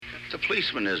The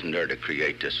policeman isn't there to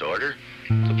create disorder.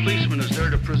 The policeman is there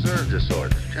to preserve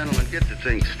disorder. Gentlemen, get the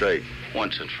thing straight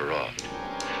once and for all.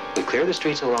 We clear the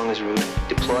streets along this route,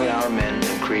 deploy our men,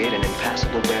 and create an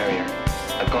impassable barrier.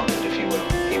 A gauntlet, if you will.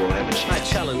 He won't have a chance.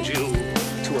 I challenge you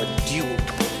to a duel.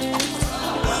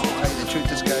 Well, to tell you the truth,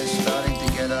 this guy's starting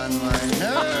to get on my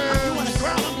nerves. You want to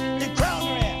crown them? Then crown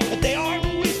their ass. But they aren't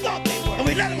who we thought they were. And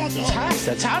we let them off the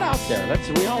hook. It's hot out there.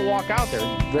 We all walk out there.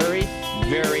 Very,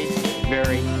 very,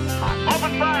 very hot.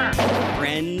 Open fire!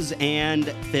 Friends and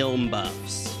film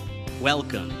buffs,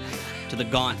 welcome to the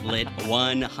Gauntlet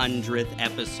 100th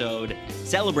episode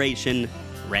celebration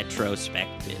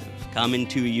retrospective. Coming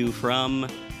to you from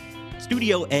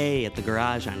Studio A at the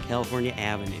Garage on California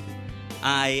Avenue.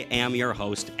 I am your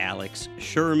host, Alex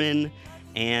Sherman,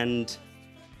 and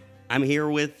I'm here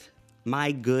with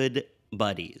my good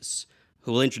buddies,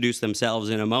 who will introduce themselves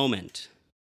in a moment.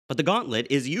 But the Gauntlet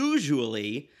is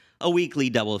usually a weekly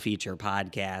double feature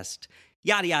podcast.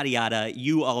 Yada, yada, yada.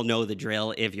 You all know the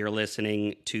drill if you're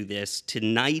listening to this.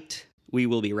 Tonight, we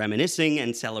will be reminiscing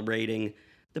and celebrating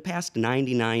the past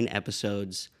 99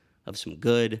 episodes of some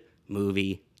good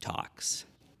movie talks.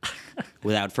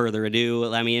 Without further ado,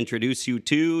 let me introduce you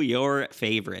to your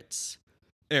favorites.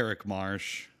 Eric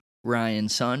Marsh. Ryan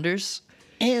Saunders.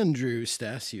 Andrew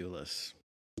Stasiulis.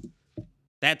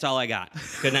 That's all I got.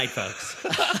 Good night, folks.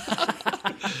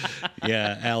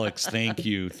 Yeah, Alex, thank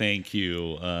you.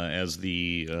 As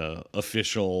the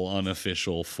official,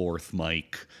 unofficial fourth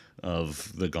mic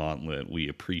of the Gauntlet, we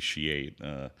appreciate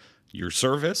your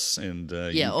service and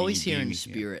always here in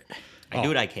spirit. I do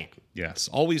what I can. Yes,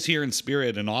 always here in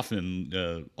spirit, and often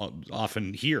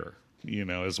here,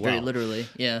 as well. Very literally,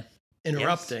 yeah.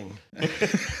 Interrupting.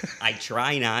 Yes. I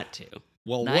try not to.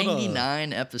 Well,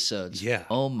 99 episodes. Yeah.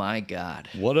 Oh my God.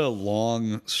 What a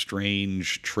long,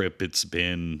 strange trip it's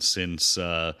been since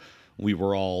we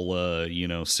were all,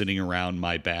 sitting around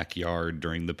my backyard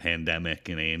during the pandemic,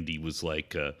 and Andy was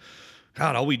like,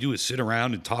 God, all we do is sit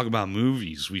around and talk about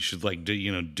movies. We should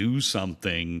do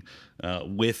something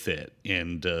with it,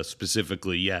 and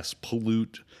specifically, yes,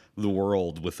 pollute the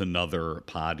world with another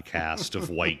podcast of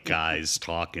white guys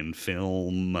talking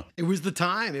film. It was the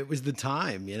time.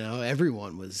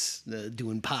 Everyone was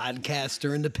doing podcasts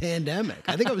during the pandemic.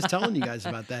 I think I was telling you guys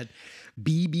about that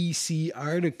BBC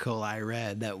article I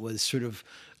read that was sort of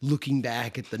looking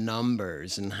back at the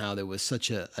numbers and how there was such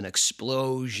an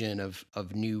explosion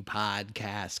of new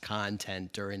podcast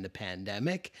content during the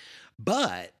pandemic.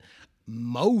 But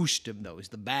most of those,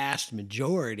 the vast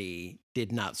majority,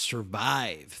 did not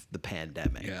survive the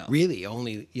pandemic. Yeah. Really,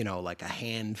 only, like a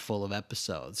handful of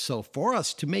episodes. So for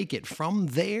us to make it from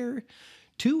there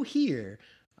to here,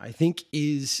 I think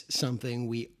is something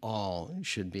we all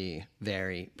should be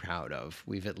very proud of.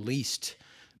 We've at least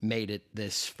made it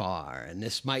this far, and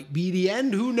this might be the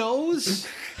end. Who knows?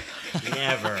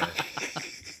 Never.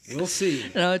 We'll see.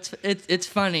 It's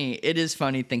funny. It is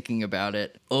funny thinking about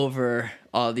it over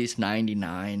all these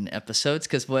 99 episodes,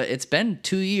 because it's been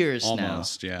 2 years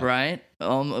almost, now. Yeah. Right?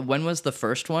 When was the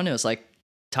first one? It was like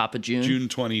top of June? June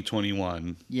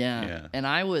 2021. Yeah. And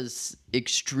I was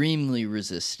extremely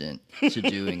resistant to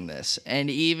doing this. And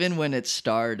even when it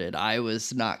started, I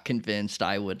was not convinced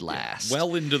I would last.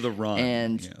 Well into the run.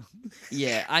 And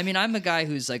yeah, I mean, I'm a guy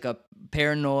who's like a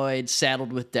paranoid,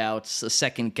 saddled with doubts, a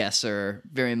second guesser,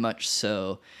 very much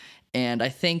so. And I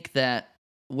think that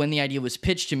when the idea was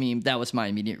pitched to me, that was my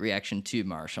immediate reaction to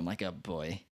Marsh. I'm like, oh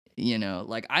boy.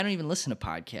 I don't even listen to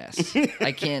podcasts.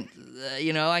 I can't,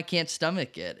 I can't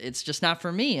stomach it. It's just not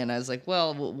for me. And I was like,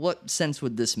 well, what sense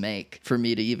would this make for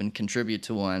me to even contribute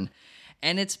to one?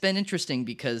 And it's been interesting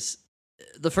because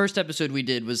the first episode we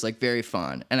did was like very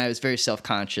fun. And I was very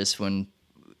self-conscious when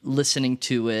listening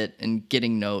to it and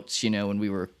getting notes, when we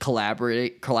were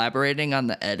collaborating on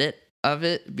the edit of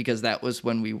it, because that was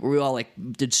when we all like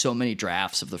did so many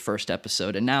drafts of the first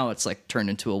episode. And now it's like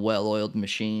turned into a well-oiled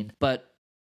machine. But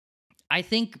I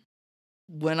think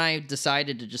when I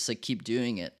decided to just like keep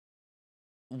doing it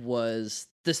was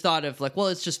this thought of like, well,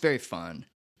 it's just very fun,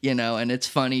 and it's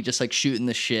funny just like shooting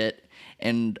the shit.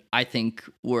 And I think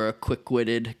we're a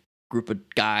quick-witted group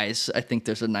of guys. I think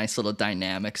there's a nice little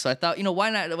dynamic. So I thought, why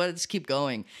not? Let's keep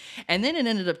going. And then it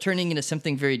ended up turning into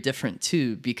something very different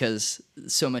too, because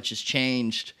so much has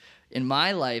changed in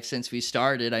my life since we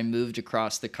started. I moved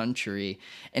across the country,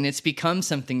 and it's become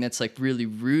something that's like really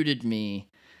rooted me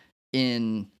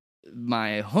in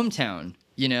my hometown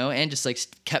and just like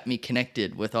kept me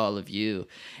connected with all of you.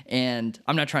 And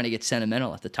I'm not trying to get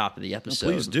sentimental at the top of the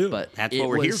episode. Please do. But That's what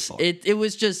we're here for. It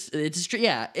was just,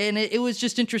 and it was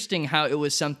just interesting how it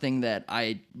was something that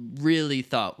I really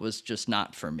thought was just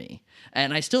not for me.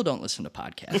 And I still don't listen to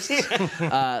podcasts.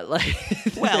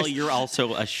 Well, you're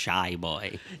also a shy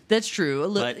boy. That's true.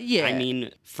 Yeah. I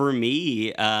mean, for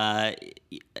me,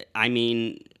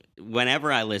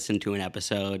 whenever I listen to an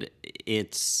episode,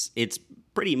 it's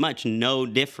pretty much no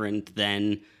different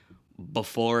than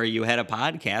before you had a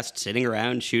podcast sitting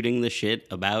around shooting the shit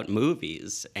about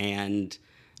movies. And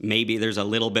maybe there's a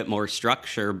little bit more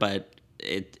structure, but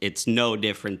it's no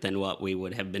different than what we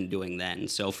would have been doing then.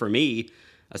 So for me,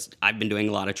 I've been doing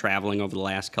a lot of traveling over the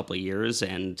last couple of years,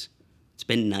 and it's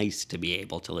been nice to be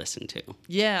able to listen to.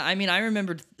 Yeah, I mean, I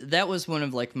remembered that was one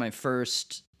of like my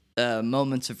first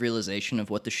moments of realization of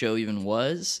what the show even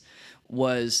was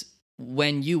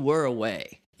when you were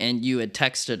away and you had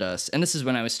texted us, and this is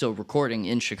when I was still recording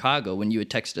in Chicago, when you had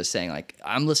texted us saying like,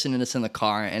 I'm listening to this in the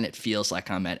car and it feels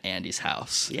like I'm at Andy's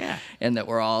house. Yeah. And that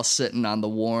we're all sitting on the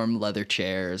warm leather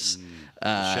chairs,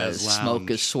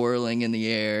 smoke is swirling in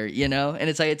the air, and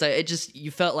it's like it just you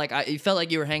felt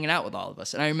like you were hanging out with all of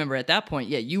us. And I remember at that point,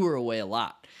 you were away a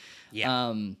lot.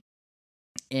 Yeah.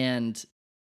 And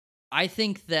I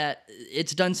think that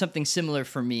it's done something similar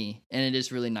for me, and it is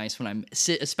really nice when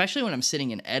especially when I'm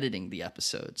sitting and editing the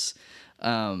episodes,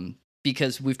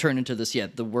 because we've turned into this,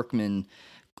 the workman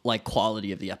like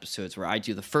quality of the episodes where I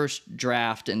do the first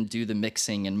draft and do the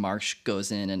mixing, and Marsh goes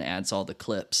in and adds all the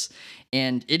clips,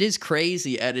 and it is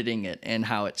crazy editing it and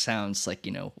how it sounds like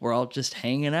we're all just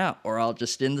hanging out, we're all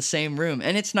just in the same room,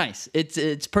 and it's nice.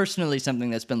 It's personally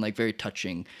something that's been like very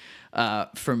touching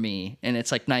for me, and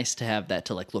it's like nice to have that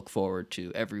to like look forward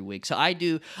to every week. So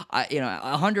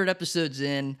 100 episodes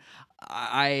in,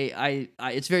 I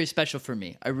it's very special for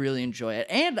me. I really enjoy it.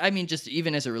 And I mean, just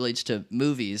even as it relates to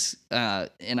movies,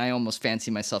 and I almost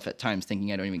fancy myself at times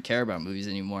thinking I don't even care about movies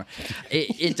anymore.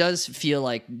 It does feel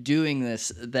like doing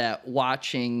this, that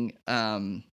watching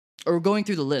or going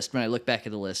through the list, when I look back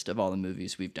at the list of all the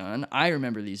movies we've done, I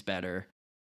remember these better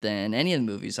than any of the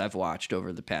movies I've watched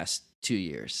over the past 2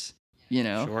 years.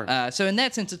 Sure. So in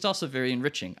that sense, it's also very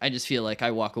enriching. I just feel like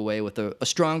I walk away with a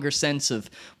stronger sense of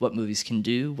what movies can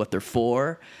do, what they're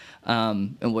for,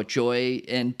 and what joy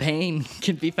and pain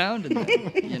can be found in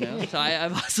them. So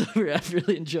I've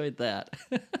really enjoyed that.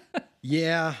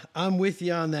 Yeah, I'm with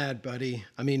you on that, buddy.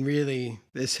 I mean, really,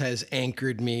 this has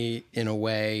anchored me in a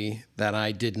way that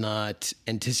I did not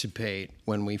anticipate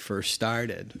when we first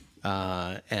started,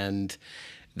 and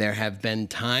there have been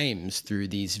times through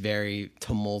these very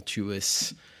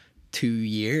tumultuous 2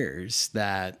 years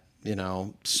that,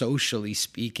 socially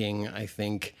speaking, I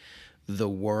think the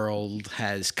world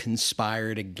has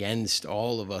conspired against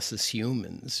all of us as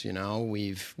humans.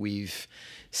 We've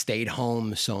stayed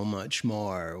home so much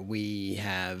more. We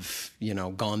have,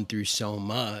 gone through so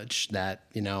much that,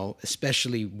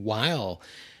 especially while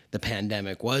the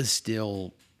pandemic was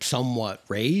still somewhat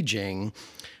raging,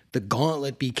 the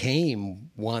Gauntlet became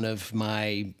one of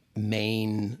my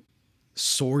main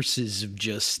sources of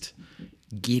just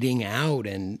getting out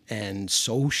and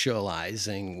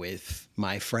socializing with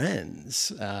my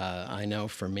friends. I know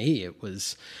for me, it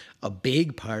was a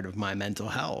big part of my mental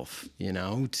health,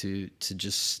 to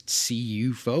just see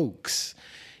you folks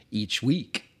each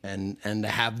week and to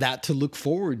have that to look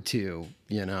forward to,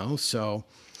 So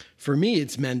for me,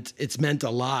 it's meant a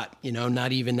lot,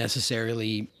 not even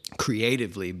necessarily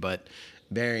creatively, but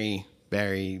very,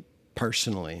 very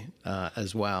personally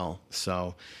as well.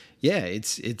 So yeah,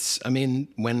 it's I mean,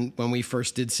 when we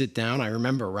first did sit down, I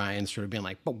remember Ryan sort of being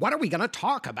like, but what are we going to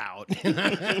talk about?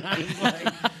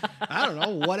 Like, I don't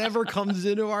know, whatever comes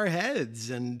into our heads.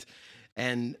 And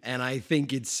I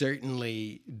think it's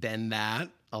certainly been that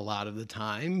a lot of the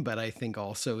time, but I think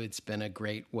also it's been a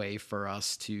great way for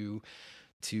us to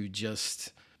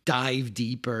just dive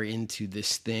deeper into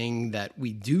this thing that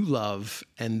we do love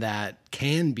and that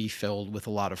can be filled with a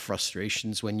lot of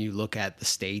frustrations when you look at the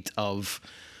state of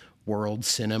world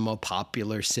cinema,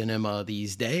 popular cinema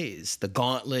these days. The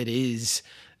Gauntlet is,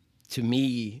 to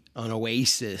me, an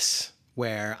oasis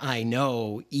where I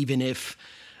know, even if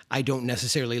I don't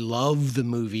necessarily love the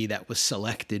movie that was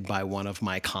selected by one of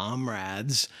my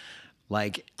comrades,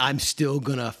 like, I'm still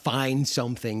gonna find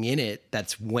something in it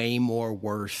that's way more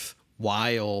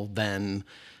worthwhile than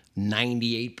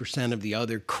 98% of the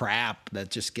other crap that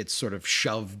just gets sort of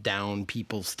shoved down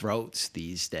people's throats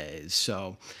these days.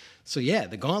 So yeah,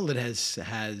 the Gauntlet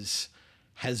has,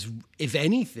 if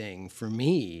anything, for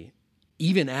me,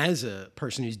 even as a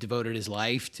person who's devoted his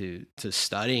life to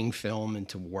studying film and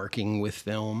to working with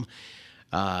film,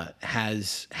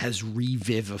 has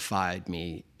revivified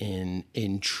me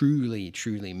in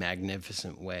truly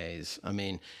magnificent ways. I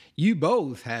mean, you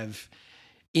both have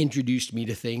introduced me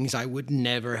to things I would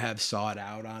never have sought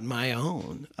out on my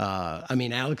own. I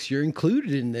mean, Alex, you're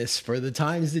included in this for the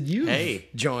times that you've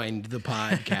joined the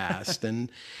podcast, and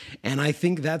I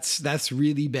think that's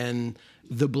really been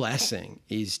the blessing,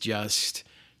 is just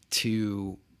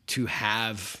to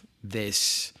have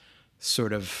this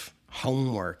sort of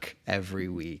homework every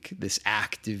week, this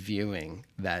active viewing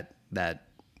that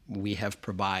we have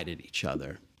provided each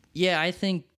other. Yeah, I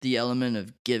think the element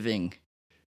of giving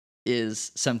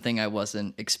is something I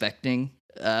wasn't expecting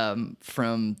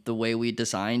from the way we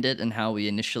designed it and how we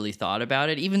initially thought about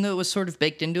it, even though it was sort of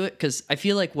baked into it. Because I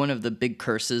feel like one of the big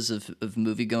curses of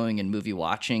moviegoing and movie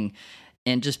watching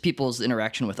and just people's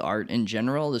interaction with art in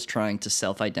general is trying to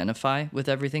self-identify with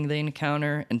everything they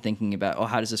encounter and thinking about, oh,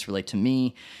 how does this relate to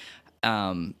me?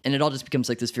 And it all just becomes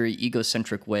like this very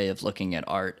egocentric way of looking at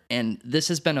art. And this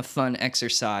has been a fun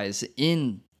exercise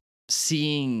in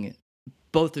seeing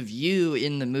both of you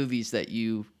in the movies that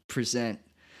you present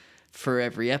for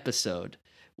every episode,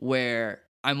 where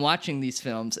I'm watching these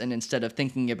films and instead of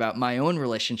thinking about my own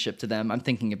relationship to them, I'm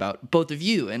thinking about both of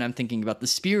you, and I'm thinking about the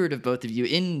spirit of both of you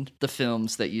in the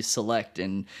films that you select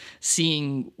and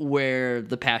seeing where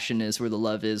the passion is, where the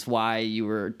love is, why you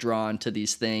were drawn to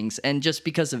these things. And just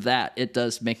because of that, it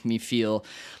does make me feel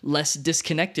less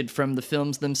disconnected from the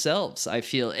films themselves, I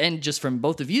feel, and just from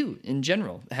both of you in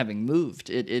general, having moved.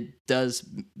 It does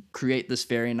create this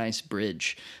very nice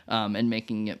bridge and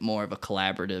making it more of a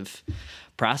collaborative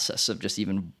process of just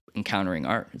even encountering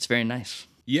art. It's very nice.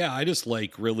 Yeah, I just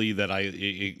like really that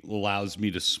it allows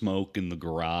me to smoke in the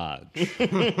garage.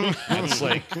 That's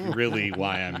like really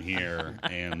why I'm here.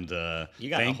 And you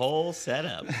got a whole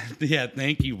setup. Yeah,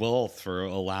 thank you both for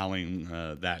allowing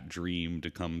that dream to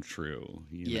come true.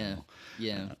 You know?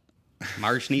 Yeah.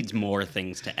 Marsh needs more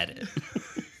things to edit.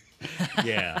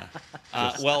 Yeah.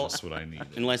 Well, that's what I need.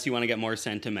 Unless you want to get more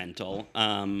sentimental.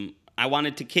 I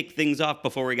wanted to kick things off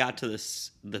before we got to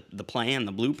the plan,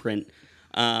 the blueprint.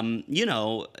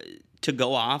 To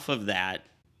go off of that,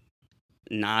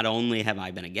 not only have I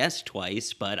been a guest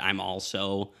twice, but I'm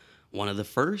also one of the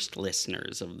first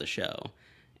listeners of the show.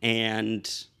 And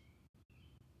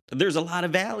there's a lot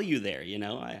of value there,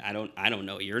 I don't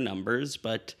know your numbers,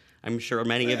 but I'm sure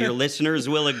many of your listeners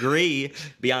will agree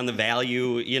beyond the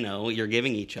value, you're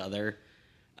giving each other.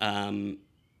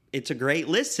 It's a great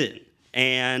listen.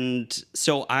 And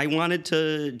so I wanted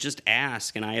to just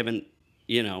ask, and I haven't,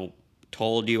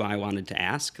 told you I wanted to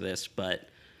ask this, but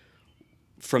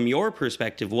from your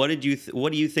perspective, what do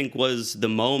you think was the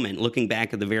moment, looking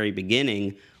back at the very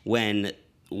beginning, when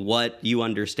what you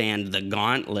understand the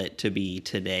Gauntlet to be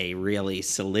today really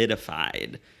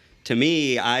solidified? To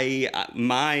me,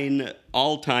 mine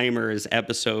all-timer is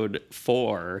episode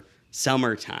 4,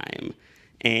 Summertime,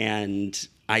 and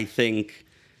I think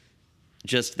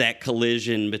just that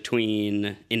collision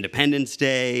between Independence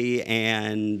Day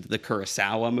and the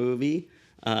Kurosawa movie.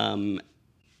 And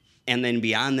then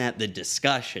beyond that, the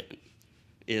discussion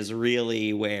is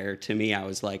really where, to me, I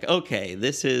was like, okay,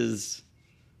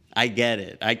 I get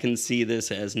it. I can see this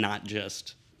as not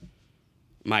just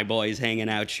my boys hanging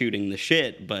out shooting the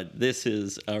shit, but this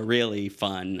is a really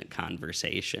fun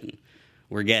conversation.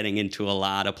 We're getting into a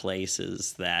lot of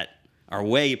places that are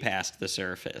way past the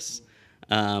surface.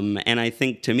 And I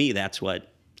think, to me, that's what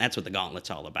the Gauntlet's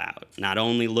all about. Not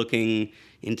only looking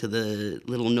into the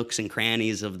little nooks and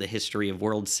crannies of the history of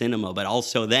world cinema, but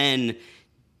also then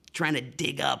trying to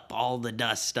dig up all the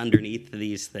dust underneath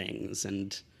these things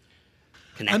and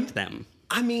connect them.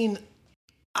 I mean,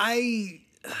 I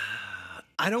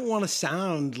don't want to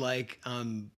sound like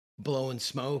I'm blowing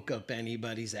smoke up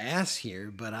anybody's ass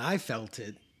here, but I felt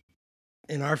it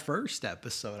in our first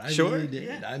episode. I really did.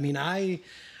 Yeah. I mean,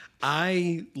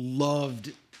 I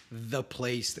loved the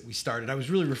place that we started. I was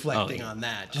really reflecting on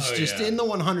that. Just in the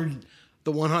 100,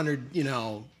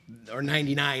 or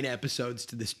 99 episodes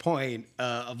to this point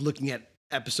of looking at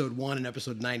episode 1 and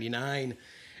episode 99.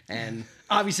 And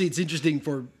obviously it's interesting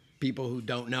for people who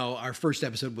don't know, our first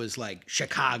episode was like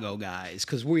Chicago guys,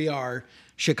 because we are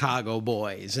Chicago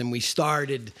boys. And we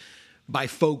started by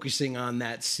focusing on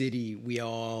that city we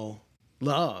all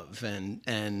love and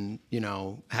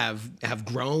have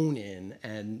grown in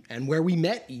and where we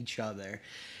met each other.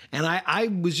 And I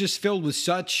was just filled with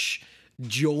such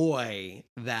joy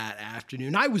that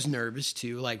afternoon. I was nervous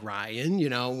too, like Ryan,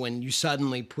 when you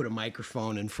suddenly put a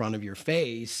microphone in front of your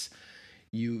face,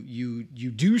 you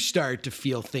do start to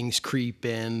feel things creep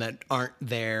in that aren't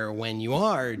there when you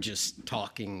are just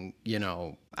talking,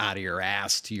 out of your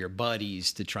ass to your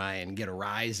buddies to try and get a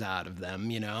rise out of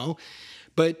them,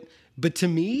 But to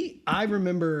me, I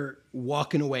remember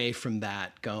walking away from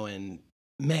that going,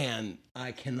 man,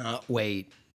 I cannot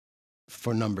wait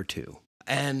for number 2.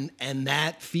 And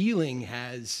that feeling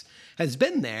has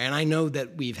been there. And I know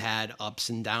that we've had ups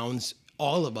and downs,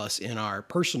 all of us, in our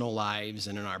personal lives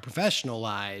and in our professional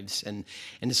lives. And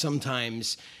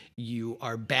sometimes you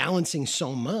are balancing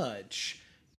so much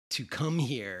to come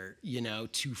here,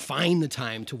 to find the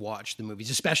time to watch the movies,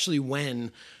 especially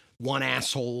when one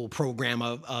asshole program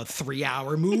a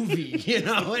 3-hour movie,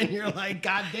 and you're like,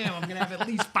 God damn, I'm going to have at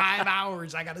least 5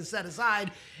 hours I got to set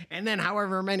aside. And then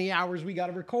however many hours we got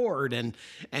to record and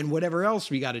whatever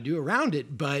else we got to do around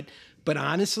it. But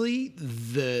honestly,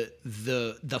 the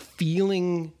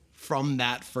feeling from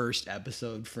that first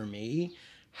episode for me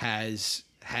has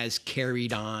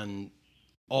carried on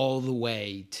all the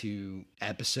way to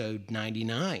episode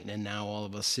 99. And now all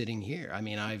of us sitting here. I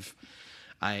mean, I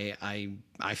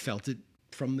felt it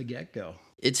from the get-go.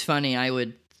 It's funny,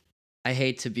 I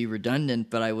hate to be redundant,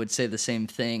 but I would say the same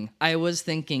thing. I was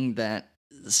thinking that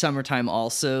Summertime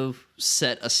also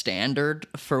set a standard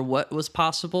for what was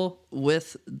possible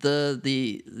with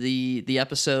the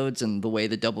episodes and the way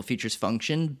the double features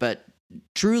function, but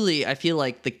truly, I feel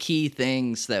like the key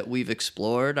things that we've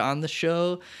explored on the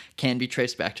show can be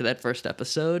traced back to that first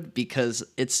episode, because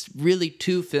it's really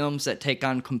 2 films that take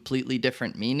on completely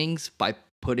different meanings by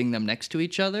putting them next to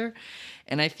each other.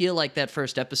 And I feel like that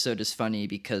first episode is funny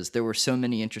because there were so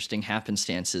many interesting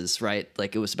happenstances, right?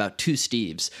 Like it was about 2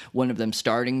 Steves, one of them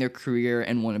starting their career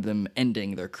and one of them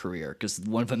ending their career, because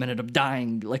one of them ended up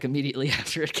dying like immediately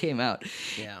after it came out.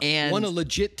 Yeah. And one a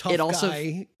legit tough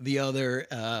guy, the other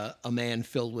a man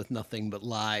filled with nothing but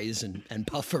lies and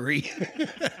puffery.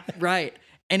 Right.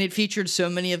 And it featured so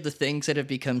many of the things that have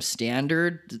become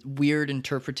standard, weird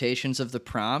interpretations of the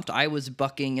prompt. I was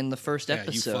bucking in the first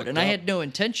episode, and I had no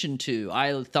intention to.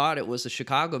 I thought it was a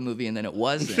Chicago movie, and then it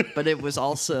wasn't. But it was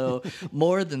also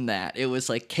more than that. It was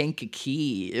like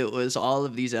Kankakee. It was all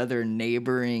of these other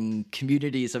neighboring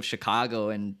communities of Chicago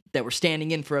and that were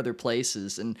standing in for other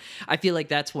places. And I feel like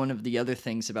that's one of the other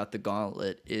things about the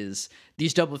Gauntlet is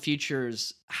these double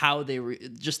features, how they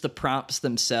just the prompts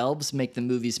themselves make the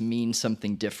movies mean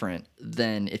something different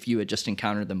than if you had just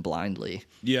encountered them blindly.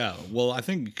 Yeah, well, I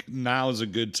think now is a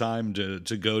good time to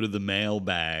go to the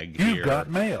mailbag here. You've got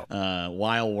mail.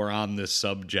 While we're on this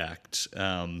subject,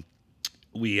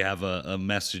 we have a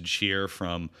message here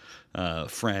from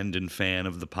friend and fan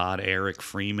of the pod, Eric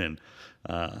Freeman.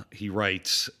 He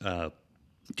writes,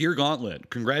 Dear Gauntlet,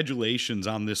 congratulations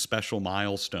on this special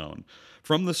milestone.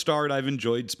 From the start, I've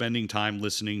enjoyed spending time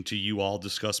listening to you all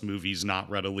discuss movies not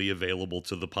readily available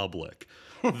to the public.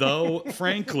 Though,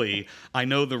 frankly, I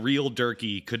know the real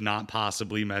Durkee could not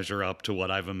possibly measure up to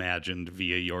what I've imagined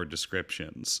via your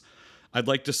descriptions. I'd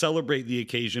like to celebrate the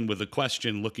occasion with a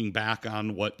question looking back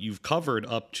on what you've covered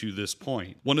up to this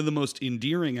point. One of the most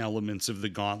endearing elements of the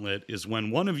Gauntlet is when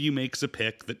one of you makes a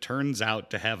pick that turns out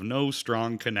to have no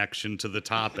strong connection to the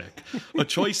topic. A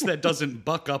choice that doesn't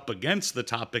buck up against the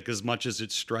topic as much as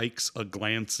it strikes a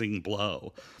glancing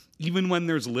blow. Even when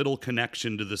there's little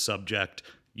connection to the subject,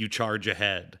 you charge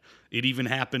ahead. It even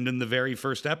happened in the very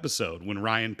first episode when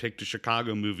Ryan picked a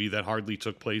Chicago movie that hardly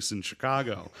took place in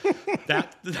Chicago.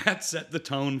 That set the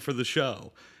tone for the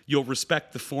show. You'll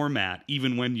respect the format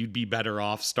even when you'd be better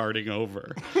off starting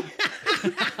over.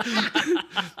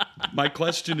 My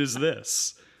question is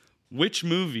this. Which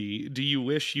movie do you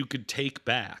wish you could take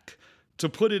back? To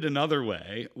put it another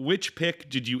way, which pick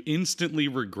did you instantly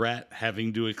regret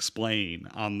having to explain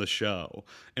on the show?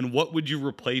 And what would you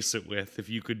replace it with if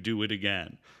you could do it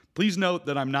again? Please note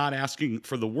that I'm not asking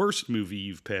for the worst movie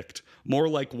you've picked, more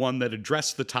like one that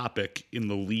addressed the topic in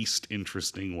the least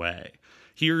interesting way.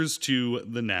 Here's to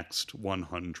the next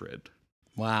 100.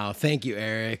 Wow. Thank you,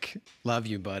 Eric. Love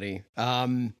you, buddy.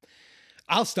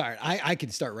 I'll start. I can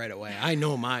start right away. I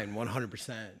know mine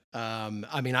 100%.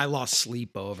 I mean, I lost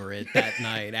sleep over it that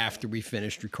night after we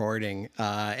finished recording.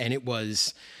 And it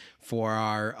was for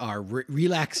our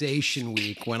relaxation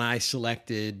week when I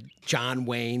selected John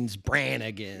Wayne's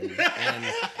Brannigan.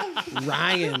 And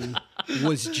Ryan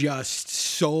was just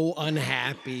so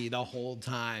unhappy the whole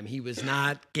time. He was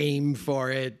not game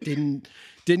for it.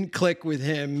 Didn't click with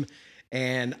him.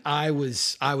 And I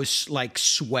was like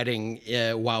sweating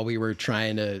while we were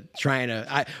trying to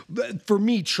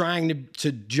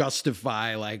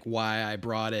justify like why I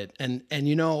brought it. And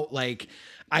like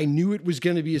I knew it was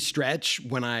going to be a stretch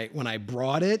when I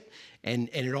brought it. and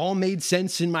it all made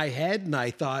sense in my head, and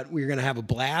I thought we were gonna have a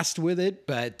blast with it.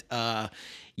 But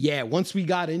yeah, once we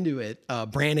got into it,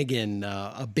 Brannigan,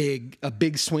 a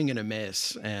big swing and a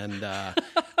miss, and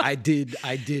I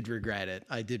did regret it.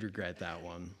 I did regret that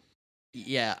one.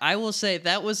 Yeah, I will say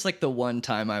that was like the one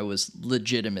time I was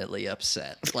legitimately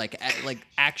upset, like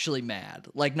actually mad,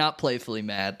 like not playfully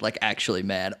mad, like actually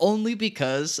mad, only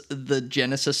because the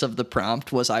genesis of the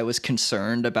prompt was I was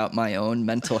concerned about my own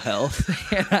mental health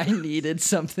and I needed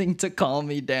something to calm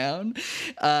me down,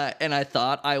 and I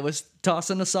thought I was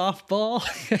tossing a softball,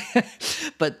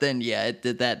 but then yeah,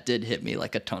 that did hit me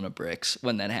like a ton of bricks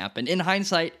when that happened. In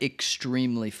hindsight,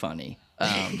 extremely funny.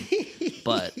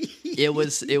 But it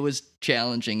was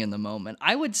challenging in the moment.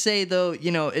 I would say, though,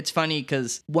 it's funny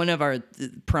because one of our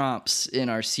prompts in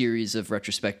our series of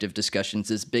retrospective discussions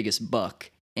is biggest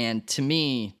buck. And to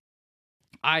me,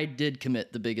 I did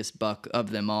commit the biggest buck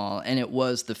of them all. And it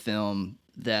was the film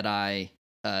that I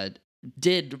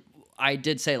did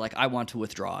say, like, I want to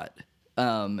withdraw it.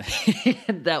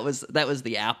 That was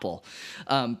the Apple,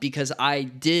 because I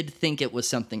did think it was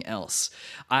something else.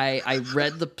 I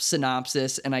read the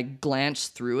synopsis and I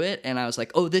glanced through it and I was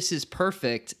like, oh, this is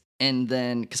perfect. And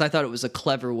then, because I thought it was a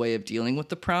clever way of dealing with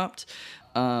the prompt.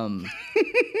 And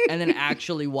then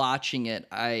actually watching it,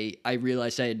 I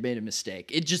realized I had made a mistake.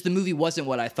 The movie wasn't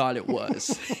what I thought it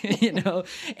was,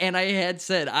 And I had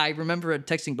said, I remember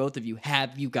texting both of you,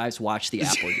 have you guys watched The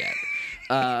Apple yet?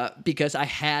 Because I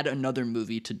had another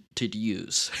movie to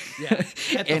use. Yeah.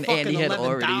 And Andy had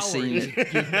already seen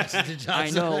it.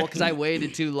 I know, because I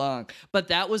waited too long. But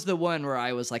that was the one where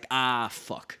I was like,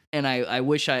 fuck. And I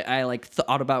wish I like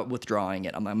thought about withdrawing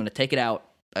it. I'm going to take it out.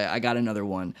 I got another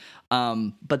one.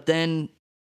 But then,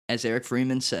 as Eric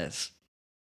Freeman says,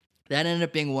 that ended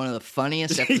up being one of the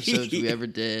funniest episodes we ever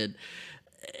did.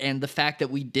 And the fact that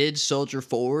we did soldier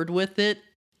forward with it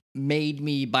made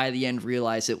me, by the end,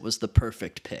 realize it was the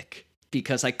perfect pick,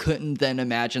 because I couldn't then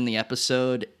imagine the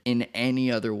episode in any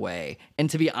other way. And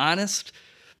to be honest,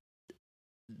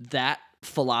 that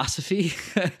philosophy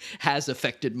has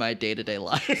affected my day-to-day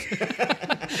life.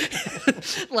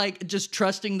 Like, just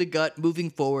trusting the gut, moving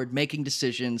forward, making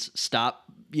decisions, stop,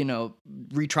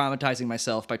 re-traumatizing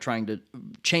myself by trying to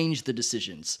change the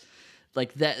decisions.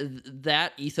 Like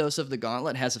that ethos of the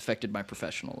Gauntlet has affected my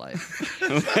professional life.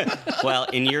 Well,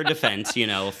 in your defense,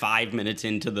 5 minutes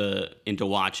into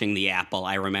watching The Apple,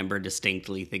 I remember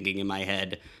distinctly thinking in my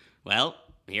head, well,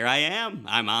 here I am.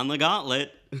 I'm on the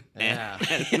Gauntlet. Yeah.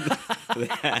 This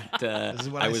is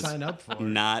what I signed up for.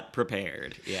 Not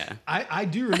prepared. Yeah. I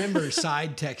do remember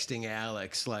side texting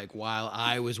Alex, like, while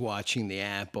I was watching The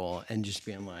Apple, and just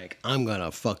being like, I'm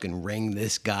gonna fucking ring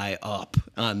this guy up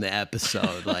on the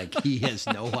episode. Like, he has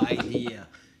no idea.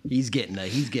 He's gonna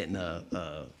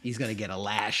get a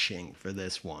lashing for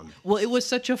this one. Well, it was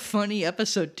such a funny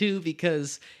episode too,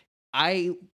 because I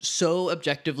so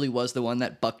objectively was the one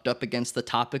that bucked up against the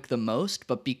topic the most,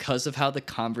 but because of how the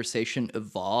conversation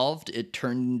evolved, it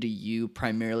turned into you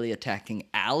primarily attacking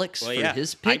Alex for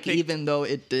his pick, even though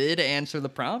it did answer the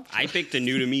prompt. I picked a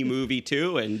new to me movie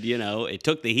too, and it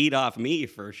took the heat off me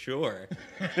for sure.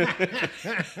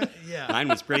 Yeah. Mine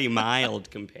was pretty mild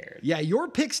compared. Yeah, your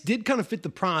picks did kind of fit the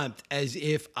prompt, as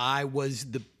if I was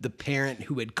the parent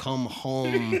who had come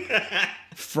home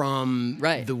from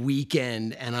the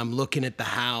weekend, and I'm looking at the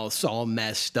house all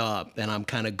messed up, and I'm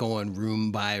kind of going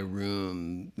room by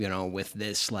room, with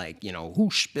this, like, who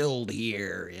spilled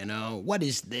here, what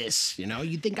is this,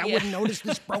 you think I wouldn't notice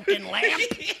this broken lamp?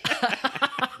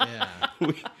 Yeah.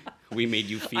 We made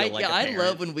you feel like a parent. I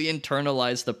love when we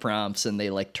internalize the prompts and they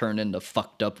like turn into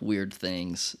fucked up weird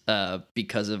things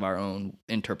because of our own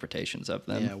interpretations of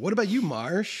them. Yeah. What about you,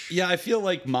 Marsh? Yeah, I feel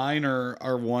like mine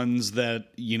are ones that,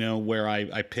 where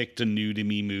I picked a new to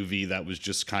me movie that was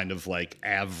just kind of like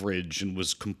average and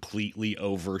was completely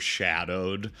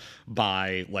overshadowed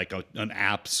by like an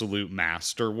absolute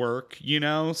masterwork,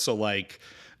 So like,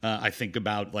 I think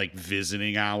about like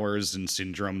Visiting Hours and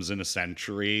Syndromes in a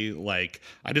Century. Like,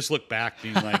 I just look back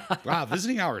being like, wow,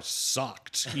 Visiting Hours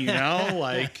sucked,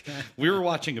 Like, we were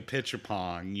watching a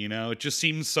pitch-a-pong, It just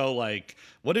seems so like,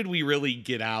 what did we really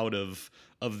get out of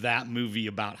that movie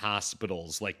about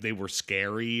hospitals? Like, they were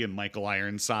scary and Michael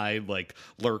Ironside like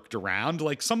lurked around.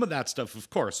 Like, some of that stuff, of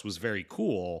course, was very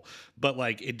cool, but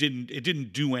like it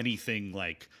didn't do anything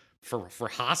like for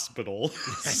hospitals,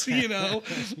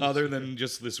 other than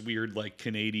just this weird like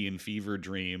Canadian fever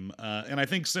dream. And I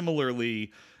think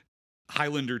similarly,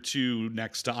 Highlander 2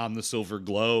 next to On the Silver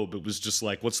Globe, it was just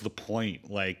like, what's the point?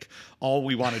 Like, all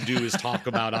we want to do is talk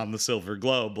about On the Silver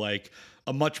Globe, like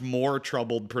a much more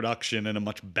troubled production and a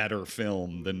much better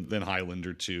film than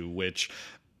Highlander 2, which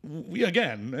we had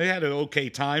an okay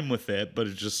time with it, but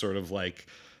it's just sort of like,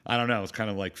 I don't know, it's kind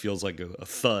of like feels like a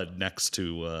thud next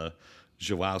to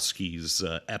Jawowski's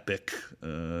epic,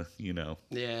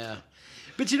 Yeah.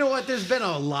 But you know what? There's been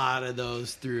a lot of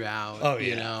those throughout. Oh, yeah.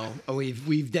 You know,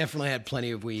 we've definitely had plenty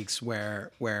of weeks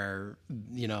where one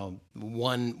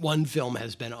film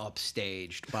has been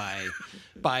upstaged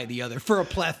by the other for a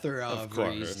plethora of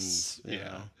reasons. You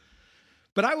know.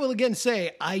 But I will again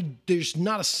say, there's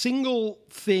not a single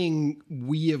thing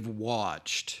we have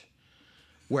watched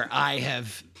where I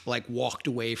have like walked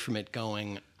away from it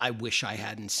going, I wish I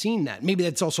hadn't seen that. Maybe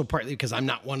that's also partly because I'm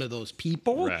not one of those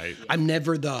people. Right. I'm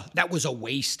never that was a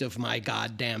waste of my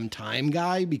goddamn time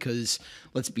guy, because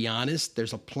let's be honest,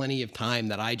 there's a plenty of time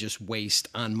that I just waste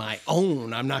on my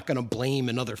own. I'm not going to blame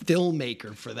another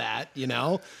filmmaker for that, you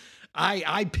know?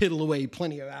 I piddle away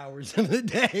plenty of hours in the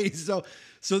day. So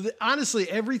honestly,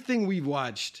 everything we've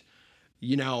watched,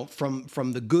 you know,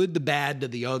 from the good, the bad to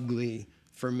the ugly,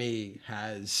 for me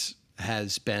has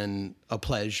been a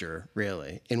pleasure,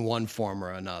 really, in one form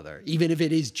or another. Even if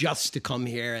it is just to come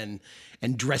here and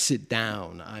dress it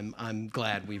down, I'm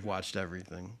glad we've watched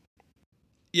everything.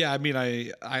 Yeah, I mean,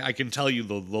 I can tell you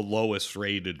the lowest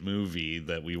rated movie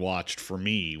that we watched for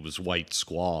me was White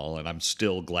Squall, and I'm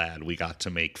still glad we got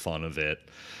to make fun of it,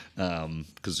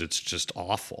 because it's just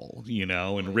awful, you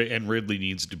know, and Ridley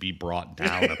needs to be brought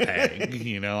down a peg,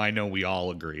 you know. I know we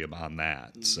all agree on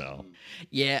that, so.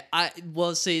 Yeah,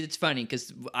 see, it's funny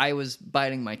because I was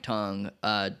biting my tongue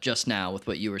just now with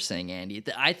what you were saying, Andy.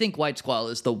 I think White Squall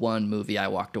is the one movie I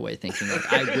walked away thinking,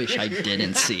 like, I wish I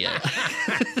didn't see it.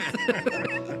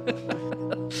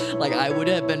 Like, I would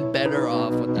have been better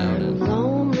off without it.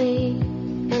 Lonely,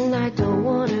 and I don't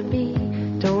want to be.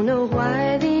 Don't know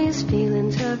why these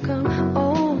feelings have come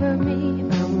over me.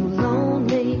 I'm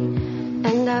lonely,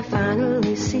 and I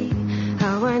finally see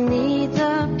how I need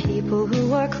the people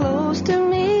who are close to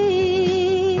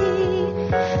me.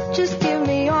 Just give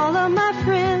me all of my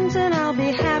friends, and I'll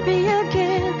be happy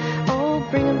again. Oh,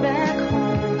 bring them back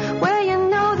home, where you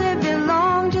know they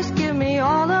belong. Just give me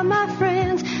all of my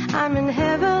friends. I'm in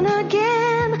heaven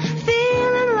again,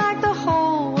 feeling like the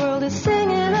whole world is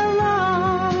singing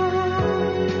along.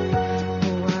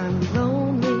 Oh, I'm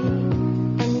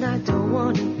lonely, and I don't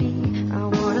want to be. I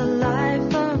want a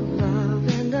life of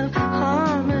love and of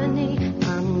harmony.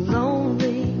 I'm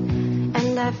lonely,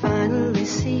 and I finally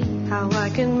see how I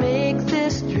can make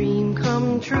this dream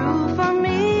come true for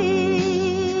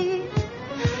me.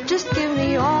 Just give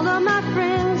me all of my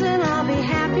friends, and I'll be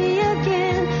happy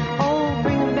again. Oh,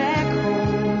 bring them back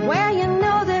home, where you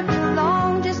know they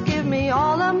belong. Just give me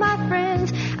all of my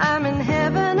friends. I'm in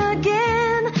heaven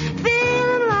again,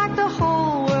 feeling like the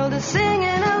whole world is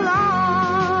singing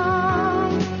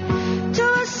along to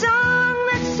a song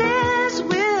that says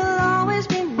we'll always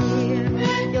be near.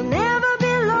 You'll never be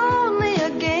lonely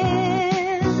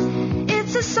again.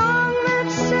 It's a song that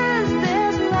says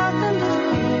there's nothing to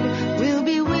fear. We'll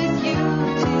be with you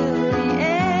till the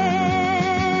end.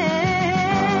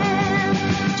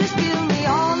 Just give me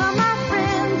all of my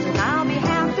friends, and I'll be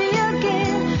happy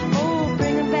again. Oh,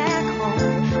 bring them back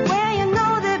home, where you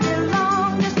know they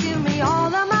belong. Just give me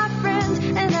all of my friends,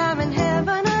 and I'm in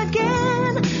heaven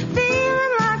again,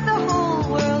 feeling like the whole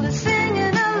world is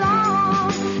singing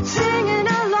along, singing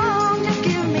along. Just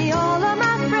give me all of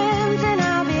my friends, and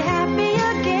I'll be happy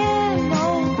again.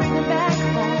 Oh, bring them back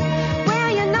home, where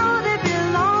you know they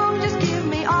belong. Just give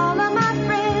me all of my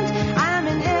friends. I'm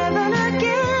in heaven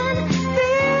again,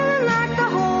 feeling like the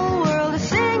whole world is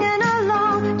singing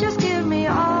along. Just give me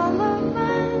all of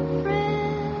my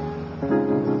friends.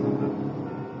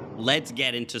 Let's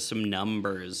get into some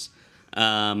numbers.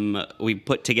 We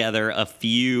put together a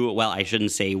few, well, I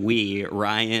shouldn't say we,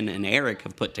 Ryan and Eric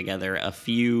have put together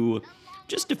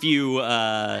just a few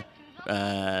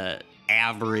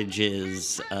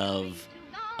averages of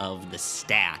the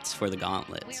stats for the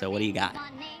Gauntlet. So what do you got?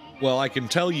 Well, I can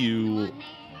tell you,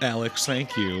 Alex,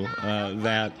 thank you,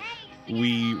 that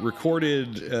we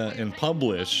recorded and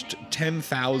published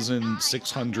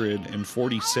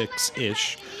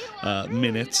 10,646-ish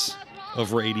minutes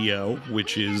of radio,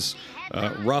 which is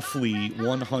roughly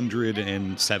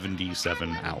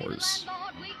 177 hours.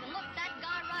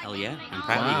 Hell yeah, I'm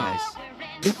proud of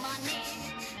you guys.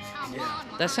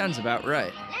 That sounds about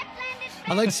right.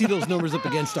 I like to see those numbers up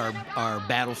against our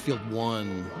Battlefield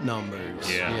 1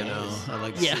 numbers. Yeah. You know, I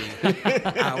like to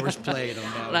see hours played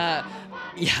on Battlefield.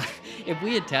 Yeah, if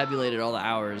we had tabulated all the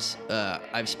hours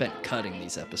I've spent cutting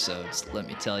these episodes, let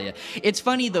me tell you. It's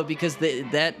funny, though, because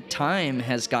that time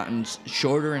has gotten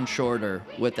shorter and shorter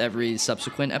with every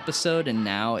subsequent episode, and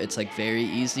now it's like very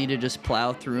easy to just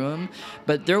plow through them.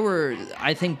 But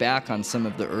I think back on some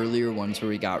of the earlier ones where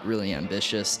we got really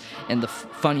ambitious, and the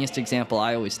funniest example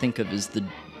I always think of is the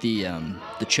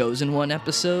Chosen One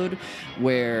episode,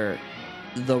 where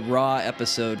the Raw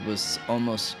episode was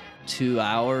almost 2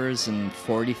 hours and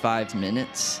 45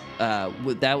 minutes.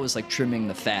 That was like trimming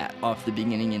the fat off the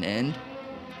beginning and end.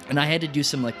 And I had to do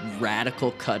some like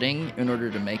radical cutting in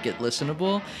order to make it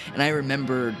listenable. And I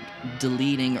remember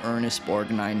deleting Ernest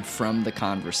Borgnine from the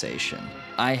conversation.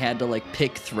 I had to like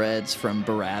pick threads from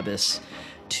Barabbas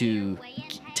to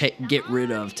get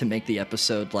rid of to make the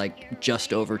episode like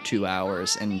just over 2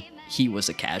 hours, and he was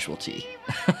a casualty.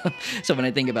 So when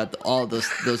I think about all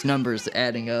those numbers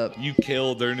adding up. You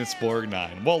killed Ernest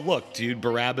Borgnine. Well, look, dude,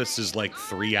 Barabbas is like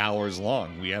 3 hours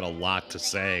long. We had a lot to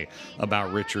say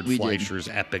about Richard Fleischer's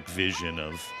epic vision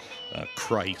of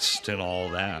Christ and all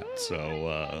that.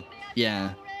 So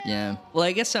yeah. Well,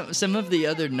 I guess some of the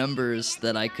other numbers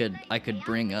that I could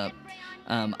bring up.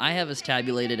 I have us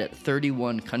tabulated at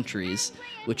 31 countries,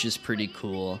 which is pretty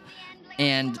cool.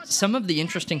 And some of the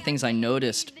interesting things I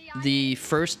noticed, the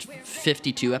first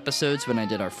 52 episodes when I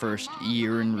did our first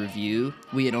year in review,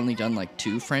 we had only done like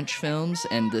 2 French films,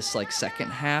 and this like second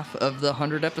half of the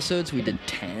 100 episodes, we did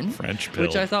 10. French pill.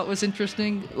 Which I thought was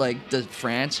interesting. Like,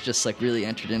 France just like really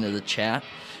entered into the chat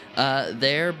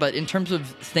there. But in terms of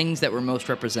things that were most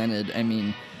represented, I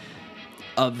mean,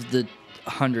 of the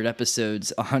 100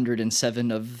 episodes,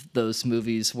 107 of those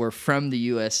movies were from the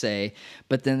USA,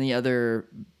 but then the other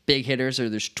big hitters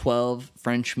there's 12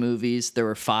 French movies. There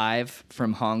were 5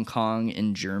 from Hong Kong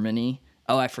and Germany.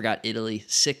 Oh, I forgot Italy.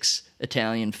 6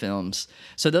 Italian films.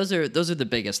 So those are the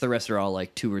biggest. The rest are all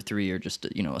like 2 or 3 or just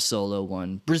a solo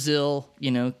one. Brazil,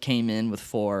 came in with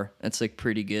 4. That's like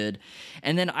pretty good.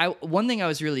 And then one thing I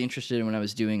was really interested in when I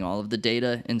was doing all of the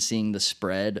data and seeing the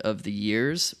spread of the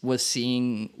years was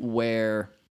seeing where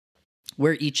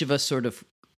each of us sort of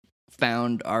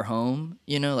found our home,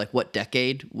 like what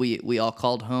decade we all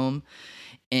called home.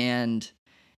 And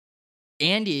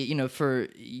Andy, for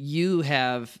you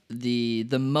have the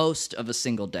most of a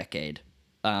single decade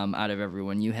out of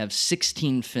everyone. You have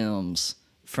 16 films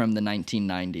from the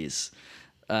 1990s.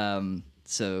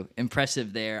 So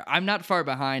impressive there. I'm not far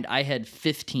behind. I had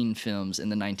 15 films in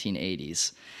the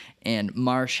 1980s, and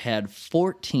Marsh had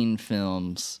 14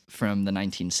 films from the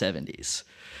 1970s.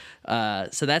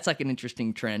 So that's like an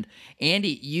interesting trend.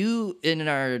 Andy, you, in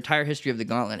our entire history of the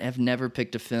Gauntlet, have never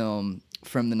picked a film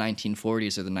from the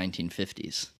 1940s or the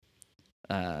 1950s.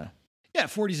 Yeah,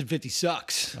 40s and 50s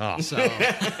sucks. Oh. So.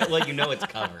 Well, it's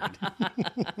covered.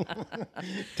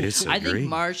 Disagree. I think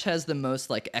Marsh has the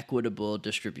most like equitable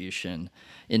distribution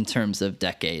in terms of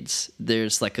decades.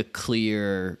 There's like a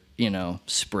clear,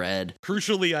 spread.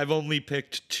 Crucially, I've only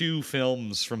picked 2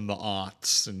 films from the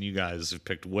aughts, and you guys have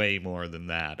picked way more than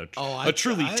that. A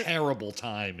truly terrible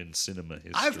time in cinema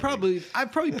history. I've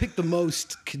probably picked the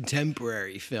most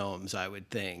contemporary films, I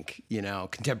would think.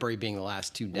 Contemporary being the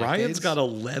last 2 decades. Ryan's got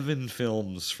 11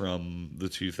 films from the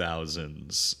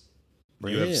 2000s.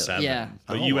 You have 7. Yeah.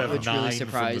 But you have Which 9 really from the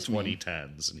surprised me.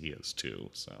 2010s, and he has 2.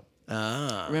 So.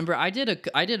 Remember, I did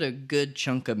a good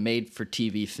chunk of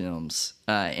made-for-TV films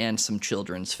and some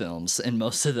children's films, and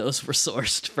most of those were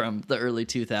sourced from the early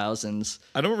 2000s.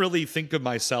 I don't really think of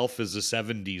myself as a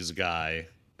 70s guy.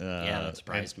 Yeah, that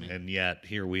surprised me. And yet,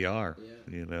 here we are,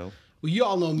 Well, you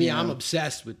all know me. I'm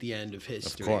obsessed with the end of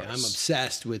history. Of course. I'm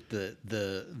obsessed with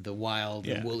the wild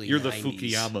and woolly You're the 90s.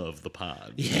 Fukuyama of the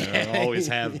pod. Yeah. Always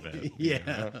have been.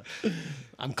 Yeah.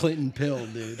 I'm Clinton Pill,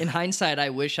 dude. In hindsight,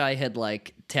 I wish I had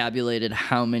tabulated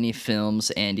how many films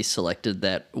Andy selected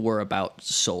that were about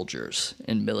soldiers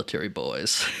and military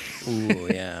boys. Ooh,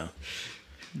 yeah.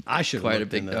 I should have Quite a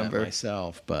looked big into number that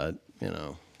myself, but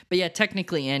But yeah,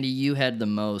 technically, Andy, you had the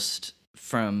most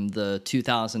from the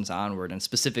 2000s onward, and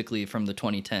specifically from the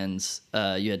 2010s.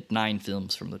 You had 9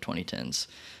 films from the 2010s.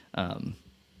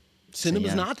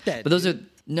 Cinema's not that. But those are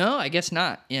no, I guess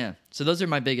not. Yeah. So those are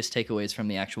my biggest takeaways from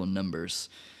the actual numbers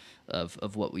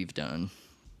of what we've done.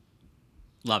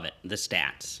 Love it. The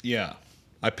stats. Yeah.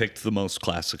 I picked the most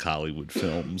classic Hollywood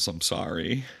films. I'm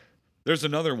sorry. There's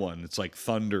another one. It's like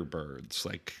Thunderbirds.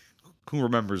 Like, who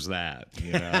remembers that?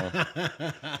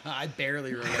 I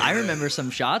barely remember. I remember some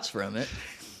shots from it.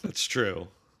 That's true.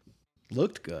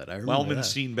 Looked good. I remember. Wellman's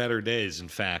seen better days. In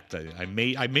fact,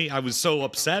 I was so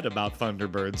upset about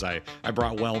Thunderbirds. I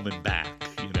brought Wellman back,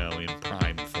 in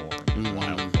prime form.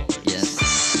 Wild Boys. Yes.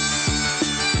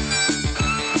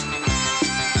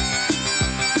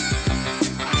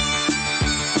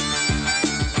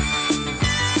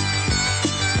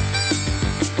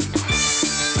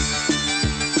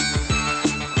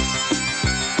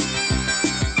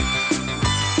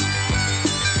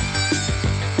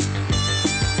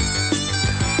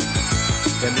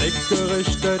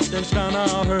 gerichtet den Stern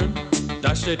erhöhen,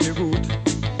 das steht ihr gut.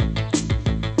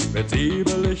 Wird sie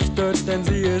belichtet, denn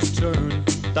sie ist schön,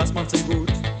 das macht sie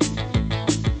gut.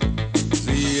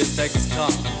 Sie ist extra,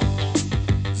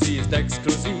 sie ist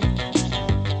exklusiv.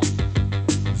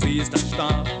 Sie ist ein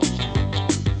Star,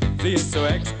 sie ist so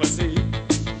expressiv.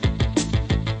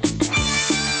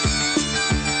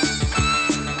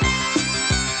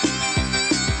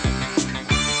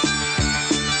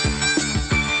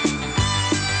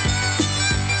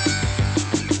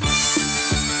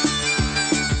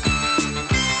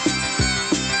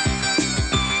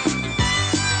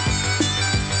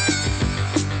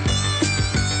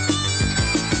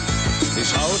 Sie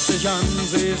schaut sich an,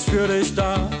 sie ist für dich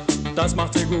da, das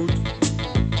macht sie gut.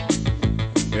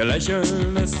 Ihr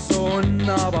Lächeln ist so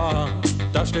unnahbar,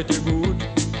 das steht ihr gut.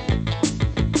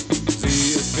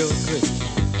 Sie ist wirklich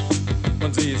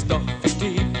und sie ist doch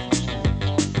fiktiv.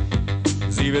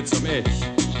 Sie wird zum Ich,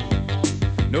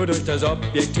 nur durch das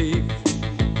Objektiv.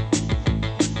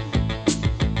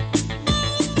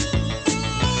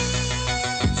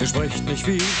 Sie spricht nicht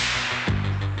viel.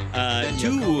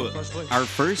 To our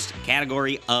first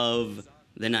category of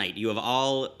the night, you have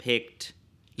all picked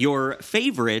your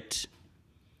favorite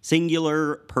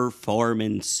singular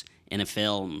performance in a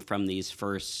film from these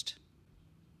first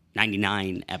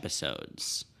 99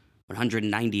 episodes.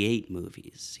 198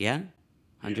 movies, yeah?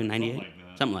 198?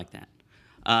 Something like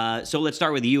that. So let's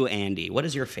start with you, Andy. What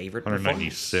is your favorite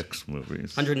 196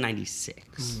 movies.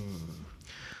 196.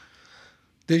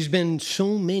 There's been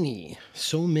so many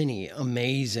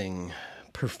amazing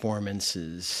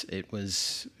performances. It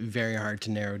was very hard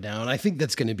to narrow down. I think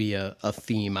that's going to be a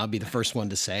theme. I'll be the first one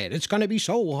to say it. It's going to be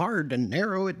so hard to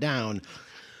narrow it down.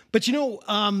 But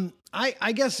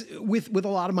I guess with a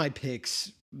lot of my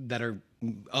picks that are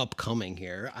upcoming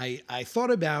here, I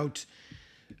thought about.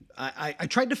 I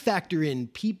tried to factor in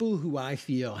people who I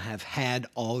feel have had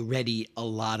already a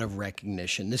lot of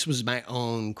recognition. This was my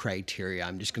own criteria.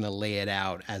 I'm just going to lay it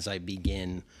out as I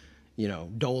begin,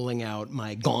 doling out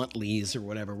my Gauntlets or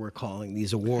whatever we're calling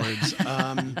these awards.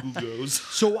 Who goes?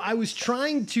 So I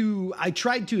tried to,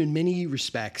 in many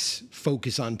respects,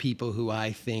 focus on people who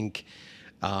I think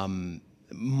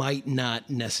might not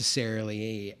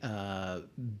necessarily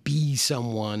be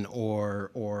someone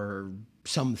or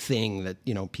something that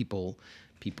people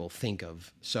think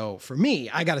of. So for me,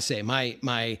 I got to say,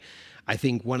 I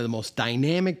think one of the most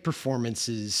dynamic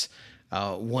performances,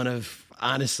 one of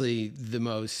honestly the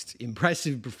most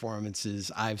impressive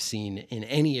performances I've seen in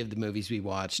any of the movies we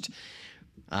watched,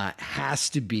 has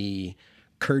to be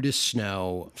Curtis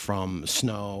Snow from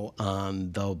Snow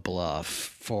on the Bluff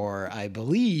for, I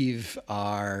believe,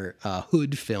 our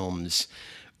Hood Films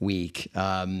week.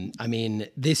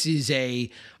 This is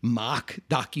a mock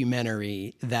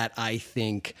documentary that I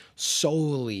think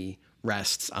solely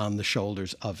rests on the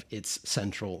shoulders of its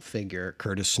central figure,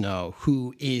 Curtis Snow,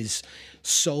 who is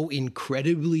so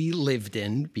incredibly lived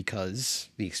in because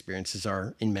the experiences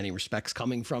are, in many respects,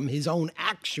 coming from his own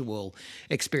actual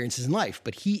experiences in life.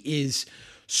 But he is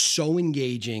so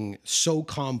engaging, so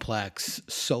complex,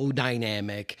 so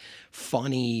dynamic,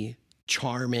 funny,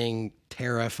 charming,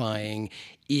 terrifying.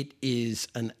 It is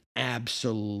an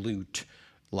absolute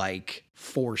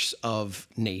force of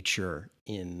nature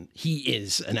he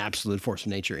is an absolute force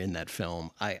of nature in that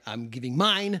film. I'm giving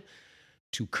mine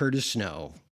to Curtis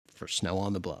Snow for Snow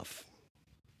on the Bluff.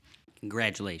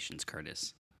 Congratulations,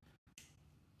 Curtis.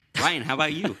 Ryan, how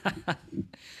about you?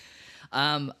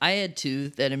 I had two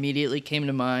that immediately came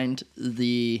to mind.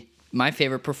 My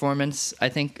favorite performance, I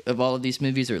think, of all of these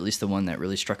movies, or at least the one that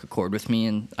really struck a chord with me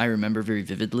and I remember very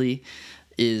vividly,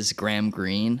 is Graham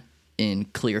Greene in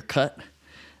Clear Cut.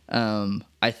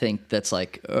 I think that's an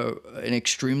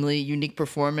extremely unique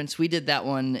performance. We did that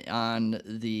one on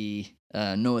the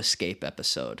No Escape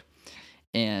episode.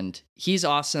 And he's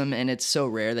awesome, and it's so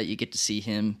rare that you get to see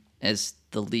him as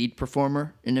the lead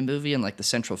performer in a movie and the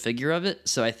central figure of it.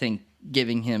 So I think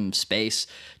giving him space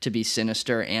to be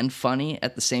sinister and funny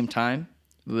at the same time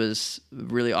was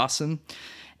really awesome.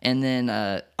 And then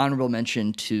honorable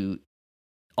mention to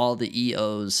all the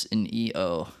EOs in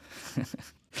EO.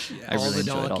 I really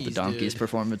enjoyed all the donkeys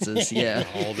performances. Yeah,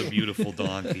 all the beautiful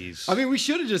donkeys. We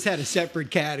should have just had a separate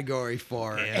category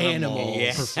for animal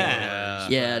performers.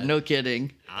 Yeah, no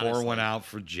kidding. Pour one out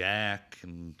for Jack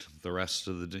and the rest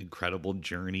of the Incredible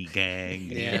Journey gang.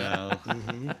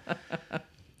 Mm-hmm.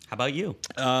 How about you?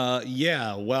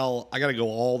 Well, I got to go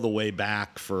all the way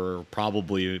back for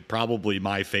probably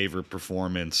my favorite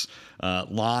performance,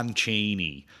 Lon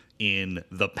Chaney in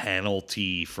The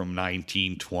Penalty from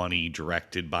 1920,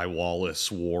 directed by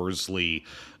Wallace Worsley.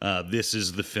 This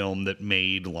is the film that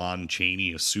made Lon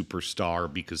Chaney a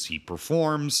superstar because he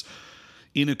performs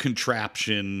in a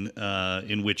contraption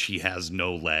in which he has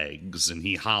no legs, and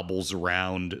he hobbles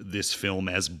around this film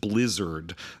as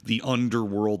Blizzard, the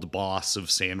underworld boss of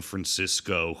San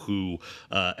Francisco, who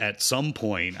at some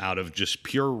point, out of just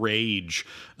pure rage,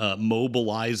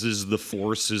 mobilizes the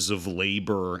forces of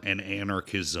labor and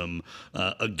anarchism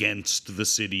against the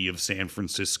city of San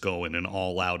Francisco in an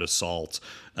all-out assault.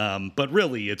 But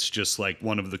really, it's just like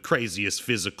one of the craziest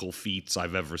physical feats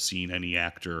I've ever seen any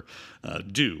actor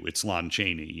do. It's Lon Chaney,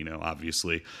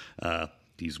 obviously.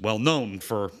 He's well known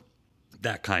for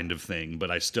that kind of thing,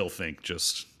 but I still think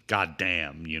just,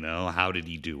 goddamn, how did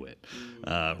he do it?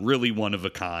 Really one of a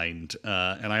kind.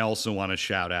 And I also want to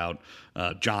shout out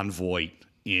Jon Voight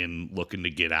in Looking to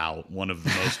Get Out, one of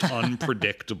the most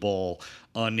unpredictable,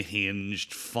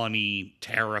 unhinged, funny,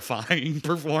 terrifying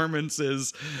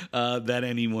performances that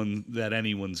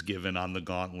anyone's given on the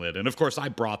Gauntlet. And of course, I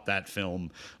brought that film,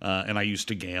 and I used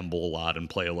to gamble a lot and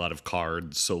play a lot of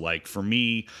cards. So, like, for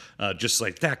me, just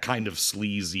like that kind of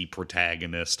sleazy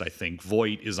protagonist, I think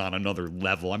Voight is on another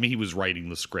level. I mean, he was writing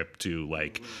the script too.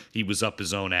 Like, he was up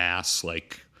his own ass,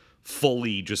 like,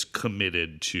 fully just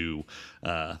committed to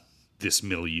this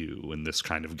milieu and this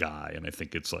kind of guy, and I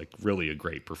think it's like really a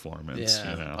great performance.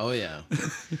 Oh yeah.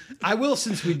 I will,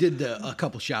 since we did a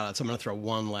couple shout outs, I'm gonna throw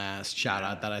one last shout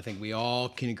out that I think we all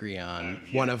can agree on.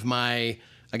 One of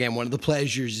the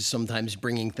pleasures is sometimes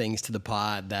bringing things to the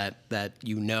pod that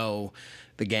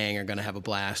the gang are gonna have a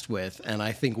blast with, and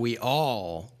I think we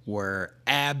all were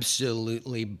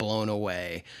absolutely blown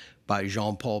away by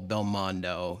Jean-Paul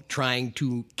Belmondo trying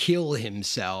to kill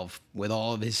himself with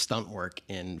all of his stunt work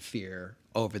in Fear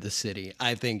Over the City.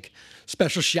 I think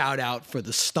special shout out for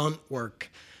the stunt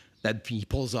work that he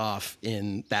pulls off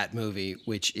in that movie,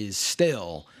 which is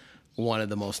still one of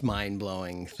the most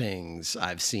mind-blowing things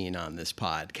I've seen on this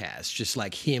podcast. Just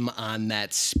like him on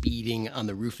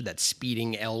the roof of that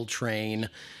speeding L train,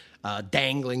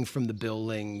 dangling from the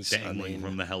buildings.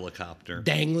 From the helicopter.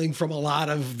 Dangling from a lot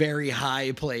of very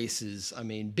high places. I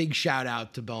mean, big shout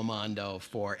out to Belmondo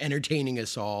for entertaining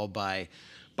us all by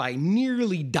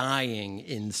nearly dying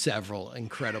in several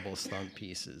incredible stunt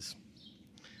pieces.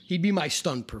 He'd be my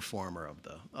stunt performer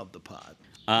of the pod.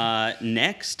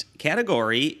 Next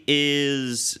category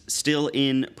is still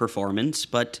in performance,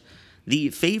 but the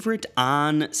favorite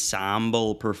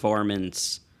ensemble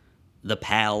performance, the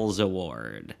PALS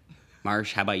Award.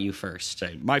 Marsh, how about you first?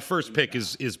 My first pick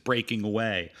is Breaking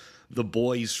Away. The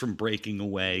Boys from Breaking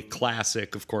Away.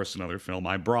 Classic, of course, another film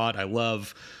I brought. I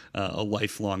love a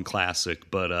lifelong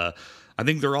classic, but I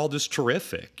think they're all just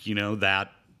terrific.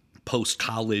 That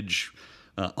post-college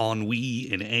ennui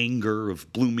and anger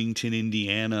of Bloomington,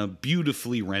 Indiana,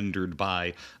 beautifully rendered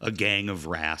by a gang of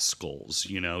rascals.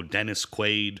 Dennis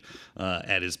Quaid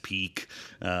at his peak.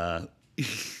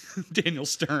 Daniel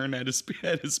Stern at his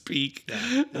peak.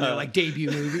 Yeah. They're like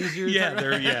debut movies.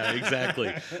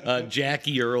 Exactly.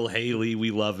 Jackie Earle Haley,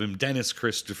 we love him. Dennis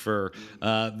Christopher,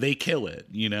 they kill it,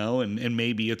 and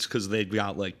maybe it's because they've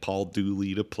got like Paul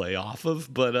Dooley to play off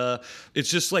of, but it's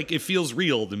just like it feels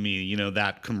real to me,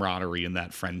 that camaraderie and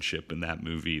that friendship in that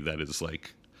movie that is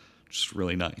like just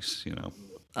really nice,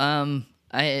 I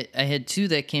had two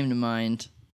that came to mind.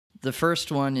 The first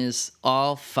one is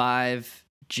all 5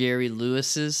 Jerry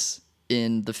Lewis's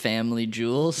in The Family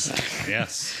Jewels.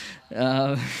 Yes.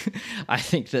 I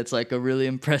think that's like a really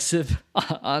impressive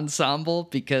ensemble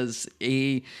because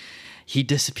he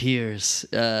disappears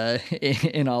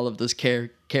in all of those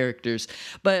characters.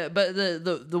 But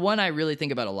the one I really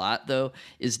think about a lot though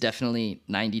is definitely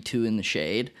 92 in the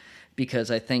Shade,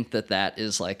 because I think that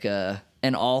is like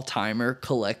an all-timer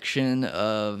collection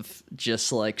of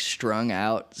just like strung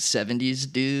out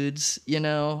 70s dudes,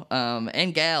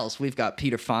 and gals. We've got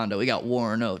Peter Fonda, we got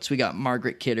Warren Oates, we got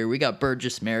Margaret Kidder, we got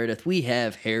Burgess Meredith, we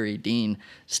have Harry Dean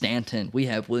Stanton, we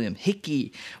have William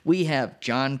Hickey, we have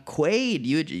John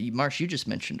Quaid. Marsh, you just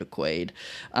mentioned a Quaid.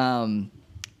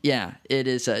 Yeah, it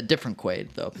is a different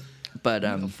Quaid though. But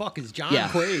who the fuck is John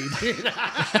Quaid?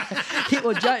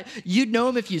 You'd know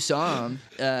him if you saw him.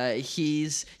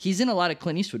 He's in a lot of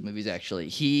Clint Eastwood movies, actually.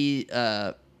 He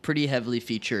pretty heavily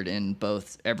featured in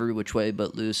both Every Which Way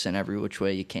But Loose and Every Which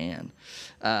Way You Can.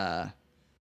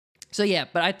 So yeah,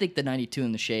 but I think the 92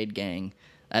 in the Shade gang,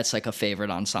 that's like a favorite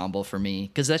ensemble for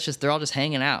me, because they're all just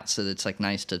hanging out, so it's like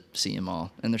nice to see them all,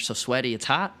 and they're so sweaty. It's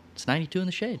hot. It's 92 in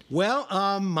the Shade. Well,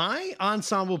 my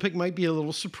ensemble pick might be a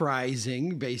little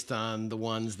surprising based on the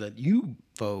ones that you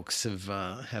folks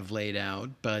have laid out,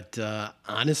 but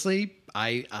honestly,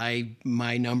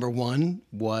 My number one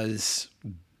was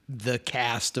the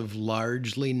cast of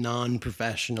largely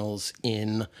non-professionals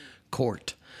in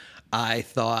Court. I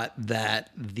thought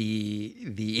that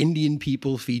the Indian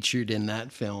people featured in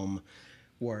that film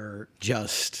were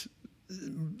just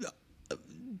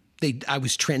I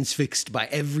was transfixed by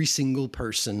every single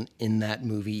person in that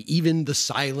movie. Even the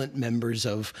silent members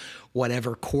of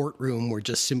whatever courtroom were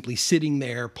just simply sitting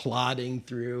there plodding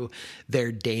through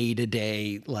their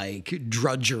day-to-day like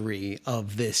drudgery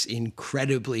of this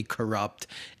incredibly corrupt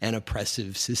and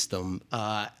oppressive system.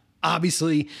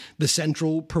 Obviously, the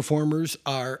central performers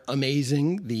are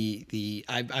amazing.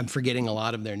 I'm forgetting a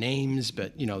lot of their names,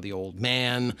 but the old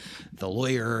man, the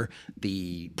lawyer,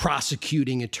 the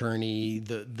prosecuting attorney,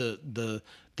 the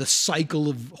cycle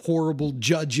of horrible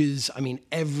judges. I mean,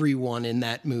 everyone in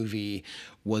that movie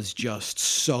was just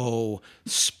so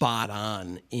spot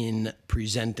on in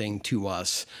presenting to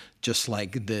us just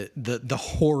like the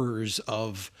horrors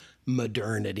of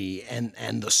modernity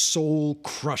and the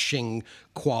soul-crushing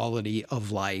quality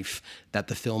of life that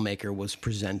the filmmaker was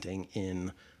presenting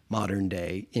in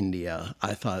modern-day India.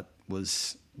 I thought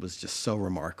was just so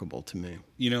remarkable to me.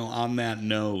 On that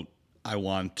note, I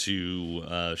want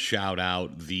to shout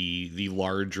out the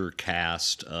larger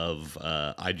cast of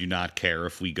I Do Not Care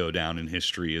If We Go Down in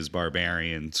History as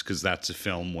Barbarians, because that's a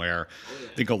film where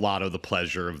I think a lot of the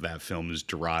pleasure of that film is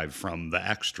derived from the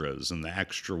extras and the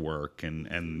extra work and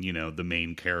the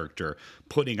main character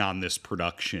putting on this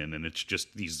production. And it's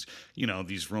just these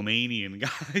Romanian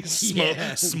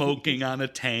guys smoking on a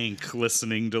tank,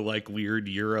 listening to like weird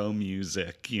Euro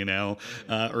music,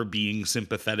 or being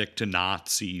sympathetic to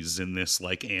Nazis in this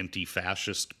like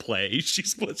anti-fascist play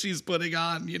she's putting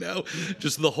on,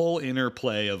 just the whole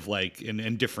interplay of like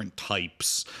and different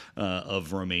types of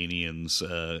Romanians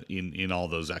in all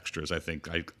those extras. I think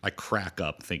I crack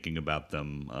up thinking about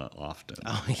them often.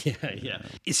 Oh yeah.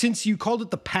 Since you called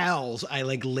it the Pals, I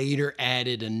like later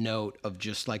added a note of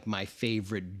just like my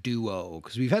favorite duo,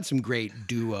 because we've had some great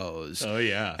duos. Oh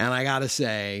yeah. And I gotta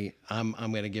say, I'm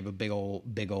gonna give a big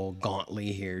old gauntlet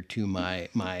here to my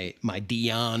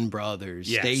Dion brothers,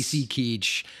 yes. Stacy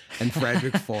Keach and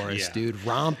Frederick Forrest, dude,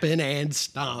 romping and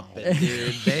stomping,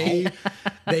 dude.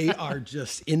 They are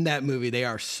just in that movie. They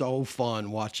are so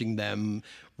fun watching them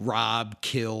rob,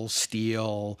 kill,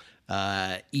 steal,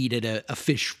 eat at a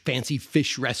fancy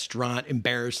fish restaurant,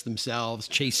 embarrass themselves,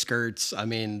 chase skirts. I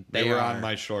mean, they were on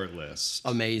my short list.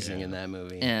 Amazing in that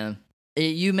movie. Yeah.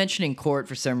 You mentioning Court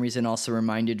for some reason also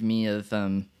reminded me of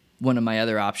one of my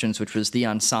other options, which was the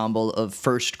ensemble of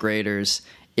first graders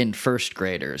in First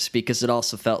Graders, because it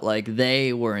also felt like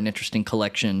they were an interesting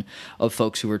collection of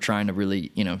folks who were trying to really,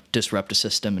 disrupt a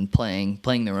system and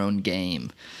playing their own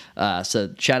game.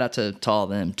 So shout out to all of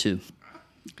them too.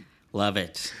 Love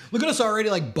it. Look at us already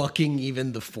like bucking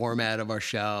even the format of our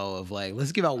show of like,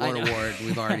 let's give out one award.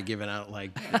 We've already given out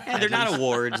like they're not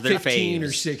awards, they're 15 faves.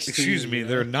 or 16. Excuse me,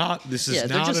 they're not. This is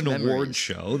not an award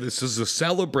show. This is a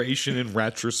celebration in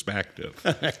retrospective.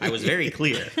 I was very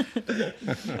clear.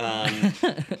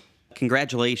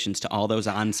 Congratulations to all those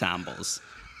ensembles.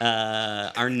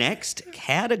 Our next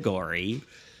category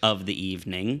of the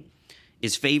evening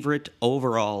is favorite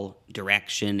overall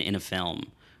direction in a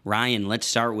film. Ryan, let's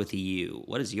start with you.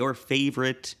 What is your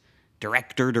favorite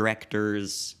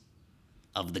directors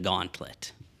of the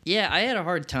Gauntlet? Yeah, I had a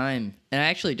hard time, and I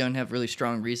actually don't have really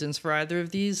strong reasons for either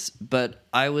of these, but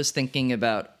I was thinking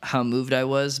about how moved I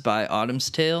was by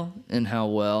Autumn's Tale and how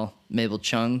well Mabel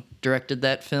Chung directed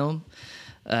that film.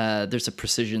 There's a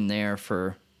precision there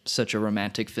for such a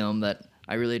romantic film that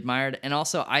I really admired. And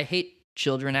also, I hate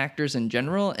children actors in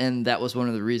general, and that was one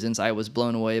of the reasons I was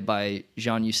blown away by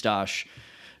Jean Eustache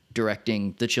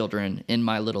directing the children in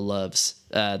My Little Loves.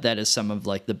 That is some of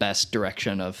like the best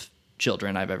direction of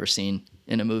children I've ever seen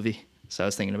in a movie. So I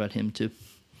was thinking about him too.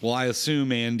 Well, I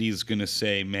assume Andy's going to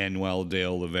say Manuel de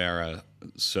Oliveira,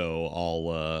 so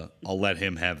I'll let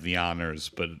him have the honors.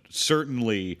 But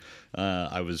certainly,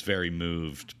 I was very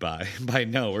moved by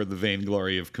Noah, the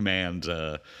Vainglory of Command,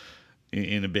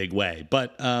 in a big way.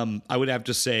 But I would have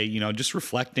to say, just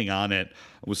reflecting on it,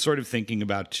 I was sort of thinking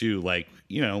about too, like,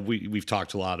 we've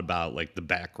talked a lot about like the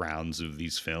backgrounds of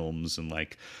these films and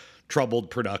like troubled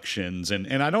productions.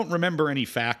 And I don't remember any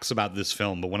facts about this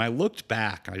film, but when I looked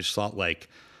back, I just thought like,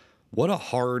 what a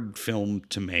hard film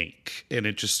to make. And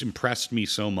it just impressed me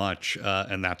so much.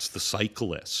 And that's The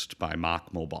Cyclist by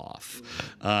Makhmalbaf.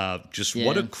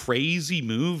 What a crazy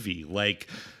movie. Like,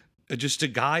 just a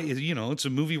guy, it's a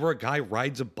movie where a guy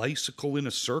rides a bicycle in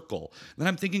a circle. And then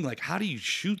I'm thinking, like, how do you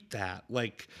shoot that?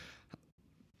 Like,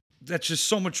 that's just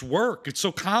so much work. It's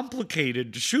so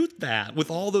complicated to shoot that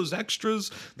with all those extras.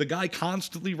 The guy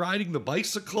constantly riding the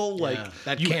bicycle,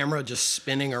 that camera just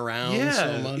spinning around.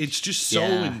 So much. It's just so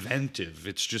inventive.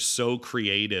 It's just so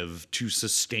creative to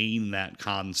sustain that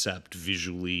concept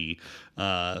visually.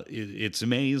 It's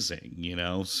amazing, you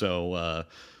know. So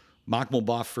Mahmoud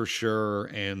Boff for sure,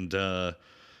 and.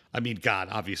 I mean, God,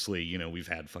 obviously, you know, we've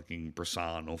had fucking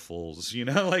Bresson, Ophuls, you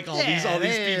know, like all these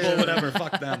people, whatever,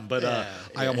 fuck them. But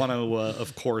I want to,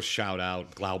 of course, shout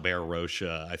out Glauber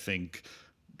Rocha. I think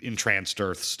Entranced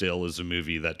Earth still is a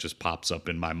movie that just pops up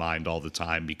in my mind all the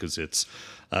time because it's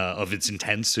of its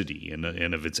intensity and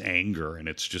of its anger. And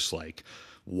it's just like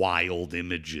wild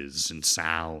images and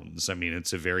sounds. I mean,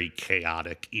 it's a very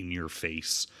chaotic,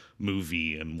 in-your-face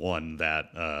movie, and one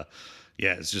that...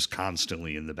 it's just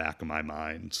constantly in the back of my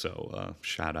mind. So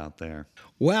shout out there.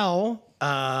 Well,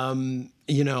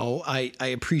 you know, I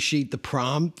appreciate the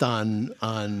prompt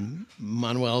on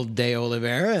Manuel de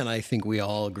Oliveira, and I think we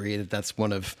all agree that that's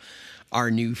one of our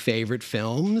new favorite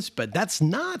films. But that's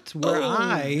not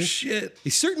where shit. He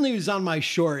certainly was on my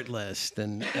short list,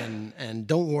 and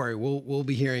don't worry, we'll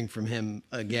be hearing from him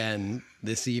again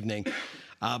this evening.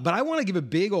 But I want to give a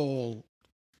big old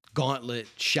Gauntlet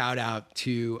shout out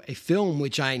to a film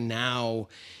which I now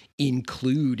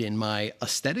include in my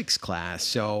aesthetics class.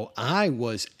 So I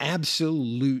was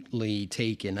absolutely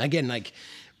taken. Again, like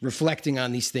reflecting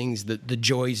on these things, the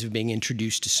joys of being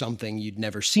introduced to something you'd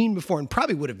never seen before and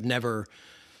probably would have never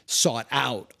sought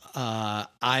out.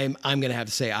 I'm going to have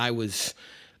to say I was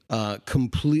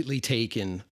completely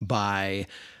taken by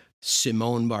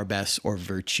Simone Barbès, or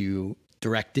Virtue,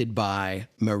 directed by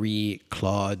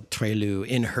Marie-Claude Treilloux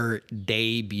in her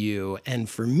debut. And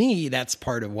for me, that's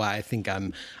part of why I think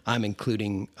I'm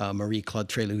including Marie-Claude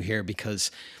Treilloux here, because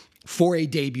for a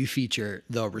debut feature,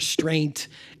 the restraint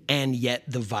and yet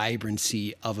the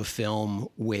vibrancy of a film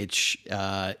which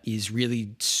is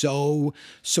really so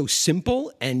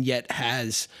simple and yet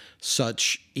has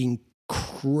such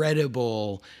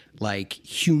incredible like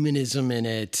humanism in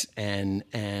it and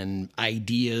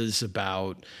ideas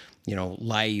about, you know,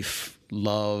 life,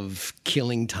 love,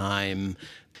 killing time.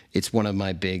 It's one of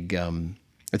my big,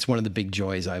 it's one of the big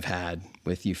joys I've had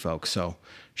with you folks. So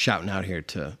shouting out here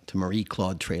to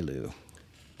Marie-Claude Treilloux.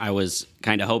 I was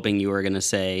kind of hoping you were going to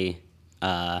say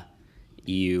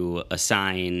you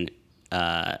assign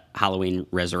Halloween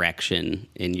Resurrection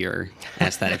in your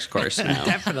aesthetics course now.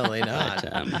 Definitely not.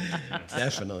 But,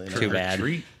 definitely not. Too bad.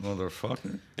 Treat,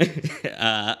 motherfucker.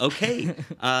 Okay.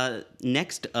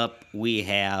 Next up, we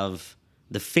have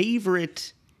the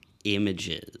favorite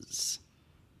images.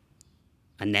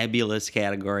 A nebulous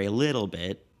category, a little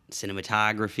bit.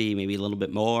 Cinematography, maybe a little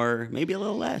bit more, maybe a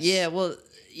little less. Yeah, well,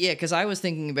 yeah, because I was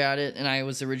thinking about it, and I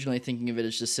was originally thinking of it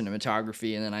as just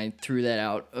cinematography, and then I threw that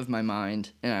out of my mind,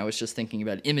 and I was just thinking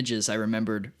about images I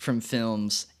remembered from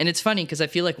films. And it's funny, because I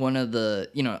feel like one of the,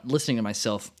 you know, listening to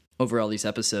myself over all these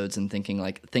episodes and thinking,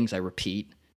 like, things I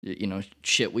repeat, you know,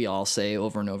 shit we all say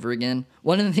over and over again.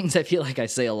 One of the things I feel like I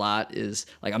say a lot is,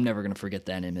 like, I'm never going to forget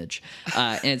that image.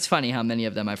 And it's funny how many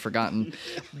of them I've forgotten.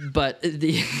 But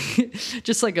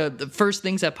just like the first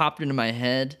things that popped into my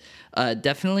head,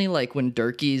 definitely like when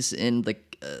Durkee's in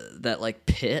that like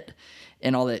pit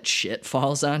and all that shit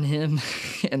falls on him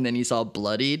and then he's all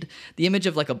bloodied. The image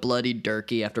of like a bloodied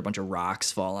Durkee after a bunch of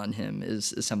rocks fall on him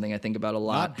is something I think about a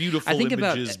lot. Not beautiful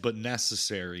images, but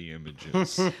necessary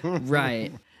images.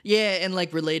 Right. Yeah, and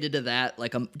like related to that,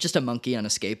 like just a monkey on a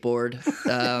skateboard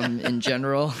in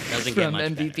general. Doesn't get from much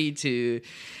MVP better. to,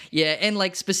 yeah, and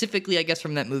like specifically, I guess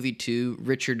from that movie too,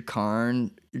 Richard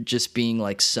Karn just being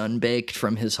like sunbaked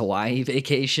from his Hawaii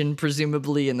vacation,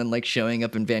 presumably, and then like showing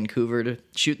up in Vancouver to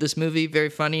shoot this movie. Very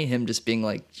funny. Him just being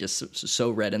like just so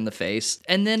red in the face.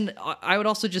 And then I would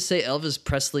also just say Elvis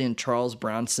Presley and Charles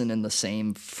Bronson in the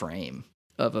same frame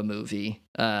of a movie.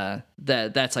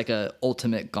 That's like a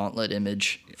ultimate Gauntlet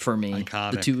image for me.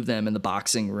 Iconic. The two of them in the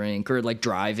boxing rink or like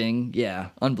driving. Yeah,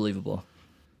 unbelievable.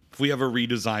 If we ever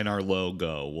redesign our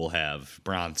logo, we'll have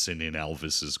Bronson in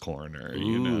Elvis's corner,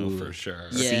 you know, for sure.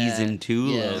 Yeah, Season 2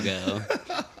 logo.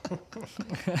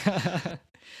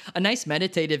 A nice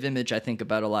meditative image I think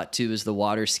about a lot too is the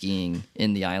water skiing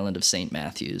in the island of St.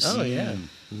 Matthews. Oh, yeah.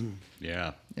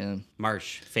 Yeah. Yeah.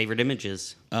 Marsh, favorite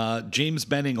images? James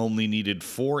Benning only needed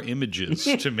 4 images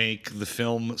to make the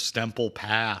film Stemple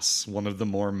Pass one of the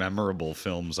more memorable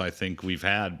films I think we've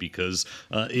had, because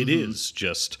it is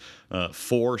just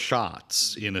 4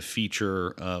 shots in a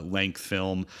feature-length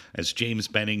film as James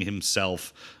Benning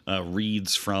himself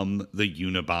reads from the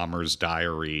Unabomber's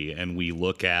diary, and we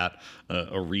look at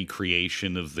a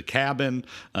recreation of the cabin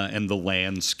and the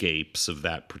landscapes of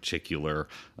that particular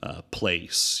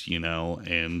place,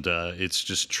 and it's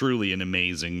just truly an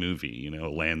amazing movie, a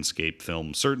landscape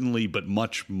film certainly, but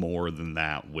much more than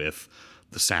that with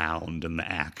the sound and the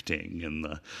acting and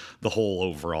the whole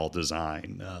overall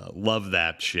design. Love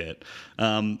that shit.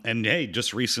 And hey,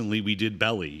 just recently we did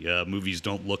Belly. Movies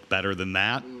don't look better than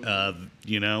that.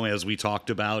 As we talked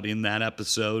about in that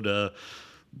episode,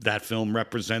 that film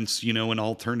represents, an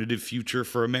alternative future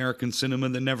for American cinema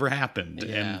that never happened.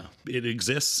 Yeah. And it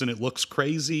exists and it looks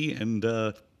crazy, and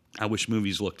I wish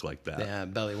movies looked like that. Yeah,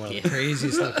 Belly, one of the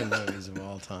craziest looking movies of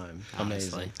all time.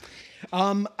 Honestly.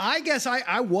 Amazing. I guess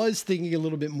I was thinking a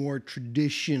little bit more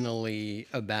traditionally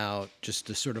about just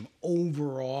the sort of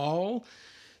overall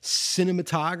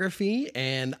cinematography,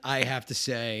 and I have to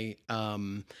say,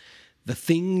 the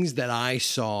things that I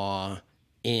saw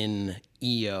in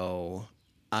EO,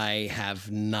 I have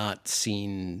not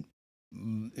seen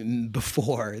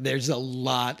before. There's a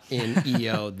lot in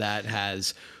EO that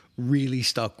has really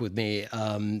stuck with me.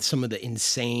 Some of the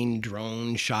insane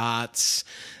drone shots,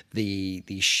 the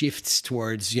shifts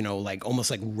towards,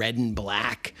 almost like red and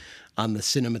black on the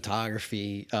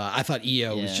cinematography. I thought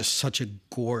EO was just such a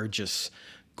gorgeous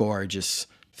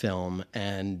film,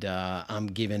 and I'm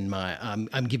giving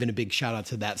a big shout out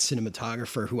to that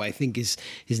cinematographer, who I think his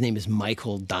name is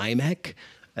Michael Dymek.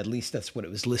 At least that's what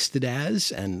it was listed as,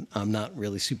 and I'm not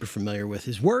really super familiar with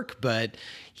his work, but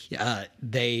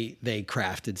they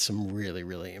crafted some really,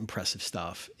 really impressive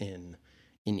stuff in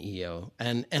EO.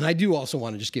 And I do also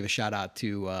want to just give a shout out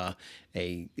to a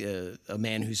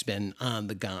man who's been on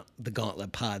the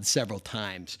Gauntlet pod several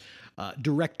times,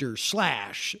 director /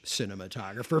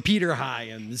 cinematographer Peter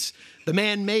Hyams. The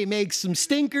man may make some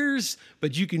stinkers,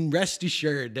 but you can rest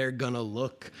assured they're gonna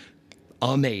look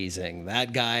amazing.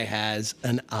 That guy has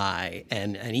an eye,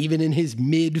 and even in his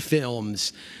mid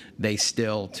films, they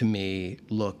still, to me,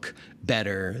 look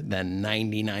better than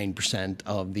 99%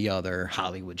 of the other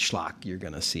Hollywood schlock you're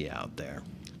gonna see out there.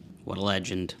 What a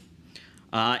legend.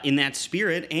 In that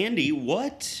spirit, Andy,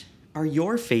 what are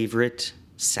your favorite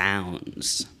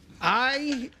sounds?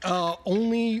 I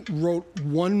only wrote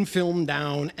one film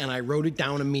down, and I wrote it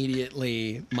down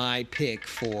immediately. My pick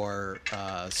for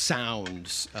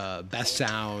sounds, best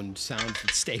sounds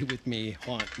that stay with me,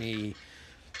 haunt me,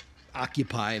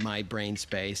 occupy my brain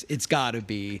space. It's got to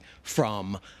be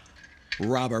from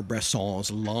Robert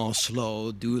Bresson's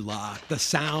Lancelot du Lac. The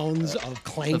sounds of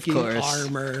clanking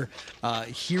armor,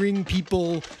 hearing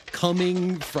people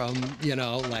coming from,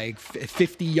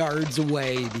 50 yards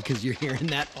away because you're hearing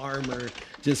that armor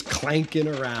just clanking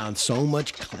around. So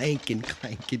much clank.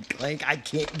 I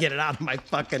can't get it out of my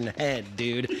fucking head,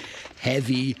 dude.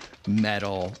 Heavy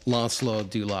metal. Lancelot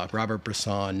du Lac. Robert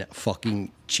Bresson,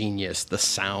 fucking genius. The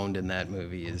sound in that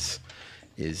movie is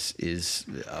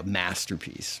a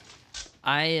masterpiece.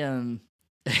 I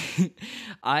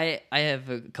have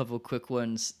a couple quick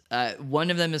ones.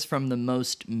 One of them is from the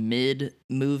most mid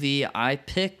movie I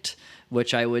picked,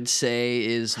 which I would say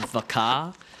is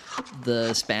Vaca,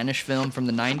 the Spanish film from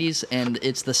the 90s, and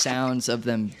it's the sounds of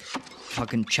them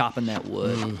fucking chopping that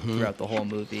wood throughout the whole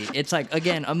movie. It's like,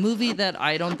 again, a movie that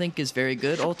I don't think is very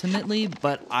good ultimately,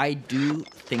 but I do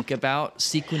think about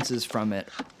sequences from it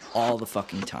all the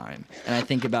fucking time. And I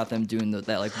think about them doing that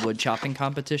like wood chopping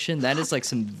competition. That is like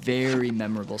some very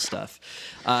memorable stuff.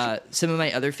 Some of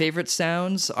my other favorite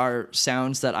sounds are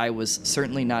sounds that I was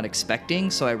certainly not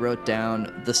expecting. So I wrote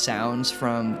down the sounds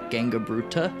from Ganga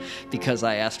Bruta because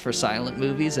I asked for silent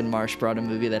movies and Marsh brought a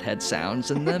movie that had sounds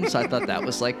in them. So I thought that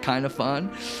was like kind of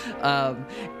fun.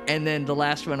 And then the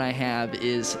last one I have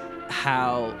is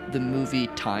how the movie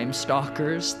Time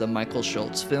Stalkers, the Michael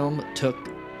Schultz film, took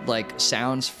like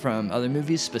sounds from other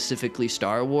movies, specifically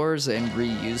Star Wars, and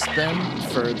reused them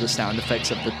for the sound effects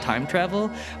of the time travel,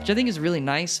 which I think is really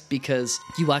nice because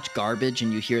you watch Garbage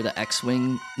and you hear the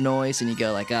X-Wing noise and you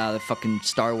go like, the fucking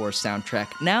Star Wars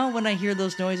soundtrack. Now when I hear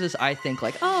those noises, I think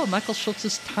like, Michael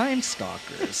Schultz's Time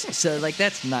Stalkers. So like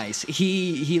that's nice.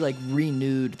 He like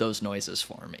renewed those noises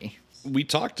for me. We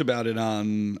talked about it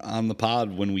on the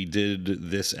pod when we did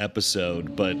this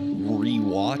episode, but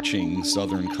rewatching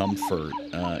Southern Comfort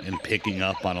and picking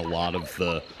up on a lot of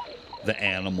the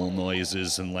animal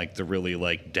noises and like the really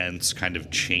like dense kind of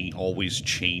always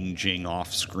changing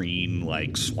off-screen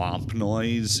like swamp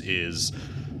noise is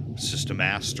just a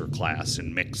masterclass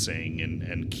in mixing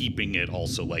and keeping it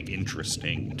also like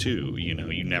interesting too. You know,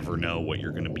 you never know what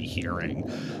you're going to be hearing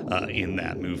in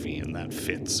that movie, and that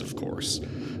fits, of course,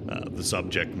 the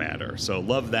subject matter. So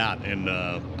love that. And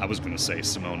I was going to say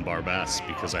Simone Barbès,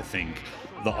 because I think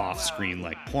the off-screen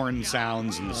like porn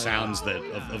sounds and the sounds that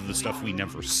of the stuff we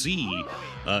never see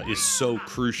is so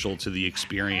crucial to the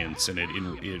experience, and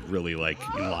it really like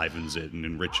enlivens it and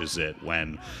enriches it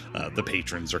when the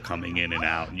patrons are coming in and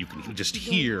out and you can just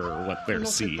hear what they're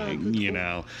seeing, you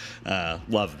know.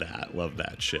 Love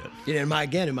that shit. You know, in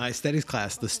my aesthetics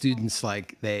class, the students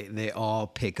like they all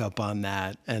pick up on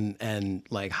that and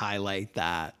like highlight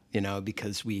that, you know,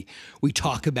 because we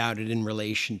talk about it in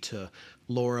relation to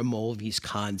Laura Mulvey's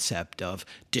concept of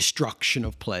destruction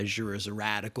of pleasure as a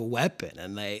radical weapon.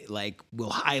 And they like will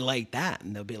highlight that,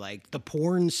 and they'll be like, the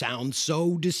porn sounds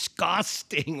so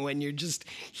disgusting when you're just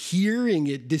hearing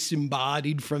it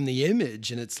disembodied from the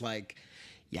image. And it's like,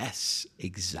 yes,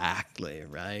 exactly,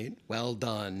 right? Well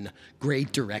done.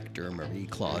 Great director,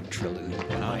 Marie-Claude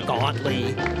Trelou.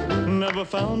 Gauntlet. Never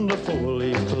found a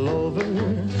four-leaf clover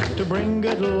to bring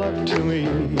good luck to me.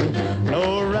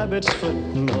 No rabbit's foot,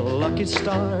 no lucky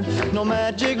star, no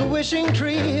magic wishing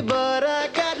tree, but I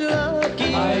got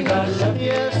lucky. I got lucky.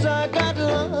 Yes, I got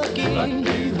lucky.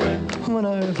 Lucky when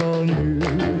I found you.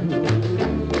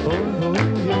 Oh,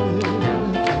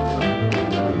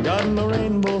 yeah. Got no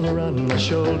rainbow around my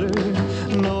shoulder,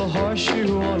 no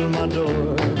horseshoe on my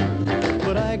door,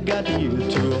 but I got you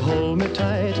to hold me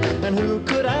tight, and who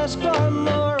could ask for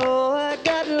more? Oh, I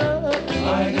got lucky.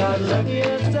 I got lucky.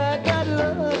 Yes, I got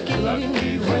lucky.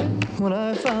 Lucky when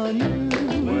I found you.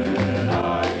 When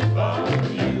I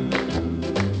found you.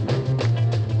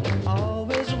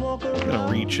 Always walk around. I'm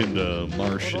gonna reach into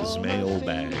Marsh's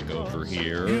mailbag over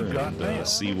here and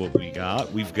see what we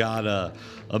got. We've got a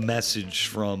message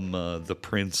from the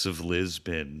Prince of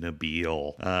Lisbon,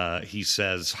 Nabil. He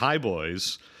says, "Hi,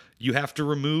 boys. You have to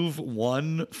remove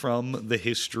one from the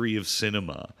history of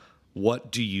cinema.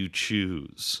 What do you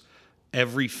choose?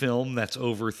 Every film that's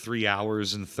over 3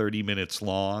 hours and 30 minutes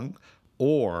long,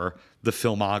 or the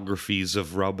filmographies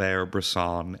of Robert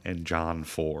Bresson and John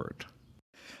Ford?"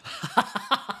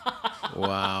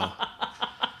 Wow.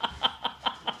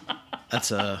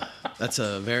 That's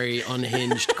a very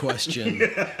unhinged question.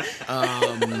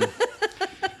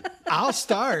 I'll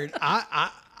start.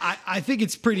 I think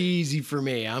it's pretty easy for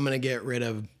me. I'm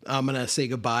gonna say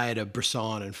goodbye to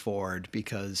Bresson and Ford,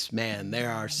 because man, there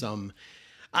are some.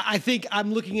 I think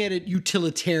I'm looking at it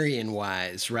utilitarian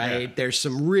wise, right? Yeah. There's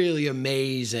some really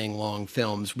amazing long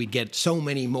films. We get so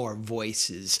many more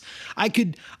voices. I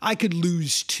could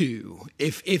lose two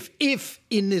if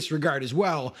in this regard as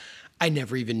well. I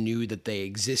never even knew that they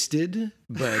existed,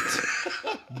 but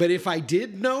if I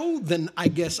did know, then I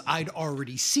guess I'd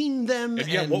already seen them. And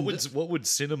yeah, what would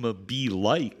cinema be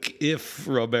like if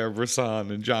Robert Bresson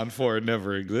and John Ford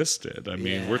never existed? I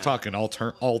mean, we're talking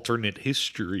alternate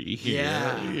history here.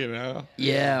 Yeah, you know.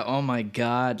 Yeah. Oh my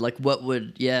God. Like, what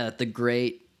would the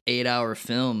great 8-hour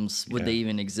films would they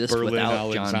even exist Berlin without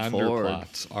Alexander John Ford?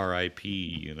 Plots, R.I.P.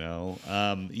 You know.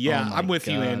 I'm with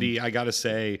you, Andy. I gotta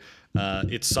say.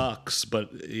 It sucks,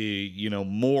 but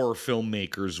more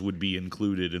filmmakers would be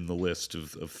included in the list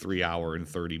of 3 hour and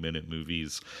 30-minute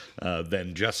movies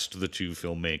than just the two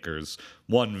filmmakers.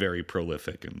 One very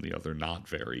prolific and the other not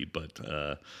very, but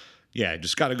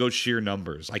just got to go sheer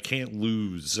numbers. I can't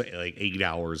lose like 8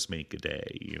 hours make a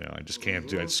day. You know, I just can't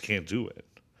do it.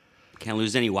 Can't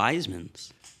lose any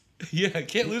Wisemans. Yeah, I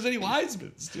can't lose any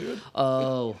Wisemans, dude.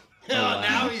 Oh. Wow.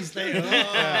 Now he's there.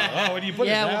 When you put it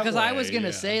that way. Because I was going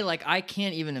to say, like, I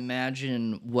can't even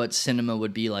imagine what cinema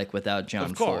would be like without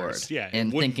John Ford. Yeah,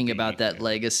 and thinking about that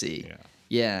legacy.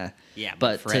 Yeah.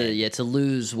 But to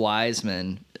lose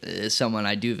Wiseman is someone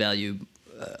I do value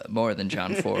more than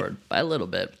John Ford by a little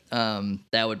bit.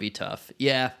 That would be tough.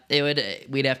 Yeah,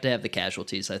 we'd have to have the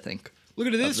casualties, I think. Look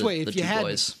at it this way: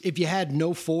 if you had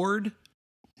no Ford,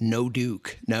 no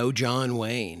Duke, no John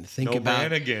Wayne. No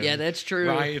Brannigan. Yeah, that's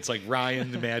true. It's like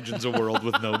Ryan imagines a world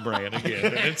with no Brannigan.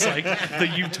 And it's like the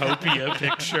utopia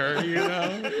picture, you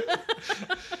know?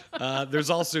 There's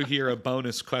also here a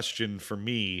bonus question for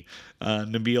me.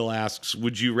 Nabil asks,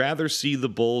 would you rather see the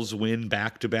Bulls win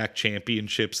back-to-back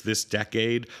championships this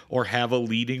decade or have a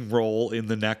leading role in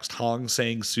the next Hong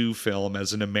Sang-soo film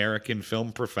as an American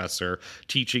film professor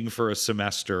teaching for a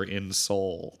semester in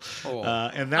Seoul?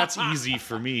 And that's easy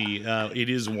for me. It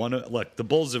is look, the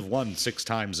Bulls have won 6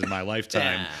 times in my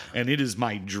lifetime, and it is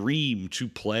my dream to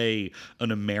play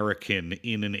an American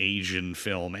in an Asian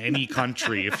film. Any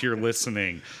country, if you're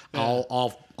listening,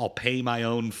 I'll pay my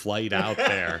own flight out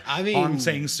there. I mean, Hong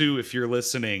Sang-soo, if you're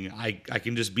listening, I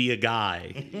can just be a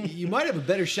guy. You might have a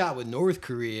better shot with North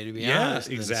Korea, to be honest,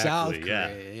 than South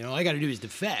Korea. You know, all I got to do is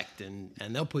defect, and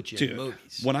they'll put you in the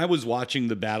movies. When I was watching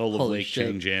the Battle of Lake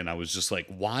Changjin, I was just like,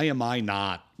 why am I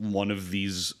not one of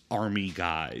these army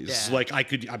guys? Yeah. Like,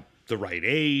 I'm the right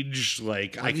age,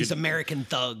 like I these American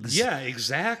thugs. Yeah,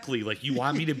 exactly. Like, you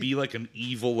want me to be like an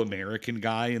evil American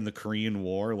guy in the Korean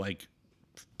War? Like,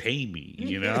 pay me,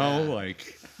 you know?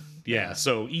 Like, yeah,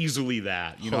 so easily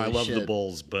that. You know, I love the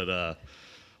Bulls, but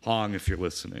Hong, if you're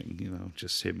listening, you know,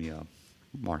 just hit me up.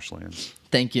 Marshlands.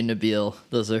 Thank you, Nabil.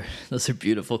 Those are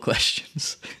beautiful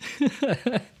questions.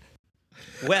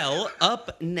 Well,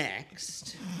 up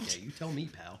next, yeah, you tell me,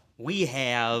 pal. We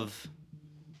have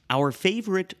our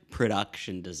favorite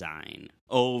production design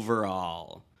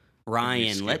overall.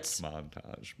 Ryan, let's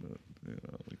montage, but you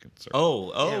know, we can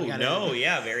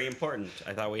very important.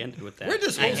 I thought we ended with that. Where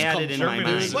does I had it in my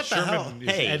mind. What the hell? Is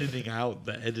editing out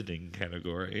the editing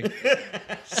category.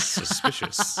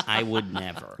 Suspicious. I would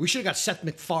never. We should have got Seth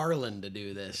MacFarlane to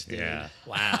do this, dude. Yeah.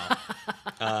 Wow.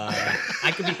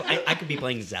 I could be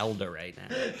playing Zelda right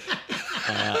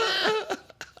now.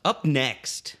 Up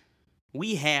next,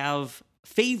 we have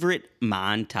favorite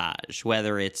montage,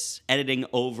 whether it's editing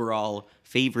overall,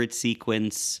 favorite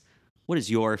sequence. What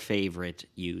is your favorite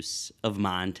use of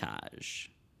montage?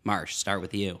 Marsh, start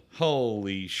with you.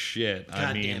 Holy shit.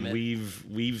 God damn it.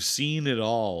 We've seen it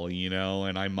all, you know,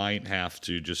 and I might have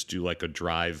to just do like a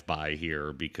drive-by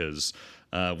here because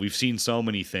we've seen so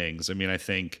many things. I mean, I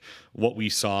think what we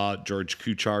saw George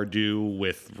Kuchar do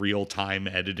with real-time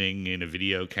editing in a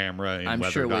video camera in Weather Diary.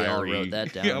 I'm sure we all wrote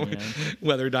that down. You know,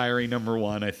 Weather Diary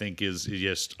 #1, I think, is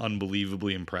just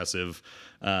unbelievably impressive.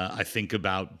 I think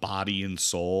about Body and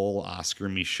Soul, Oscar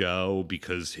Michaud,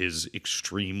 because his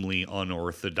extremely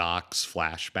unorthodox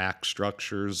flashback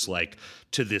structures, like,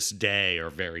 to this day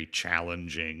are very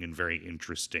challenging and very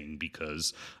interesting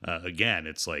because, again,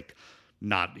 it's like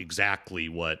not exactly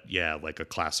what, like a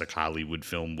classic Hollywood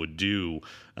film would do,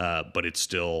 but it's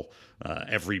still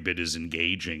every bit as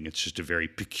engaging. It's just a very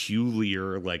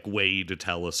peculiar, like, way to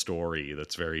tell a story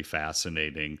that's very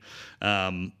fascinating.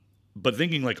 But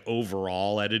thinking like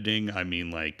overall editing, I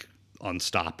mean, like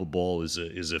Unstoppable is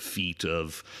a feat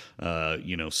of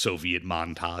Soviet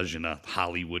montage in a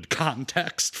Hollywood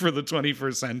context for the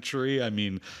 21st century. I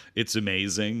mean, it's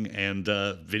amazing. And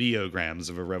Videograms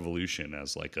of a Revolution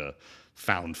as like a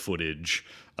found footage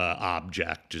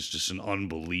object is just an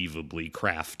unbelievably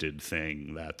crafted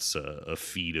thing. That's a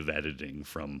feat of editing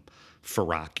from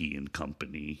Faraki and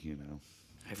company, you know.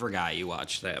 I forgot you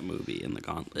watched that movie in the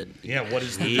Gauntlet. Yeah, what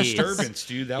is the disturbance,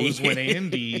 dude? That was when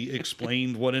Andy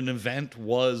explained what an event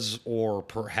was or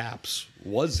perhaps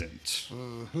wasn't.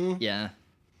 Mm-hmm. Yeah.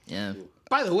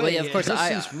 By the way, well, yeah, of course,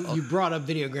 since you brought up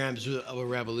Videograms of a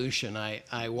Revolution,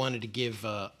 I wanted to give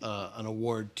an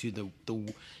award to the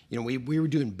we were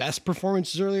doing best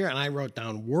performances earlier, and I wrote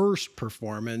down worst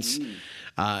performance.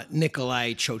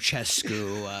 Nicolae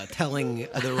Ceausescu telling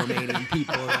the remaining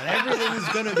people that everything's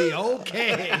going to be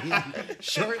okay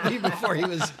shortly before he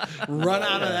was run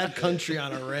out of that country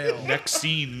on a rail. Next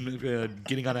scene,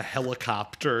 getting on a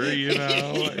helicopter, you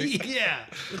know?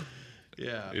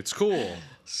 Yeah. It's cool.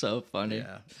 So funny.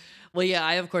 Yeah. Well, yeah,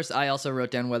 I also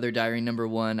wrote down Weather Diary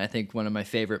 #1. I think one of my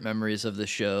favorite memories of the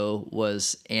show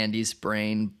was Andy's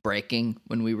brain breaking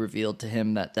when we revealed to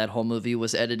him that whole movie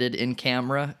was edited in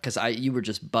camera, because you were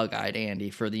just bug-eyed, Andy,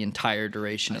 for the entire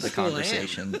duration of the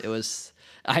conversation. It was,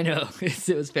 I know,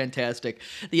 it was fantastic.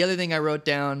 The other thing I wrote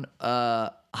down,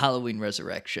 Halloween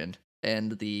Resurrection.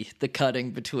 And the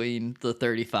cutting between the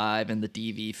 35 and the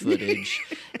DV footage,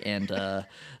 and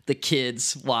the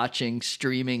kids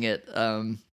streaming it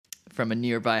from a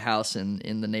nearby house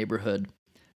in the neighborhood.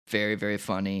 Very, very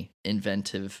funny,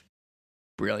 inventive,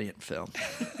 brilliant film.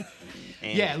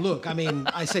 Yeah, look, I mean,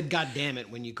 I said, God damn it,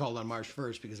 when you called on March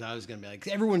 1st, because I was going to be like,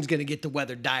 everyone's going to get to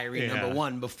Weather Diary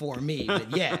 #1 before me.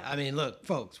 But yeah, I mean, look,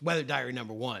 folks, Weather Diary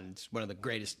 #1 is one of the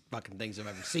greatest fucking things I've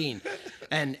ever seen.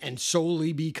 And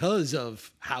solely because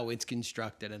of how it's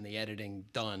constructed and the editing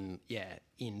done,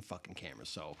 in fucking camera.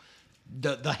 So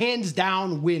the hands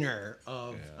down winner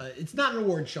of it's not an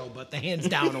award show, but the hands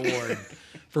down award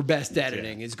for best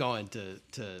editing is going to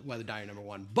Weather Dyer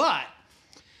 #1. But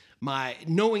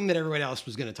knowing that everybody else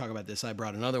was going to talk about this, I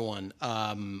brought another one,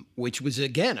 which was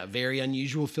again a very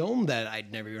unusual film that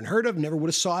I'd never even heard of, never would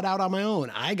have sought out on my own.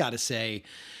 I got to say,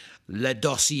 Le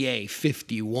Dossier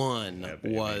 51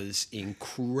 was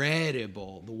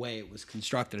incredible the way it was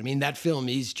constructed. I mean, that film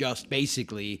is just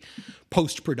basically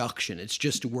post-production. It's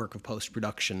just a work of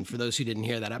post-production. For those who didn't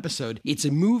hear that episode, it's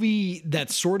a movie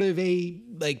that's sort of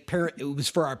it was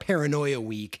for our Paranoia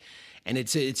Week. And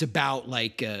it's about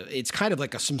it's kind of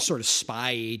like some sort of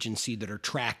spy agency that are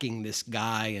tracking this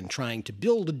guy and trying to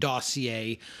build a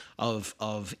dossier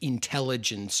of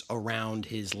intelligence around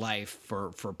his life for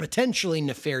potentially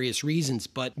nefarious reasons.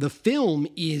 But the film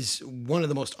is one of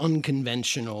the most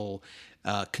unconventional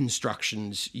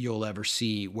constructions you'll ever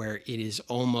see, where it is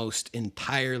almost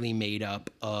entirely made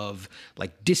up of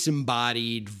like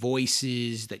disembodied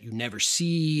voices that you never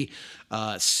see,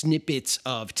 snippets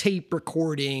of tape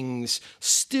recordings,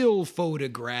 still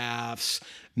photographs,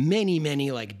 many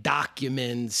like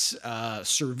documents,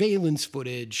 surveillance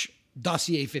footage.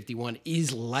 Dossier 51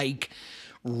 is like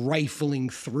rifling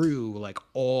through like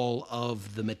all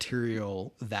of the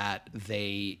material that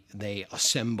they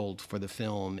assembled for the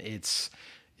film. It's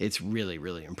really,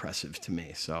 really impressive to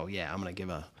me. So yeah, I'm gonna give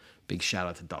a big shout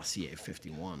out to Dossier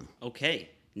 51. Okay,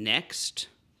 next,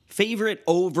 favorite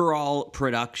overall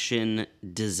production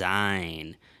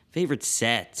design, favorite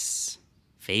sets,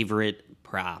 favorite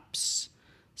props,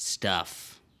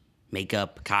 stuff,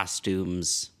 makeup,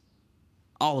 costumes,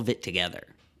 all of it together.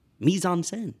 Mise en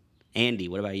scène. Andy,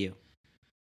 what about you?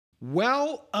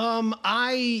 Well,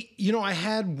 I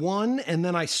had one and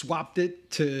then I swapped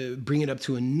it to bring it up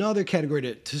to another category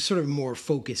to sort of more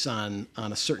focus on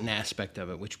a certain aspect of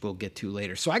it, which we'll get to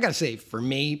later. So I got to say, for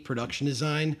me, production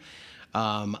design,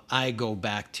 I go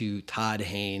back to Todd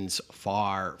Haynes'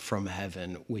 Far From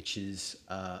Heaven, which is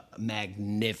a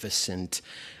magnificent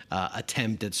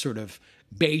attempt at sort of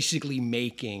basically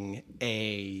making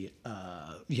a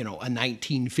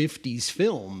 1950s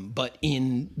film, but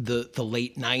in the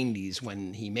late 90s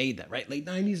when he made that, right? Late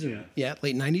 90s?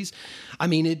 Late 90s. I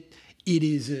mean, it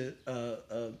is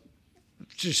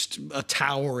just a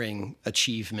towering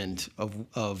achievement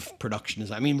of production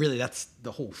design. I mean, really, that's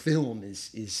the whole film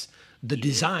is the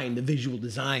design, the visual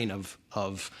design of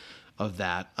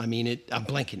that. I mean, I'm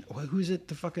blanking. Who's it?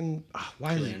 The fucking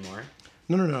why is it? Moore?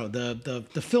 No. The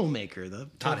filmmaker,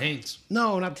 Todd Haynes.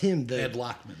 No, not him. Ed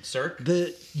Lockman. Cirque.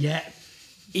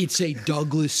 It's a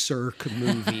Douglas Sirk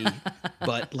movie,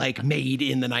 but like made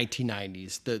in the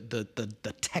 1990s.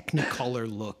 The Technicolor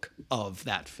look of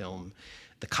that film,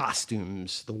 the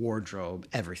costumes, the wardrobe,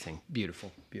 everything,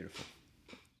 beautiful.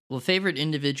 Well, favorite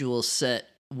individual set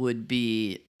would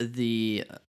be the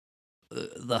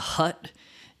hut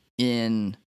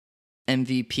in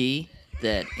MVP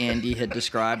that Andy had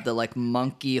described, the like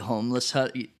monkey homeless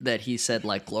hut that he said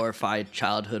like glorified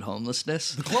childhood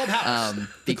homelessness. The clubhouse.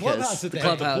 The clubhouse at the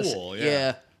pool.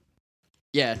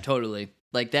 Yeah, totally.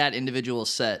 Like that individual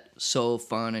set, so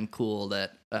fun and cool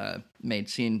that made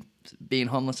being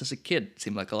homeless as a kid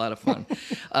seem like a lot of fun.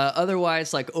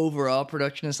 Otherwise, like overall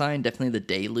production design, definitely the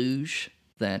Deluge,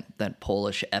 that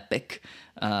Polish epic.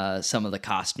 Some of the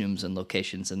costumes and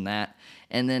locations in that.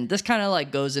 And then this kind of like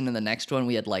goes into the next one.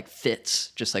 We had like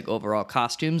fits, just like overall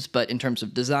costumes, but in terms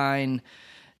of design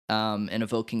and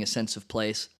evoking a sense of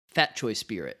place, Fat Choy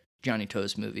Spirit, Johnny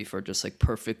Toe's movie, for just like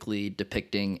perfectly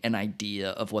depicting an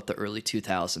idea of what the early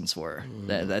 2000s were.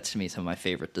 That's to me some of my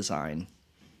favorite design.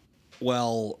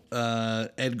 Well,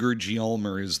 Edgar G.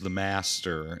 Ulmer is the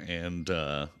master, and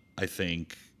I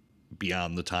think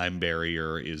Beyond the Time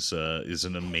Barrier is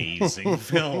an amazing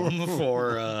film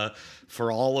for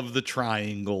all of the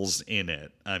triangles in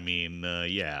it. I mean,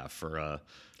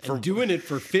 for doing it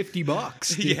for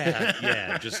 $50.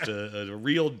 yeah, just a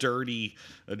real dirty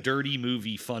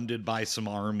movie funded by some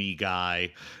army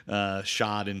guy,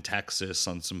 shot in Texas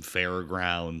on some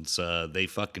fairgrounds. They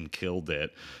fucking killed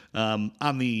it.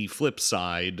 On the flip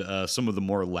side, some of the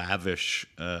more lavish,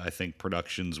 I think,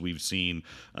 productions we've seen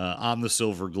on the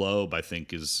Silver Globe, I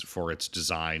think, is for its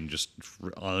design just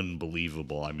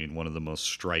unbelievable. I mean, one of the most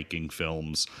striking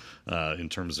films in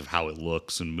terms of how it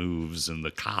looks and moves, and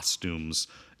the costumes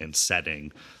and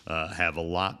setting have a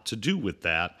lot to do with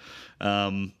that.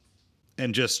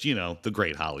 And just, the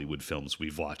great Hollywood films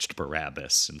we've watched,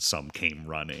 Barabbas and Some Came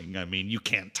Running. I mean, you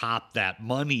can't top that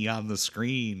money on the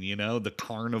screen, the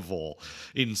carnival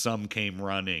in Some Came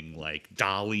Running, like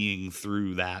dollying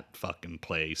through that fucking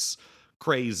place.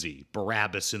 crazy.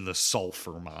 Barabbas in the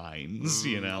sulfur mines,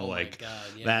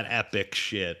 that epic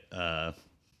shit.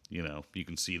 You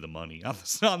can see the money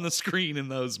on the screen in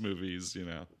those movies,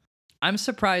 I'm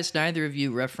surprised neither of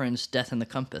you referenced Death in the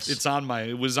Compass. It was on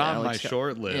my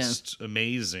short list. Yeah.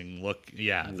 Amazing. Look,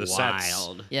 the wild.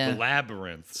 Sets, the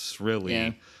labyrinths,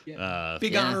 really. Yeah.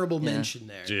 Big honorable mention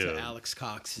there to Alex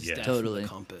Cox's Death in the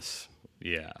Compass.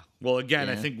 Yeah. Well, again,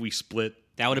 I think we split.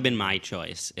 That would have been my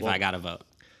choice if I got a vote.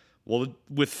 Well,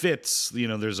 with Fitz,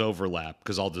 there's overlap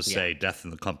because I'll just say Death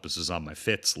in the Compass is on my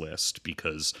Fitz list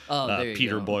because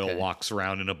Peter Boyle walks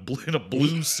around in a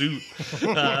blue suit,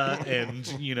 and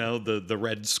the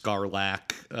red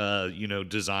Scarlac,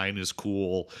 design is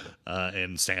cool,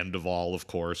 and Sandoval, of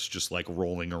course, just like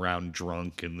rolling around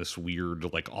drunk in this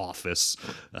weird like office,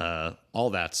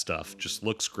 all that stuff just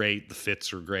looks great. The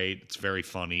Fits are great. It's very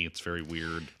funny. It's very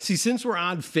weird. See, since we're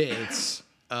on Fitz,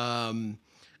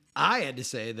 I had to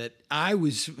say that I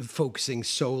was focusing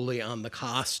solely on the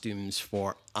costumes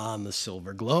for On the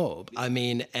Silver Globe. I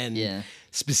mean, and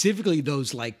specifically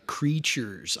those like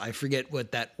creatures. I forget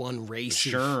what that one race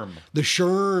is. The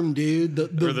Sherm, dude. The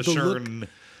Sherm.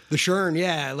 The Sherm,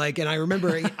 yeah. Like, and I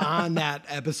remember on that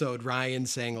episode, Ryan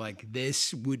saying like,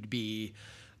 this would be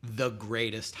the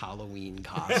greatest Halloween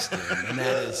costume, and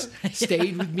that has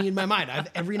stayed with me in my mind.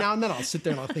 Every now and then I'll sit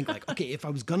there and I'll think like, okay, if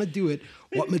I was gonna do it,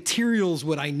 what materials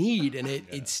would I need? And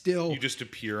it's still, you just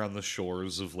appear on the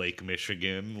shores of Lake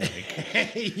Michigan,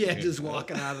 like just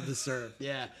walking out of the surf.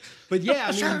 Yeah, but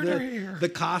I mean the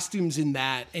costumes in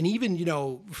that, and even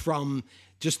from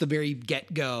just the very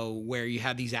get-go where you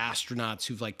have these astronauts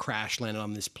who've like crash landed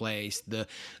on this place, the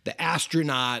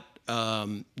astronaut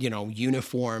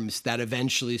uniforms that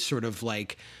eventually sort of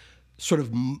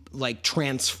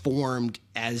transformed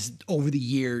as over the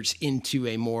years into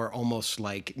a more almost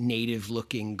like native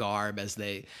looking garb as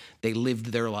they lived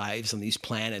their lives on these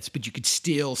planets, but you could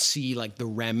still see like the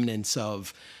remnants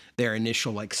of their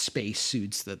initial like space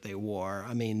suits that they wore.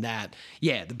 I mean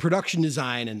the production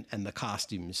design and the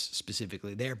costumes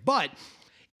specifically there, but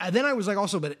then I was like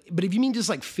also, but if you mean just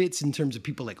like Fits in terms of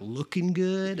people like looking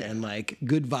good and like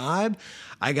good vibe,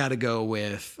 I got to go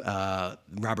with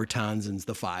Robert Townsend's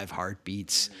The Five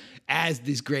Heartbeats as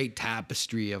this great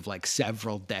tapestry of like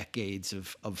several decades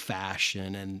of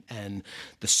fashion and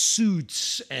the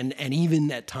suits and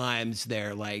even at times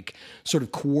their like sort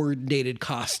of coordinated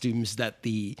costumes that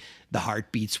the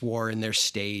Heartbeats wore in their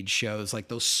stage shows, like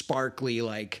those sparkly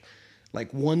like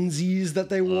onesies that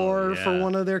they wore for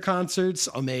one of their concerts.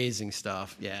 Amazing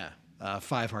stuff. Yeah.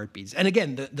 Five Heartbeats. And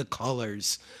again, the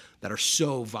colors that are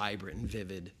so vibrant and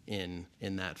vivid in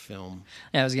that film.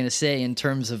 I was going to say, in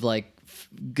terms of like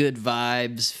good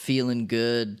vibes, feeling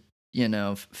good,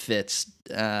 Fits,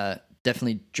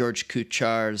 definitely George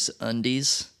Kuchar's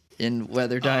undies in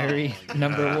Weather Diary,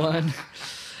 number one.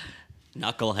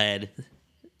 Knucklehead.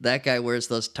 That guy wears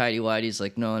those tighty whities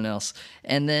like no one else.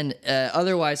 And then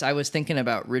otherwise, I was thinking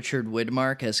about Richard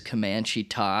Widmark as Comanche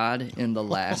Todd in The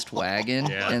Last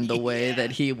Wagon, and the way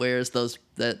that he wears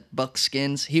that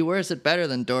buckskins. He wears it better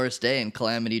than Doris Day and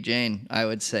Calamity Jane, I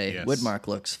would say. Yes. Widmark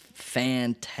looks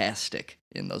fantastic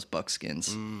in those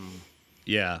buckskins.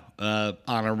 Yeah.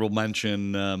 Honorable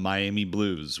mention, Miami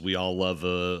Blues. We all love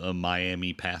a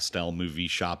Miami pastel movie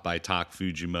shot by Tak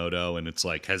Fujimoto, and it's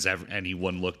like, has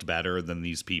anyone looked better than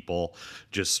these people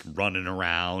just running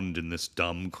around in this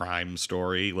dumb crime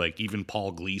story? Like, even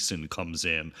Paul Gleason comes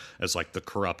in as like the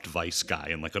corrupt vice guy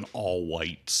in like an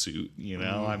all-white suit,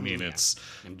 I mean, it's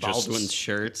and Baldwin's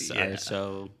shirts are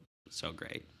so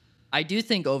great. I do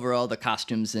think overall the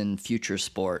costumes in Future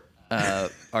Sport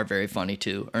are very funny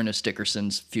too. Ernest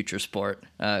Dickerson's Future Sport,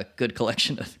 good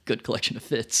collection of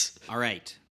fits. All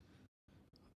right,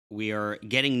 we are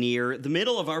getting near the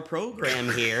middle of our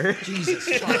program here. Jesus,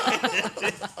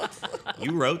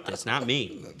 you wrote this, not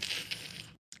me.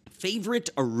 Favorite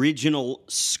original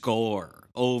score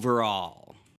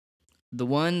overall? The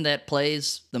one that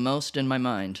plays the most in my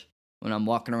mind when I'm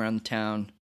walking around the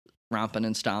town, romping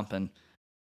and stomping.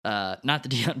 Not the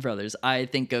Dion Brothers. I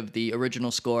think of the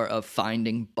original score of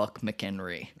Finding Buck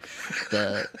McHenry.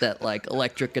 That like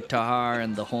electric guitar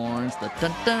and the horns. The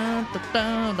dun dun dun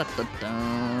dun dun dun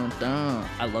dun dun.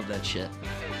 I love that shit.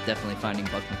 Definitely Finding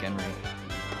Buck McHenry.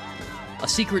 A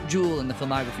secret jewel in the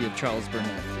filmography of Charles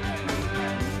Burnett.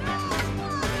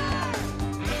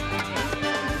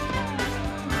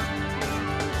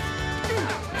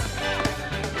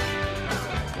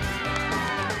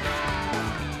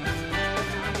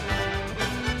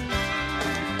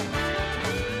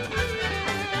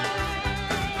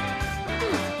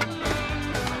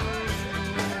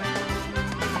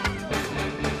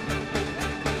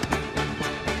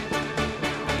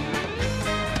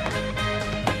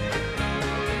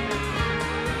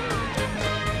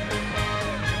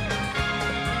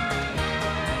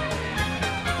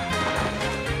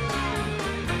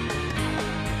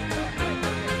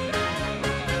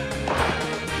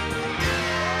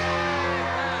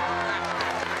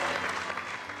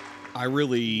 I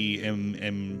really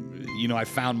am, you know, I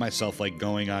found myself like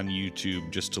going on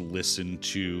YouTube just to listen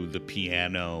to the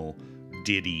piano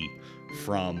ditty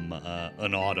from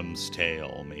An Autumn's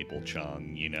Tale, Maple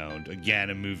Chung, you know.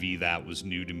 Again, a movie that was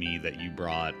new to me that you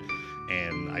brought,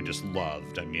 and I just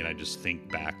loved. I mean, I just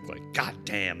think back like, God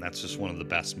damn, that's just one of the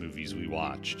best movies we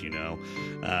watched, you know?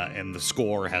 And the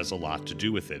score has a lot to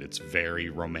do with it. It's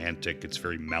very romantic, it's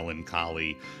very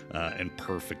melancholy, and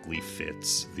perfectly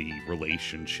fits the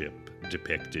relationship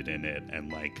depicted in it.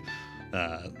 And like,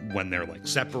 when they're like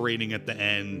separating at the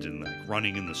end and like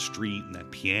running in the street and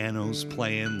that piano's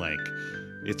playing, like,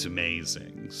 it's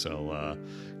amazing. So,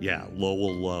 yeah,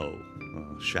 Lowell Low,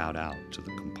 shout out to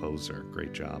the composer.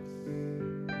 Great job.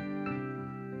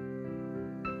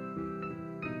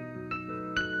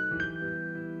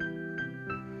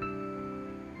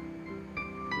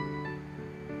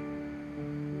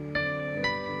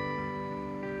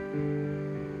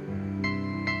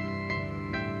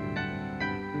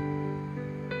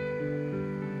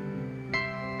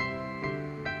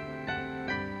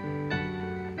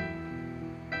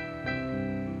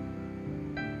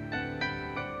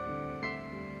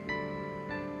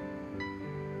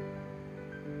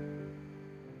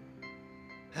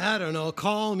 I don't know,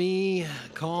 call me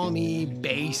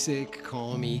basic,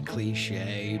 call me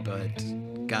cliche, but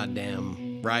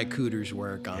goddamn, Ry Cooder's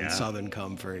work on Southern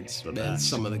Comforts, that's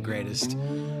some of the greatest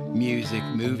music,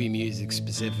 movie music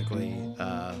specifically,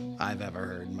 I've ever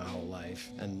heard in my whole life.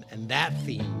 And that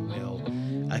theme will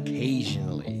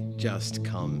occasionally just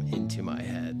come into my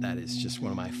head. That is just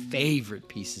one of my favorite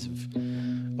pieces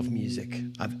of music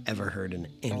I've ever heard in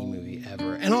any movie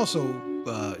ever. And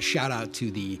also, shout out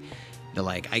to the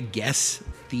like, I guess,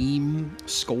 theme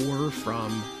score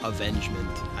from Avengement.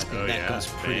 I think that goes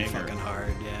pretty fucking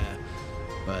hard,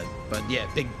 yeah. But yeah,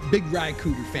 big Ry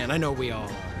Cooder fan. I know we all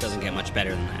are. Doesn't get much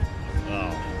better than that. Oh,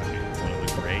 I mean, one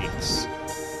of the greats.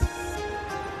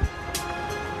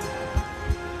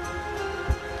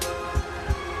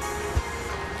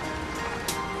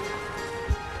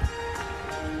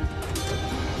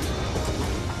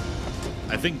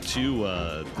 I think, too,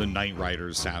 the Knight Rider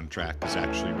soundtrack is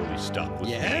actually really stuck with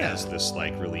me as this,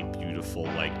 like, really beautiful,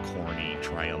 like, corny,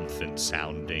 triumphant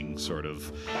sounding sort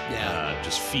of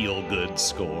just feel-good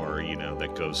score, you know,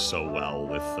 that goes so well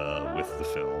with the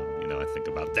film. You know, I think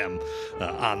about them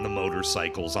on the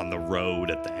motorcycles on the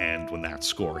road at the end when that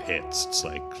score hits. It's,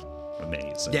 like,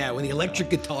 amazing. Yeah, when the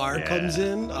electric guitar comes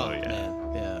in. Oh, yeah.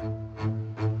 Man, yeah.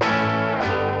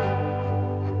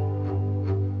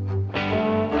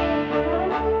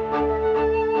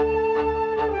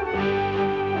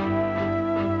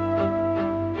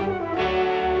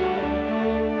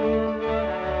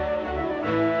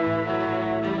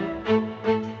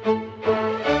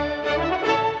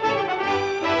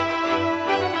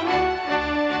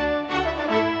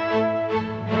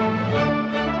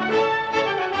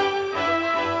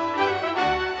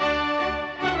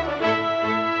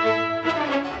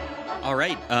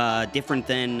 Different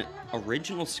than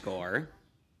original score.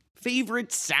 Favorite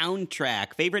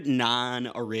soundtrack, favorite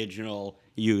non-original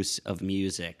use of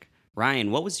music.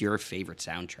 Ryan, what was your favorite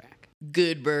soundtrack?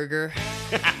 Good Burger.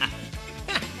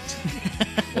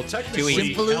 Well, technically,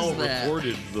 Simple Al as that.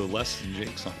 recorded the Less Than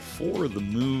Jake song for the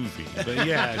movie. But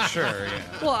yeah, sure, yeah.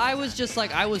 Well, I was just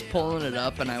like, I was pulling it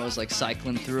up and I was like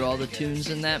cycling through all the tunes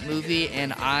in that movie,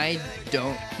 and I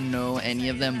don't know any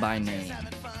of them by name.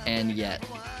 And yet,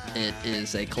 it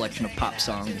is a collection of pop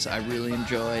songs I really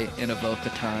enjoy and evoke a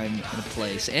time and a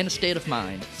place and a state of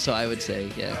mind. So I would say,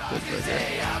 yeah, Good Burger.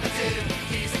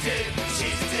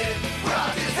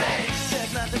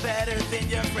 There's nothing better than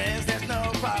your friends. There's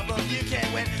no problem you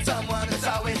can't win. Someone that's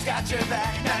always got your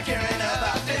back, not caring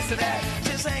about this or that.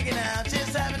 Just hanging out,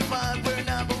 just having fun. We're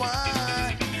number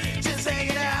one. Just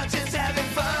hanging out, just having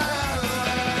fun.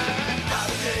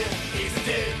 I'm a dude, he's a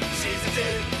dude, she's a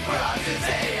dude. We're all dudes,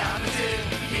 hey, I'm a dude.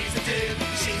 He's a dude,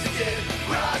 she's a dude.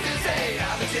 We're all dudes, hey,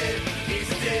 I'm a dude. He's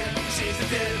a dude, she's a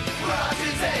dude. We're all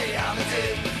dudes, hey, I'm a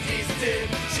dude. He's a dude,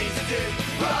 she's a dude.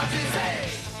 We're all dudes, hey.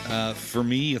 For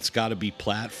me, it's got to be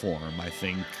Platform. I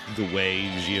think the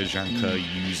way Jia Zhangke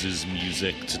uses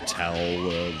music to tell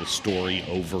the story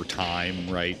over time,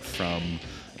 right, from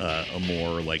a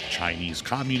more like Chinese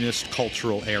communist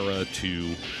cultural era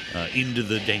to into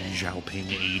the Deng Xiaoping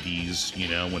 80s, you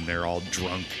know, when they're all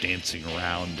drunk dancing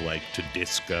around like to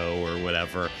disco or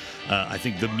whatever. I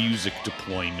think the music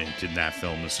deployment in that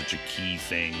film is such a key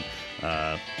thing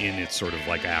in its sort of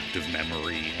like active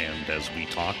memory, and as we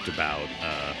talked about,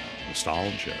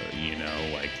 nostalgia, you know,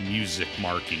 like music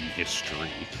marking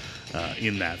history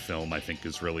in that film, I think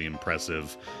is really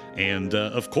impressive. And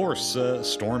of course,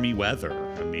 Stormy Weather.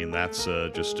 I mean, that's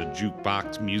just a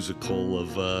jukebox musical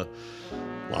of a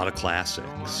lot of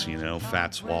classics, you know.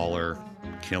 Fats Waller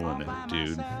killing it,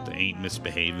 dude. The Ain't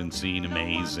Misbehaving scene,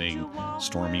 amazing.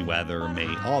 Stormy Weather,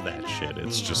 all that shit.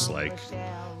 It's just like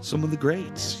some of the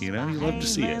greats, you know. You love to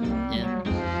see it.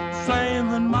 Yeah.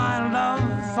 Flaming my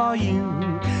love for you,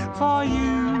 for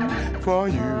you, for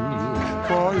you,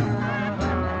 for you.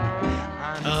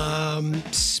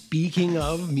 Speaking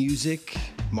of music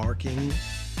marking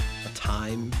a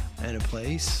time and a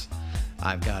place,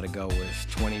 I've got to go with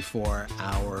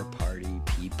 24-Hour Party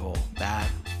People. That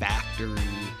factory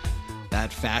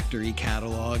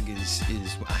catalog is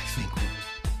I think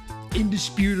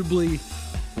indisputably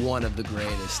one of the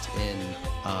greatest in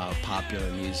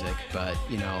popular music. But,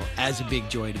 you know, as a big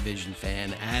Joy Division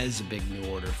fan, as a big New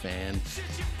Order fan,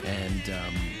 and,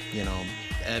 you know,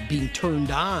 being turned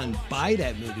on by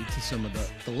that movie to some of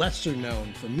the lesser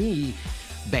known, for me,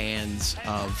 bands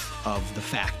of the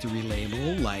factory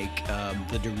label, like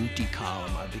the Durruti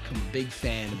Column. I've become a big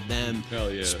fan of them.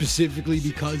 Hell yeah. Specifically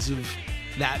because of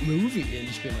that movie, and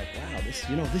just been like, wow,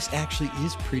 this actually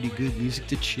is pretty good music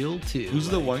to chill to. Who's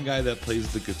the one guy that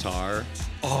plays the guitar?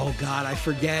 Oh God, I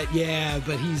forget. Yeah,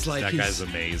 but he's like that guy's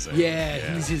amazing. Yeah,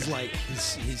 he's his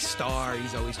star.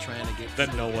 He's always trying to get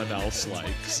that no one else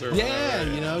likes. Or yeah,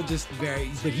 you know, just very.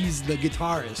 But he's the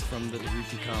guitarist from the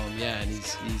Durruti Column. Yeah, and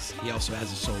he also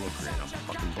has a solo career. I'm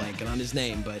fucking blanking on his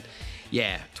name, but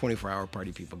yeah, 24-Hour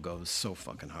Party People goes so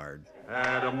fucking hard.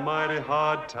 Had a mighty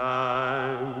hard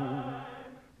time,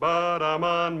 but I'm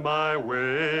on my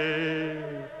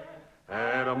way.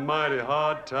 Had a mighty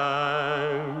hard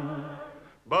time,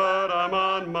 but I'm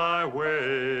on my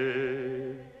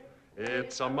way.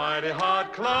 It's a mighty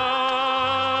hard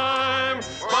climb,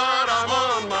 but I'm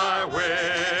on my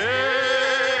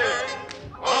way.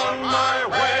 On my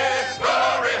way,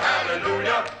 glory,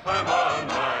 hallelujah, I'm on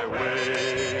my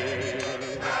way.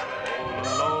 All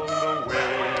along the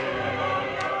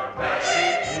way,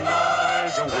 Satan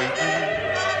lies awaiting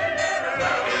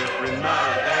every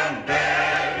night and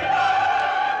day.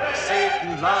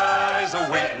 Satan lies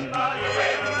awaiting.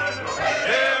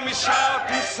 Hear me shout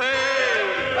and say,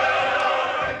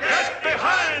 get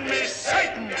behind me,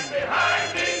 Satan! Get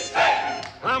behind me, Satan!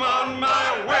 I'm on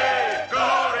my way,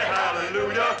 glory,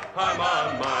 hallelujah, I'm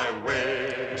on my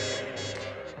way.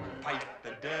 Fight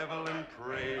the devil and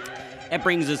pray. That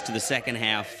brings us to the second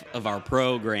half of our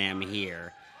program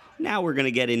here. Now we're going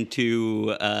to get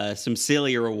into some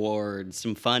sillier awards,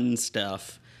 some fun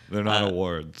stuff. They're not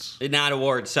awards. Not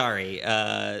awards, sorry.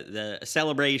 The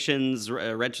celebrations,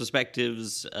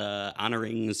 retrospectives,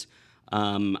 honorings,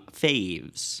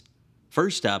 faves.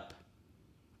 First up,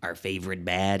 our favorite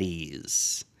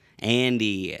baddies.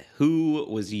 Andy, who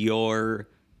was your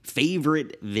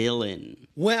favorite villain?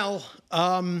 Well,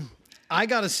 I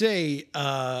gotta say,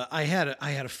 I had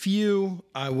a few.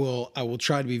 I will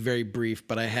try to be very brief,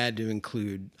 but I had to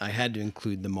include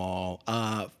them all.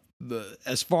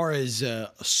 As far as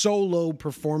a solo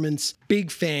performance,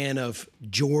 big fan of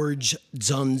George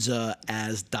Dzundza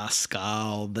as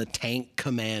Daskal, the tank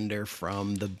commander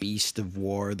from The Beast of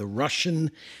War, the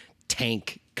Russian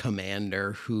tank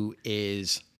commander who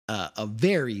is a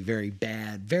very, very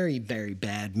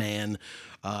bad man,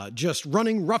 just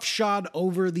running roughshod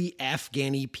over the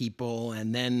Afghani people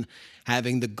and then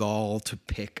having the gall to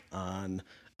pick on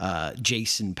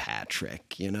Jason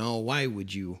Patrick. You know, why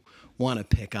would you want to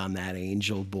pick on that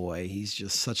angel boy? He's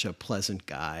just such a pleasant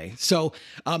guy. So,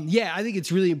 yeah, I think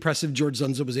it's really impressive George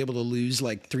Dzundza was able to lose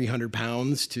like 300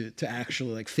 pounds to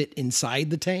actually like fit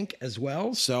inside the tank as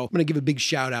well. So I'm going to give a big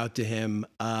shout out to him.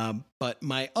 But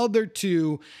my other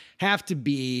two have to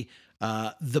be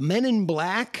the Men in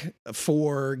Black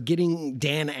for getting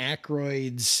Dan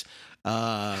Aykroyd's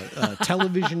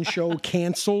television show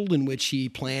canceled, in which he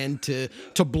planned to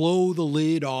blow the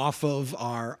lid off of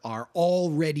our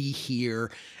already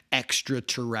here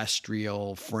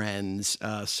extraterrestrial friends.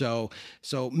 So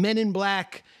Men in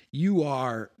Black, you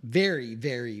are very,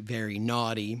 very, very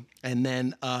naughty. And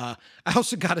then I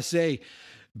also got to say,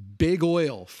 Big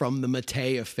Oil from the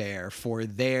Mattei Affair for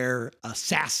their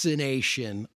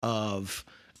assassination of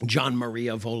John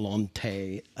Maria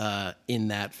Volonté in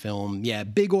that film. Yeah,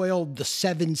 Big Oil, the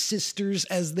Seven Sisters,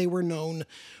 as they were known.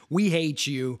 We hate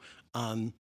you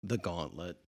on the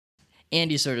Gauntlet.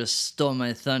 Andy sort of stole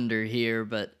my thunder here,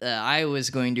 but I was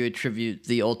going to attribute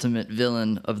the ultimate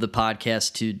villain of the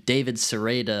podcast to David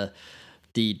Sereda,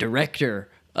 the director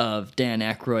of Dan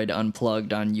Aykroyd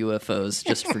unplugged on UFOs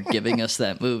just for giving us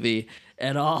that movie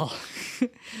at all.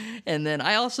 And then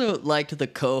I also liked the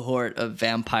cohort of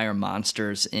vampire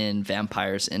monsters in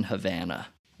Vampires in Havana.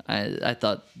 I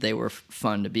thought they were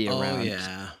fun to be around. Oh,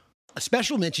 yeah. A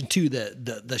special mention, too,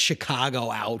 the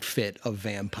Chicago outfit of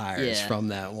vampires from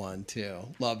that one, too.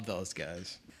 Love those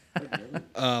guys.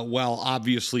 Well,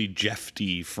 obviously, Jeff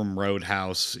D from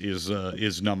Roadhouse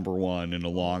is number one in a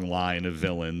long line of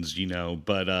villains, you know.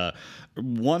 But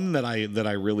one that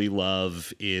I really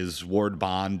love is Ward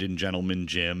Bond in Gentleman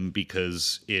Jim,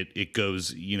 because it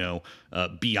goes, you know,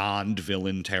 beyond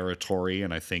villain territory.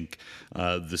 And I think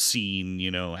the scene,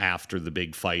 you know, after the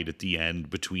big fight at the end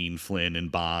between Flynn and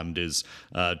Bond is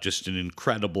just an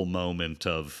incredible moment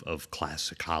of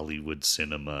classic Hollywood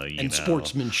cinema, you know.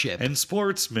 Sportsmanship. And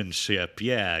sportsmanship,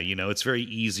 yeah. You know, it's very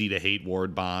easy to hate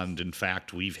Ward Bond. In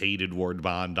fact, we've hated Ward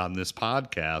Bond on this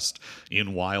podcast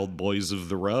in Wild Boys of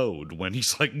the Road, when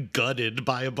he's like gutted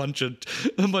by a bunch of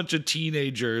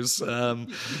teenagers. But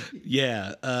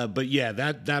yeah,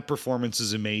 that performance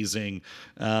is amazing.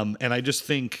 And I just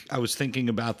think I was thinking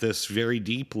about this very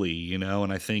deeply, you know,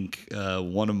 and I think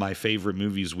one of my favorite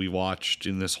movies we watched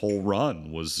in this whole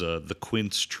run was The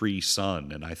Quince Tree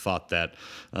Sun. And I thought that,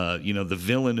 you know, the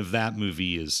villain of that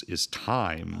movie is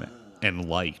time and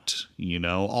light, you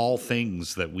know, all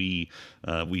things that we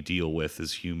deal with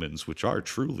as humans, which are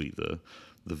truly the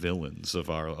villains of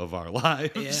our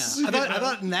lives. Yeah, I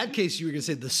thought in that case you were going to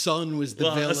say the sun was the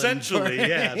villain. Essentially,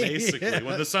 yeah, basically.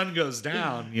 When the sun goes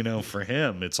down, you know, for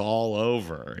him, it's all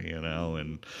over, you know,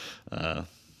 and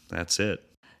that's it.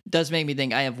 Does make me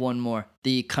think. I have one more.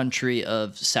 The country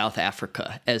of South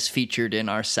Africa, as featured in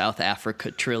our South Africa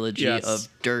trilogy of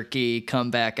Durkee,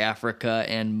 Comeback Africa,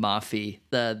 and Mafi.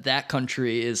 That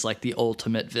country is like the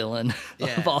ultimate villain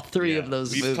of all three of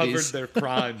those movies. We've covered their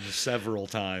crimes several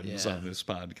times on this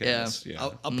podcast. Yeah.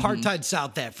 Apartheid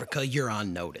South Africa, you're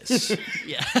on notice.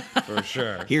 Yeah, for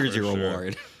sure. Here's your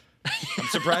award. I'm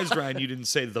surprised, Ryan, you didn't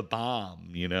say The Bomb,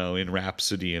 you know, in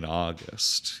Rhapsody in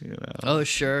August, you know. Oh,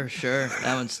 sure.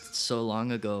 That one's so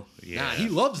long ago. Yeah, he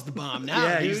loves The Bomb now.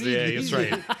 Yeah, dude. that's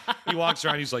right. He walks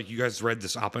around, he's like, you guys read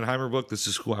this Oppenheimer book? This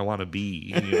is who I want to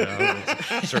be, you know.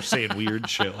 Starts saying weird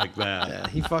shit like that. Yeah,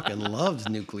 he fucking loves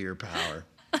nuclear power.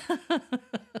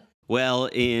 Well,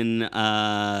 in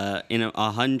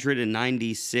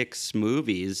 196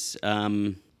 movies,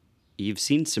 you've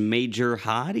seen some major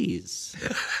hotties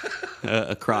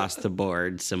across the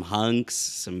board. Some hunks,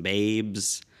 some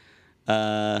babes.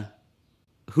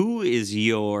 Who is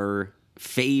your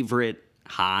favorite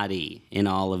hottie in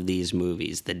all of these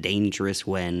movies? The Dangerous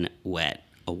When Wet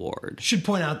Award. Should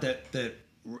point out that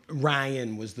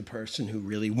Ryan was the person who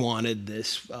really wanted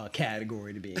this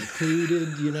category to be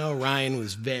included. You know, Ryan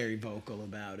was very vocal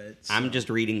about it. So. I'm just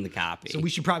reading the copy. So we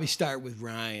should probably start with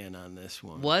Ryan on this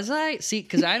one. Was I? See,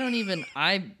 because I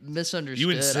misunderstood.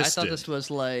 You insisted. I thought this was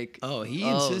like... he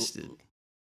insisted.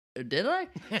 Did I?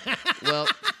 Well...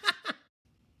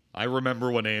 I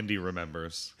remember when Andy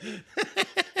remembers.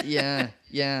 Yeah.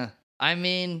 I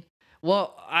mean...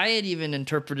 Well, I had even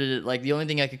interpreted it like the only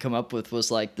thing I could come up with was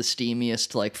like the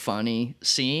steamiest, like funny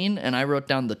scene, and I wrote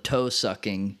down the toe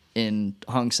sucking in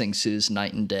Hong Sang-soo's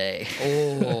Night and Day.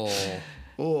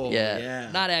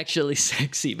 Yeah. Not actually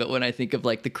sexy, but when I think of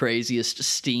like the craziest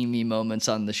steamy moments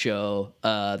on the show,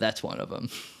 that's one of them.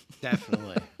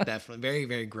 Definitely. Very,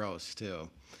 very gross too.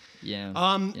 Yeah.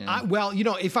 Well, you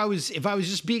know, if I was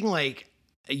just being like,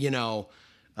 you know,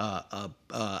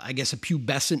 I guess a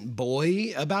pubescent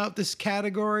boy about this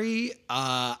category,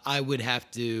 I would have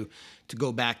to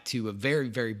go back to a very,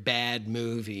 very bad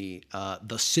movie,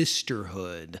 The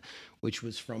Sisterhood, which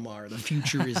was from our The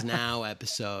Future Is Now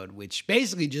episode, which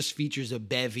basically just features a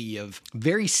bevy of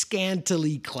very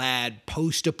scantily clad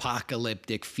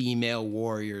post-apocalyptic female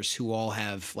warriors who all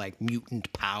have like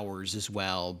mutant powers as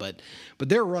well. But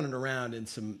they're running around in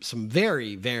some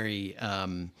very, very,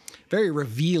 very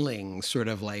revealing sort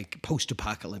of like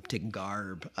post-apocalyptic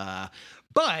garb.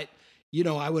 But you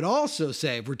know, I would also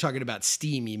say, if we're talking about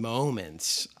steamy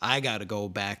moments, I got to go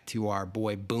back to our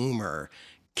boy Boomer,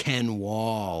 Ken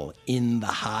Wall, in the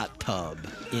hot tub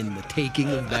in The Taking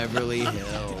of Beverly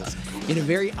Hills, in a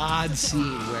very odd scene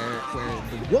where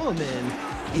the woman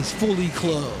is fully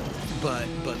clothed, but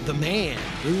the man,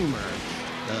 Boomer,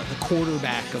 the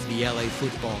quarterback of the LA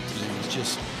football team, is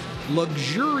just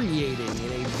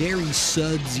luxuriating in a very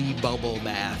sudsy bubble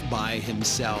bath by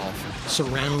himself,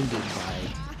 surrounded by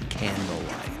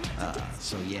candlelight.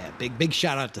 So yeah, big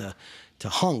shout out to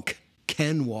Hunk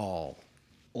Ken Wall.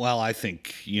 Well, I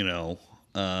think, you know,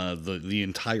 The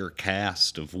entire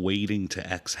cast of Waiting to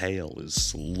Exhale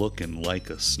is looking like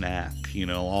a snack,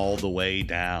 all the way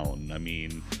down. I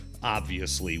mean,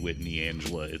 obviously Whitney,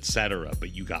 Angela, etc.,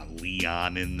 but you got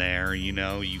Leon in there, you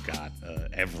got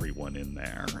everyone in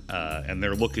there, and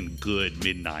they're looking good,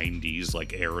 mid-90s,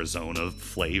 like Arizona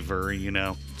flavor,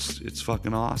 it's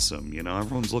fucking awesome,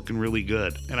 everyone's looking really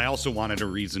good. And I also wanted a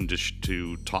reason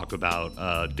to talk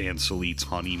about Dan Solit's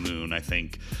Honeymoon, I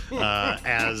think,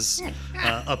 as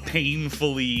a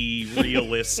painfully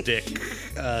realistic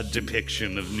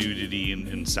depiction of nudity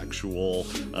and sexual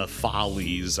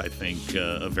follies. I think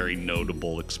a very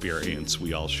notable experience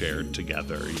we all shared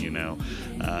together,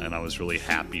 and I was really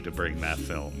happy to bring that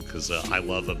film because I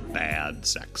love a bad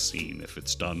sex scene if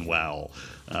it's done well,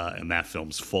 and that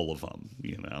film's full of them,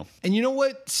 And you know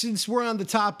what? Since we're on the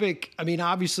topic, I mean,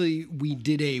 obviously we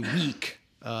did a week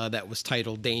that was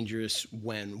titled Dangerous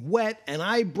When Wet, and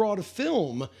I brought a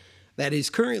film that is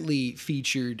currently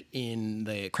featured in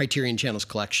the Criterion Channel's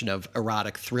collection of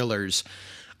erotic thrillers,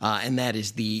 and that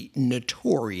is the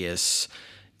notorious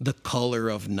The Color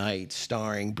of Night,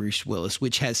 starring Bruce Willis,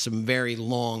 which has some very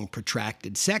long,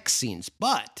 protracted sex scenes.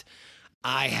 But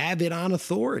I have it on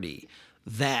authority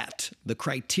that the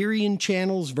Criterion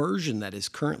Channel's version that is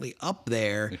currently up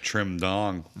there, the trim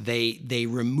dong, they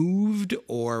removed,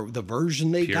 or the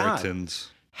version they Puritans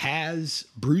got has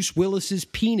Bruce Willis's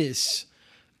penis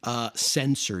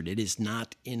censored. It is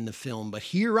not in the film, but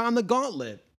here on the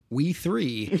Gauntlet, we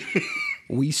three,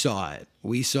 we saw it.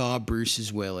 We saw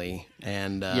Bruce's willy,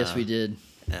 and yes, we did,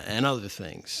 and other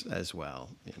things as well.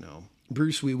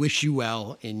 Bruce, we wish you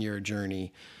well in your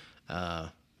journey.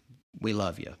 We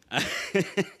love you.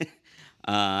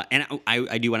 And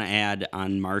I do want to add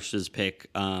on Marsha's pick.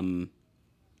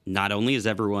 Not only is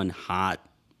everyone hot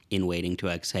in Waiting to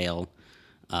Exhale,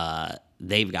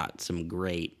 they've got some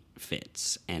great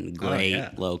fits and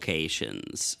great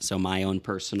locations. So my own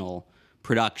personal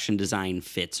production design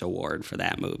fits award for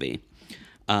that movie.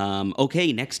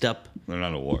 Okay, next up. They're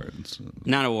not awards.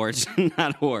 Not awards.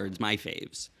 Not awards. My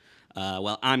faves.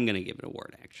 Well, I'm gonna give it an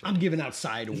award. Actually, I'm giving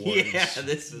outside awards. Yeah,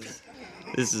 this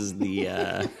is the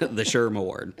Sherm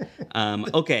Award.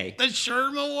 Okay, the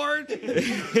Sherm Award.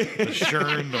 The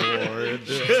Sherm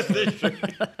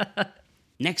Award.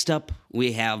 Next up,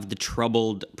 we have the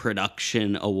Troubled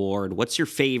Production Award. What's your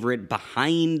favorite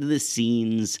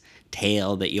behind-the-scenes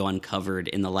tale that you uncovered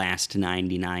in the last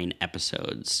 99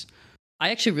 episodes? I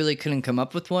actually really couldn't come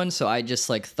up with one, so I just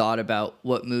thought about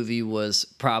what movie was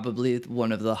probably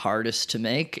one of the hardest to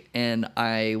make, and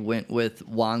I went with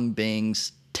Wang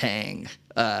Bing's Tang.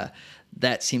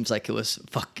 That seems like it was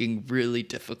fucking really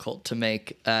difficult to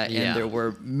make, and there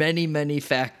were many, many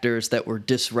factors that were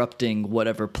disrupting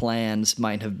whatever plans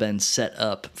might have been set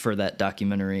up for that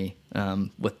documentary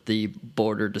with the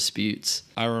border disputes.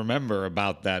 I remember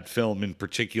about that film in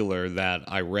particular that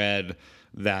I read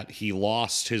that he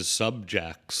lost his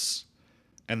subjects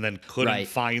and then couldn't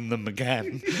find them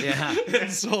again. Yeah.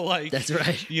 And so that's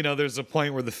right. There's a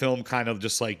point where the film kind of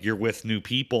just you're with new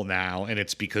people now, and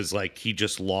it's because he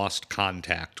just lost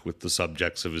contact with the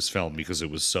subjects of his film because it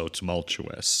was so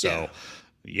tumultuous. So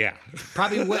yeah.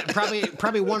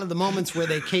 Probably one of the moments where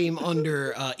they came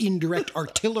under indirect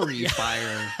artillery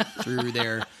fire through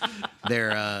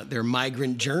their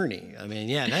migrant journey. I mean,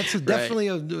 that's definitely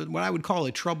what I would call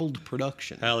a troubled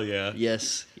production. Hell yeah.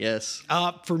 Yes.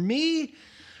 For me,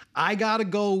 I gotta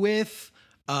go with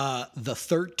the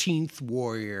 13th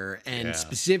Warrior, and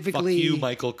specifically, fuck you,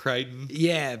 Michael Crichton.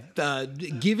 Yeah,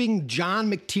 giving John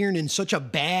McTiernan such a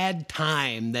bad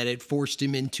time that it forced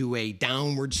him into a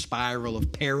downward spiral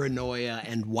of paranoia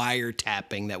and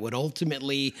wiretapping that would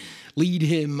ultimately lead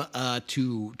him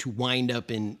to wind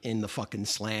up in the fucking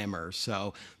slammer.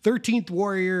 So, 13th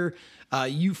Warrior.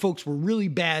 You folks were really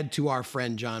bad to our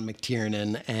friend John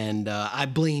McTiernan, and I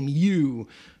blame you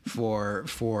for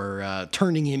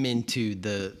turning him into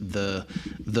the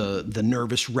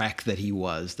nervous wreck that he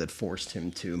was, that forced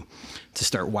him to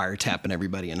start wiretapping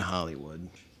everybody in Hollywood.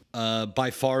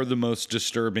 By far the most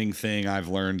disturbing thing I've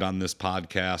learned on this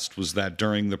podcast was that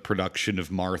during the production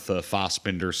of Martha,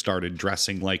 Fassbinder started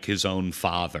dressing like his own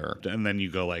father. And then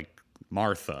you go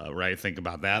Martha, right? Think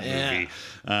about that movie.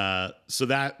 So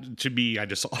that, to me, I'm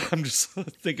just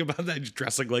thinking about that, just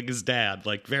dressing like his dad,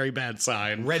 very bad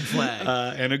sign. Red flag.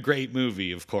 And a great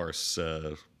movie, of course.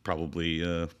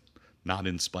 Probably not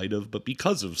in spite of, but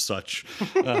because of such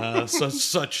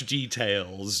such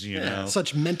details, you know.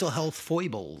 Such mental health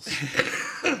foibles.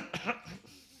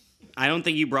 I don't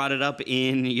think you brought it up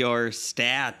in your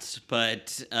stats,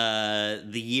 but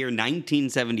the year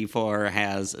 1974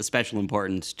 has a special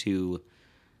importance to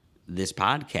this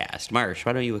podcast. Marsh,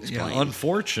 why don't you explain? Yeah,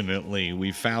 unfortunately,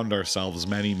 we found ourselves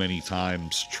many, many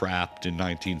times trapped in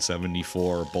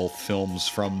 1974, both films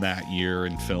from that year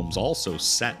and films also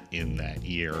set in that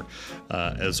year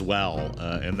as well.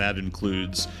 And that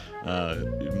includes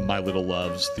My Little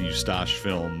Loves, the Eustache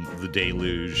film, The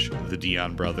Deluge, The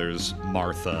Dion Brothers,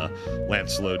 Martha,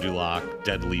 Lancelot du Lac,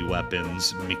 Deadly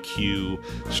Weapons, McHugh,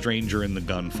 Stranger in the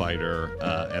Gunfighter,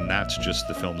 and that's just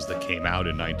the films that came out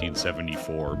in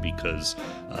 1974 because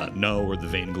No or The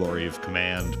Vainglory of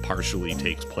Command partially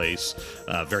takes place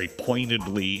very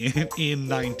pointedly in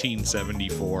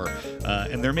 1974,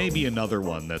 and there may be another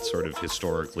one that sort of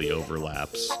historically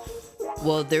overlaps.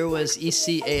 Well, there was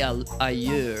Ici et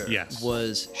Ailleurs, Yes.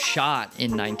 was shot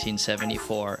in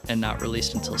 1974 and not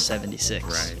released until 76.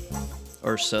 Right.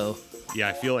 Or so. Yeah,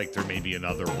 I feel like there may be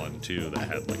another one too that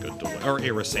had like a delay. Or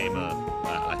Irasema,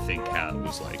 I think,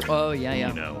 was like,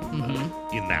 you know,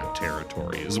 in that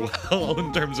territory as well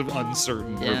in terms of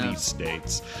uncertain release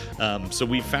dates. So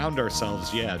we found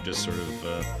ourselves, just sort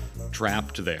of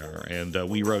trapped there. And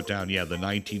we wrote down, the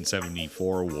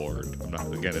 1974 award.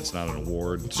 Again, it's not an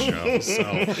award show, so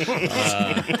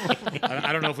I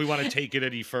don't know if we want to take it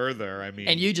any further. I mean,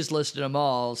 and you just listed them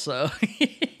all, so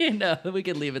we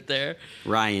could leave it there.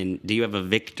 Ryan, do you have a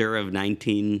victor of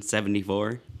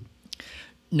 1974?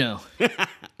 No.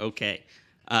 Okay.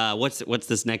 What's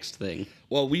this next thing?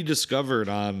 Well, we discovered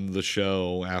on the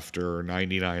show after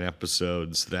 99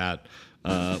 episodes that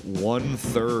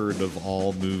 1/3 of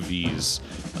all movies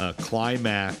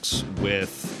climax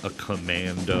with a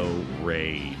commando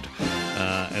raid.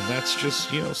 And that's just,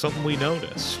 something we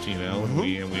noticed, and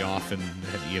we often,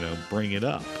 bring it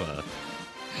up.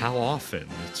 How often?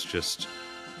 It's just,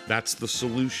 that's the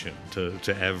solution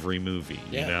to every movie,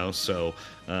 So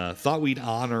thought we'd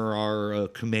honor our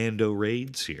commando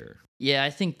raids here. Yeah, I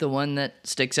think the one that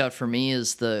sticks out for me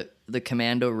is the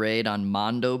commando raid on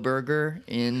Mondo Burger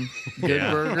in Good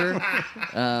Burger.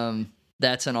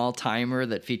 That's an all-timer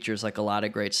that features like a lot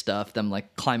of great stuff. Them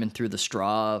like climbing through the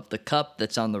straw of the cup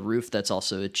that's on the roof that's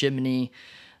also a chimney.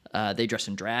 They dress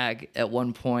in drag at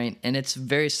one point, and it's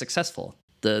very successful.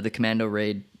 The commando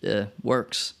raid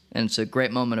works, and it's a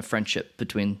great moment of friendship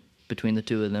between the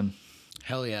two of them.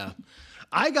 Hell yeah.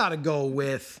 I gotta go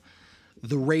with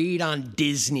the raid on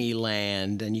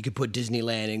Disneyland, and you could put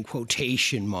Disneyland in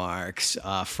quotation marks,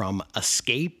 from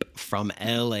Escape from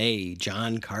L.A.,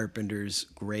 John Carpenter's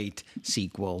great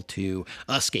sequel to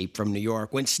Escape from New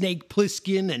York, when Snake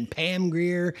Plissken and Pam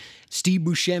Grier, Steve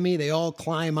Buscemi, they all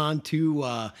climb onto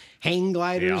hang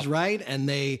gliders, right? And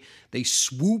they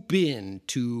swoop in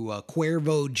to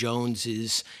Cuervo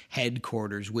Jones's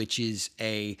headquarters, which is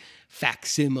a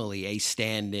facsimile, a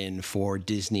stand-in for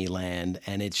Disneyland,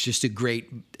 and it's just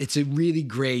it's a really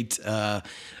great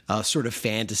sort of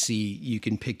fantasy you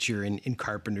can picture in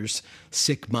Carpenter's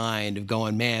sick mind of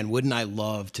going, man, wouldn't I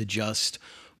love to just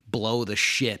blow the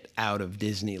shit out of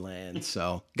Disneyland?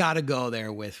 So gotta go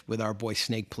there with our boy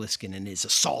Snake Plissken and his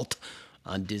assault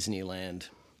on Disneyland.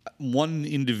 One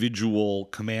individual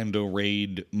commando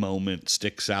raid moment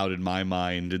sticks out in my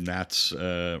mind, and that's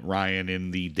Ryan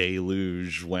in The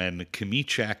Deluge when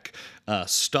Kamichek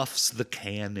stuffs the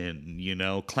cannon,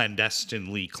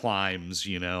 clandestinely climbs,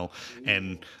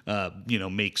 and,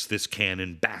 makes this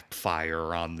cannon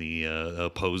backfire on the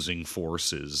opposing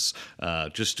forces.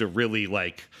 Just a really,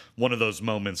 one of those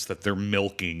moments that they're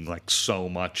milking, so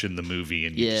much in the movie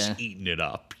and you're just eating it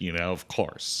up, of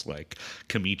course.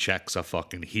 Kamichek's a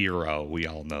fucking hero. We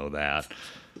all know that.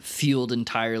 Fueled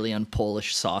entirely on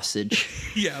Polish sausage.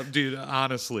 Yeah, dude,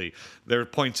 honestly, there are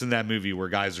points in that movie where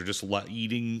guys are just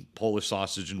eating Polish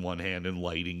sausage in one hand and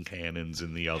lighting cannons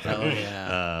in the other. Oh,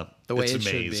 yeah. The way it's it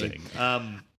amazing. Should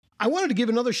be. I wanted to give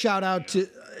another shout out to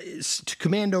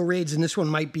commando raids, and this one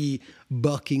might be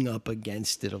bucking up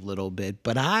against it a little bit,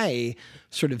 but I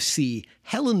sort of see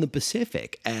Hell in the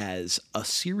Pacific as a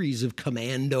series of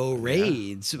commando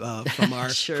raids from our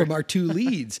from our two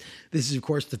leads. This is, of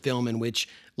course, the film in which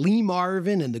Lee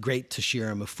Marvin and the great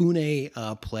Toshiro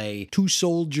Mifune play two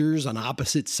soldiers on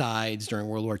opposite sides during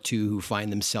World War II who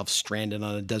find themselves stranded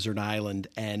on a desert island,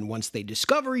 and once they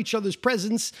discover each other's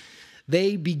presence,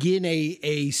 they begin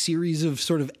a series of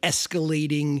sort of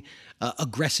escalating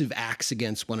aggressive acts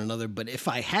against one another. But if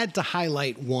I had to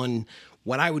highlight one,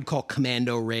 what I would call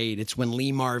commando raid, it's when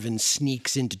Lee Marvin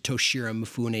sneaks into Toshiro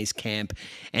Mifune's camp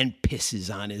and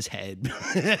pisses on his head.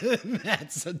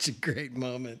 That's such a great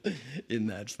moment in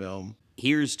that film.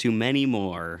 Here's to many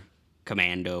more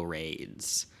commando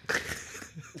raids.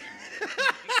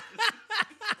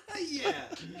 Yeah.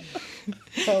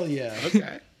 Hell yeah.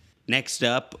 Okay. Next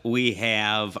up, we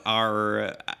have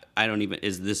our, I don't even.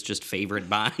 Is this just favorite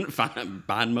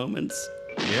Bond moments?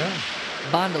 Yeah.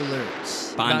 Bond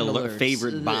alerts.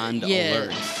 Favorite Bond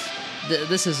alerts.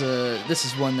 This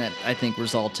is one that I think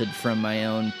resulted from my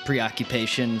own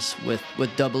preoccupations with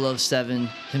 007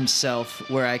 himself,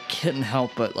 where I couldn't help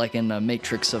but, like in a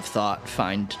matrix of thought,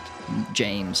 find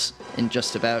James in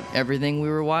just about everything we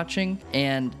were watching.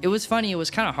 And it was funny, it was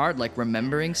kind of hard, like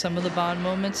remembering some of the Bond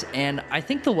moments. And I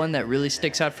think the one that really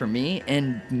sticks out for me,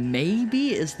 and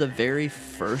maybe is the very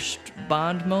first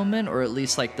Bond moment, or at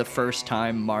least like the first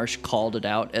time Marsh called it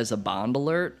out as a Bond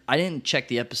alert. I didn't check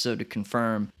the episode to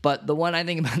confirm, but the one I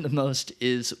think about the most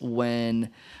is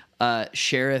when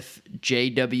Sheriff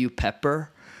J.W.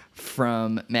 Pepper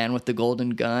from Man with the Golden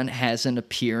Gun has an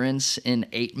appearance in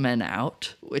 8 Men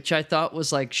Out, which I thought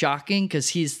was like shocking, because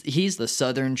he's the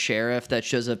Southern sheriff that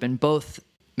shows up in both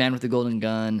Man with the Golden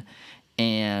Gun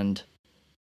and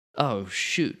oh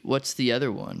shoot, what's the other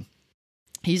one?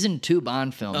 He's in 2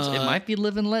 Bond films. It might be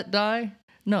Live and Let Die.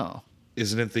 No.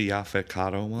 Isn't it the Yaphet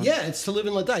Kotto one? Yeah, it's To Live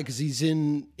and Let Die, because he's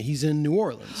in New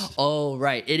Orleans. Oh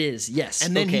right, it is. Yes,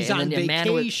 and then okay. he's on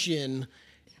vacation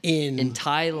in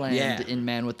Thailand in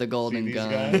Man with the Golden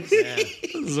Gun. This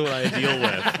is what I deal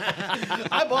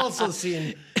with. I've also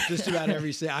seen just about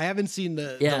every. I haven't seen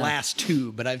the last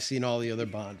 2, but I've seen all the other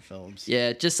Bond films.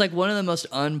 Yeah, just like one of the most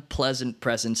unpleasant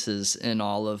presences in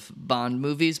all of Bond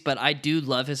movies. But I do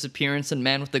love his appearance in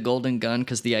Man with the Golden Gun,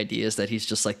 because the idea is that he's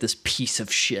just like this piece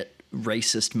of shit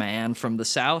racist man from the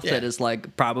South that is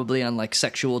like probably on like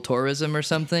sexual tourism or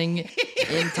something in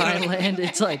Thailand.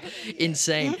 It's like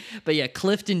insane. But yeah,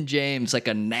 Clifton James, like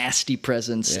a nasty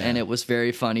presence, and it was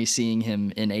very funny seeing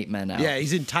him in 8 Men Out. Yeah,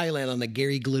 he's in Thailand on the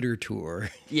Gary Glitter tour.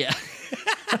 Yeah.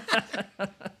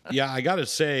 Yeah, I gotta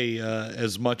say,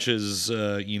 as much as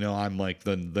I'm like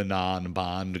the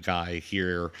non-Bond guy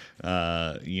here,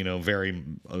 very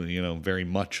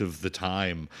much of the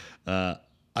time.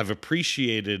 I've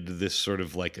appreciated this sort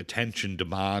of like attention to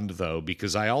Bond, though,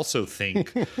 because I also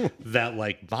think that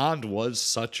like Bond was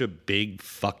such a big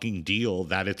fucking deal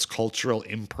that its cultural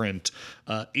imprint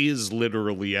is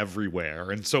literally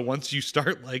everywhere. And so once you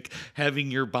start like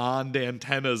having your Bond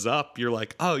antennas up, you're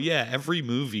like, oh yeah, every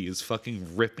movie is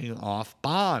fucking ripping off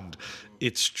Bond.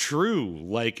 It's true.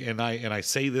 Like, and I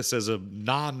say this as a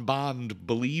non-Bond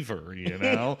believer,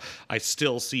 I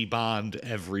still see Bond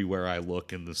everywhere I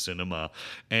look in the cinema.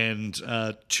 And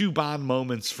 2 Bond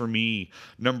moments for me.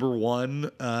 Number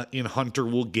 1, in Hunter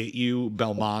Will Get You,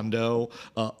 Belmondo,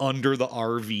 under the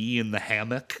RV in the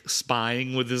hammock,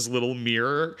 spying with his little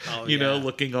mirror,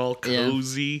 looking all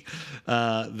cozy.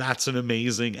 That's an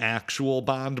amazing actual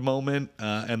Bond moment.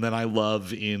 And then I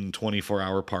love in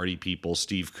 24-Hour Party People,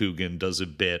 Steve Coogan does a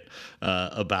bit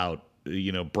about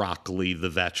broccoli the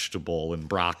vegetable and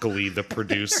broccoli the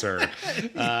producer,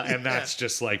 and that's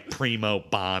just like primo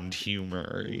Bond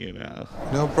humor.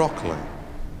 No broccoli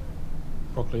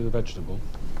the vegetable.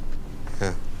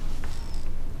 Yeah,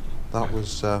 that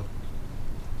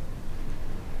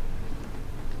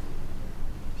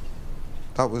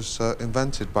was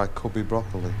invented by Cubby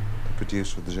Broccoli, the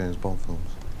producer of the James Bond films.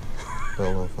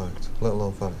 Little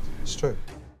known fact. It's true.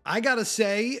 I gotta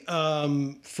say,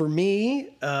 for me,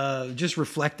 just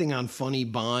reflecting on funny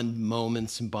Bond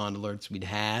moments and Bond alerts we'd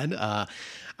had,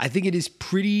 I think it is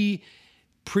pretty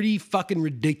fucking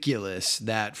ridiculous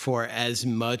that for as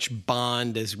much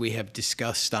Bond as we have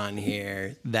discussed on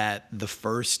here, that the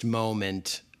first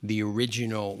moment, the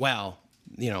original,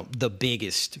 the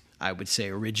biggest, I would say,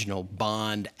 original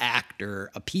Bond actor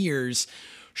appears,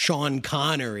 Sean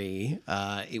Connery.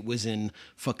 It was in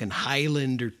fucking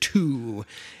Highlander 2,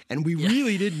 and we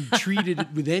really didn't treat it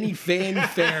with any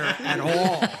fanfare at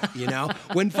all,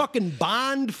 When fucking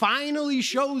Bond finally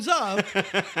shows up,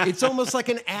 it's almost like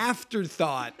an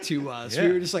afterthought to us. Yeah.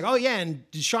 We were just like, oh yeah, and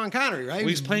Sean Connery, right? Well,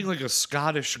 he's playing like a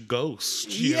Scottish ghost,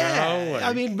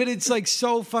 I mean, but it's like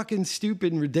so fucking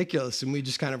stupid and ridiculous, and we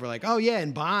just kind of were like, oh yeah,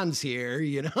 and Bond's here,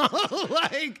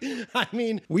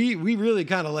 we really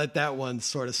kind of let that one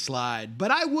sort of slide.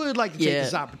 But I would like to take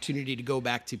this opportunity to go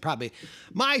back to probably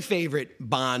my favorite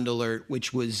Bond alert,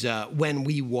 which was when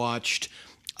we watched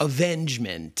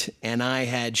Avengement, and I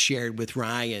had shared with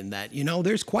Ryan that,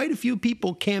 there's quite a few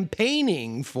people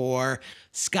campaigning for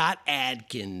Scott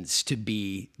Adkins to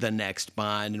be the next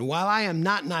Bond. And while I am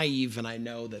not naive, and I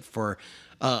know that for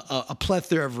a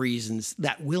plethora of reasons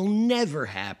that will never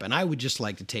happen, I would just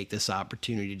like to take this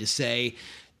opportunity to say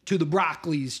to the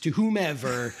Broccoli's, to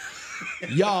whomever,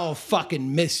 y'all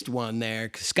fucking missed one there,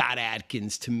 'cause Scott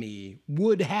Adkins, to me,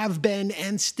 would have been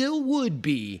and still would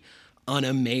be an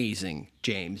amazing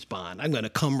James Bond. I'm going to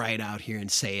come right out here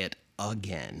and say it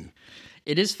again.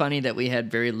 It is funny that we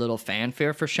had very little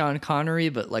fanfare for Sean Connery,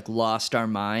 but like lost our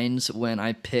minds when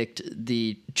I picked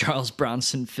the Charles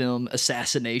Bronson film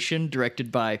Assassination,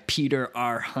 directed by Peter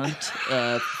R. Hunt,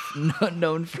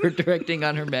 known for directing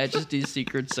on Her Majesty's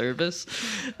Secret Service.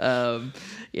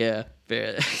 Yeah,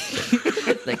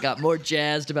 they got more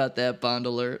jazzed about that Bond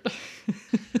alert.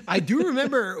 I do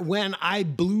remember when I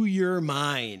blew your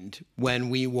mind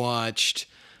when we watched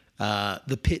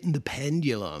The Pit and the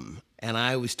Pendulum. And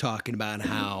I was talking about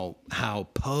how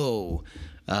Poe,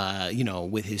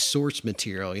 with his source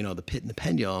material, The Pit and the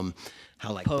Pendulum,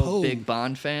 how like Poe, big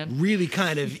Bond fan, really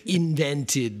kind of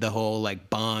invented the whole like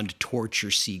Bond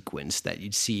torture sequence that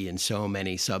you'd see in so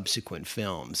many subsequent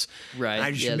films. Right. And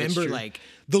I just remember like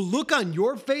the look on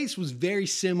your face was very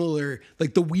similar,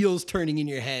 like the wheels turning in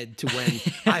your head to when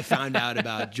I found out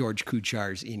about George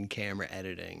Kuchar's in-camera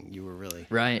editing. You were really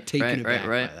taken aback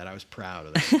by that. I was proud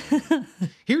of that.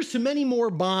 Here's to many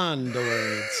more Bond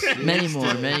alerts.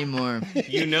 Many more.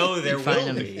 You know there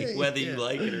will be, whether you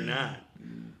like it or not.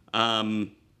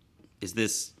 Is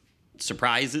this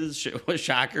surprises?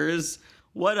 Shockers?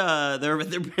 What? There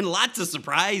have been lots of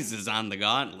surprises on the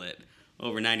Gauntlet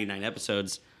over 99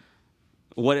 episodes.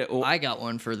 I got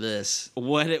one for this.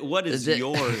 What is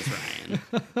yours, Ryan?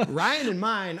 Ryan and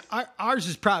mine, ours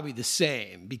is probably the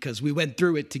same because we went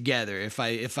through it together. If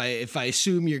I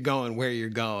assume you're going where you're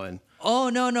going. Oh,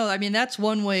 no. I mean, that's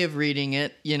one way of reading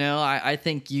it. I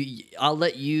think I'll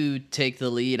let you take the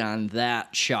lead on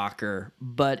that shocker.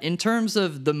 But in terms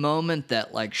of the moment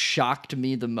that like shocked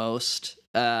me the most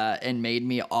and made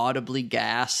me audibly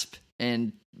gasp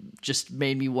and just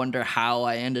made me wonder how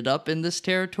I ended up in this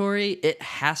territory, it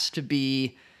has to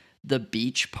be the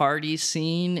beach party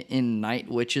scene in Night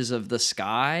Witches of the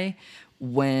Sky,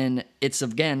 when it's,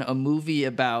 again, a movie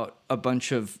about a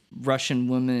bunch of Russian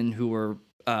women who were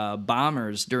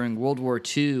bombers during World War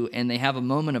II, and they have a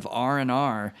moment of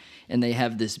R&R, and they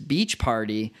have this beach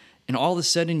party, and all of a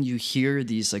sudden you hear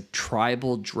these like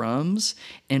tribal drums,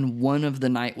 and one of the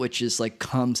Night Witches like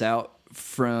comes out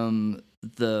from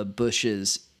the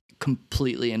bushes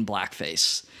completely in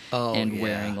blackface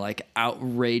wearing like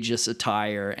outrageous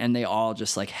attire, and they all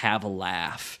just like have a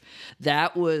laugh.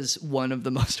 That was one of the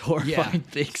most horrifying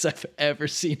things I've ever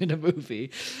seen in a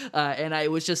movie. And I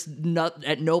was just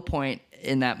at no point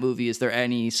in that movie is there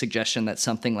any suggestion that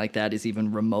something like that is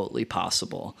even remotely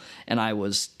possible. And I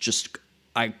was just,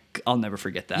 I'll never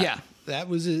forget that. Yeah. That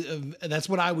was that's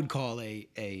what I would call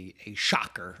a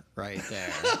shocker right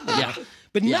there. Yeah.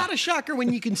 But not a shocker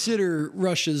when you consider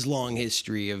Russia's long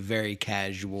history of very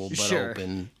casual but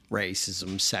open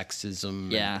racism,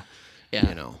 sexism,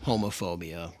 and,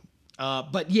 homophobia.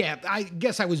 But yeah, I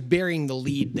guess I was burying the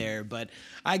lead there, but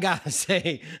I gotta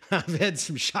say, I've had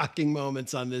some shocking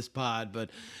moments on this pod, but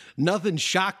nothing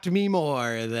shocked me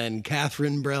more than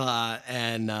Catherine Breillat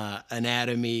and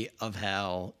Anatomy of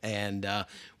Hell. And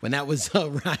when that was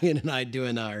Ryan and I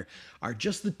doing our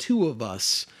Just the Two of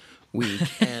Us week.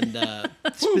 And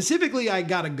specifically, I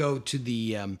gotta go to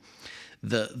the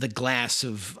glass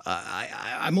of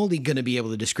I'm only going to be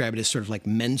able to describe it as sort of like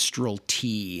menstrual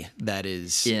tea that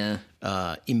is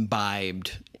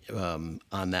imbibed on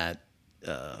that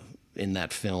in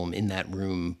that film, in that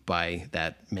room by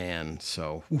that man.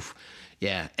 So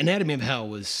Anatomy of Hell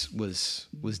was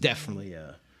definitely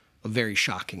a very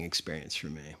shocking experience for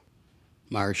me.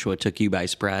 Marsh, what took you by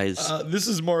surprise? This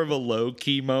is more of a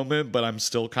low-key moment, but I'm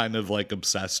still kind of like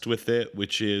obsessed with it,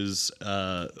 which is,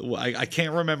 I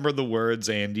can't remember the words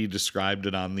Andy described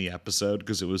it on the episode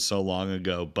because it was so long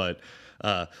ago, but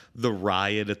the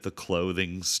riot at the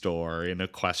clothing store in A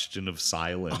Question of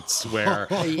Silence, where...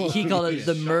 he called it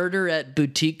the murder at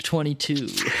Boutique 22.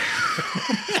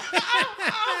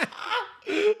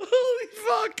 Holy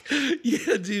fuck.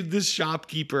 Yeah, dude, this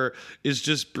shopkeeper is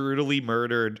just brutally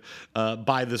murdered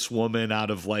by this woman out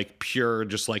of like pure,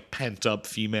 just like pent up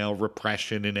female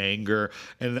repression and anger.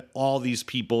 And all these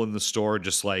people in the store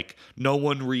just like, no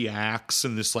one reacts.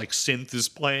 And this like synth is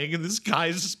playing and this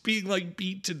guy's just being like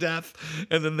beat to death.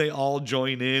 And then they all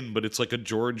join in, but it's like a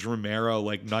George Romero,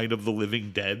 like Night of the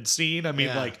Living Dead scene. I mean,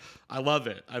 like, I love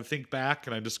it. I think back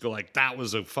and I just go like, that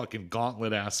was a fucking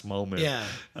Gauntlet ass moment. Yeah.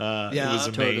 It was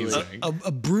amazing. Totally.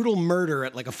 A brutal murder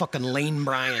at like a fucking Lane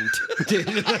Bryant.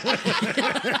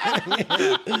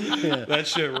 That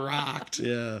shit rocked.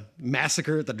 Yeah.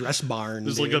 Massacre at the Dress Barn.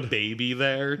 There's like a baby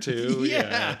there too.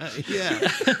 Yeah.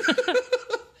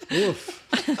 Oof.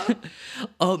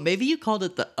 Oh, maybe you called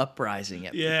it the Uprising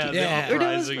at Boutique. The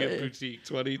Uprising at Boutique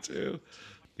 22.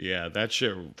 Yeah, that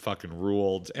shit fucking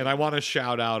ruled. And I want to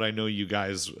shout out, I know you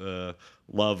guys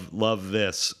love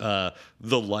this, the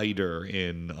lighter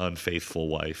in Unfaithful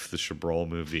Wife, the Chabrol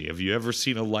movie. Have you ever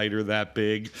seen a lighter that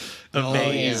big?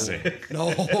 Amazing.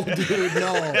 No, dude,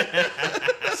 no.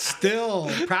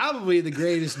 Still, probably the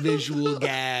greatest visual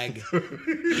gag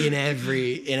in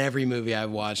every movie I've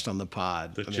watched on the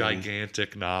pod. The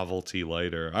gigantic novelty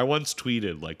lighter. I once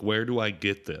tweeted, like, where do I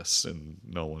get this? And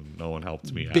no one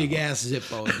helped me out. Big ass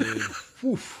Zippo,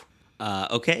 dude.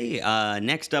 Okay,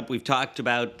 next up, we've talked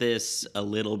about this a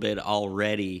little bit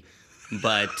already,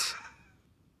 but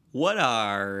what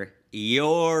are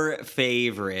your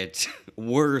favorite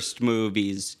worst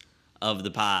movies of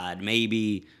the pod?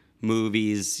 Maybe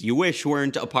movies you wish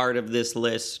weren't a part of this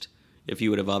list if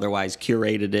you would have otherwise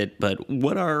curated it, but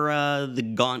what are the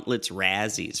Gauntlet's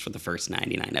Razzies for the first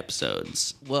 99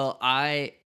 episodes? Well,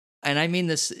 I mean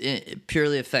this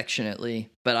purely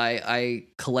affectionately, but I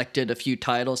collected a few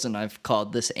titles and I've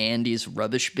called this Andy's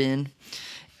Rubbish Bin.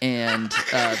 And the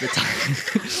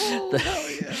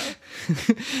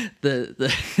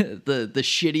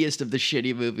shittiest of the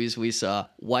shitty movies we saw: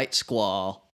 White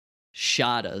Squall,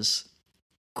 Shadas,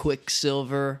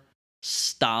 Quicksilver,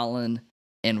 Stalin,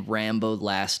 and Rambo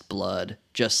Last Blood.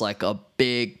 Just like a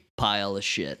big pile of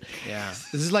shit. Yeah,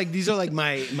 this is like, these are like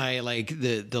my like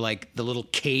the little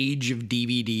cage of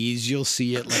DVDs you'll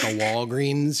see at like a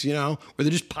Walgreens, you know, where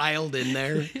they're just piled in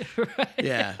there. Right.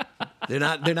 Yeah, they're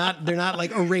not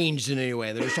like arranged in any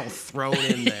way. They're just all thrown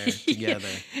in there together.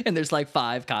 And there's like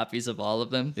 5 copies of all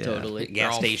of them. Yeah. Totally.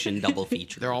 Gas station double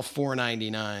feature. They're all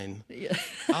 $4.99. Yeah.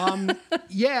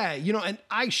 Yeah, you know, and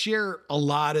I share a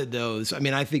lot of those. I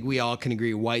mean, I think we all can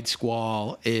agree White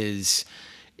Squall is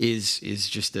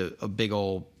just a big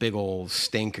old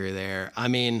stinker there. I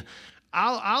mean,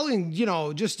 I'll you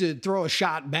know, just to throw a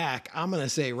shot back, I'm gonna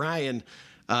say, Ryan,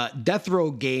 Death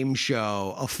Row Game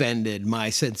Show offended my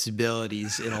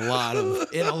sensibilities in a lot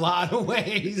of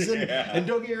ways. And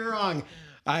don't get me wrong,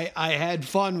 I had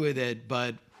fun with it,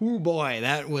 but whoo boy,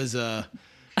 that was a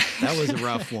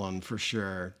rough one for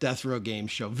sure. Death Row Game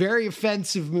Show, very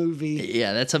offensive movie.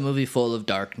 Yeah, that's a movie full of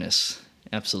darkness.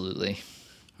 Absolutely.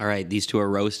 All right, these two are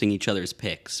roasting each other's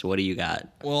picks. What do you got?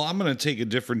 Well, I'm going to take a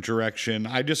different direction.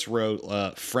 I just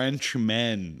wrote French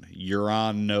Men, You're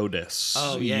on Notice.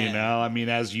 Oh, yeah. You know, I mean,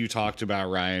 as you talked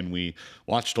about, Ryan, we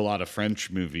watched a lot of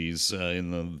French movies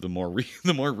in the more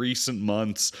recent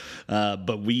months.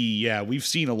 But we've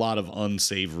seen a lot of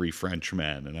unsavory French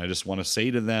men. And I just want to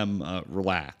say to them,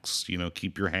 relax, you know,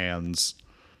 keep your hands.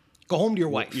 Go home to your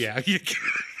wife. Yeah.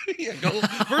 Yeah,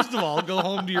 first of all, go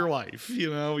home to your wife,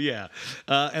 you know, yeah.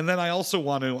 And then I also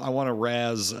want to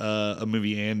razz a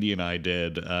movie Andy and I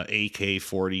did,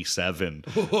 AK-47.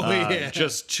 Oh, yeah.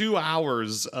 Just 2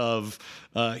 hours of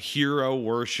hero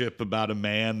worship about a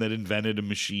man that invented a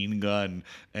machine gun,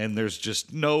 and there's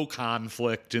just no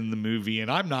conflict in the movie.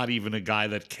 And I'm not even a guy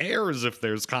that cares if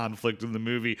there's conflict in the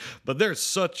movie, but there's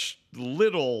such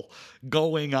little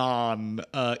going on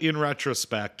in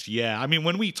retrospect. Yeah, I mean,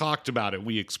 when we talked about it,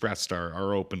 we expressed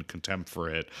our open contempt for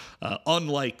it.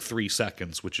 Unlike 3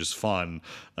 Seconds, which is fun,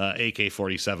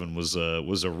 AK-47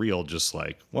 was a real just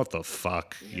like, what the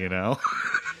fuck, you know?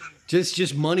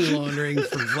 Just money laundering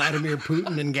for Vladimir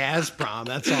Putin and Gazprom.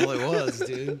 That's all it was,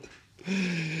 dude.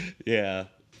 Yeah,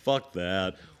 fuck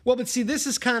that. Well, but see, this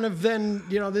is kind of then,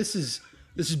 you know, this is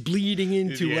bleeding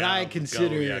into what I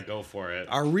consider go for it.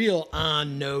 Our real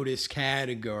on notice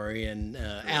category. And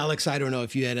Alex, I don't know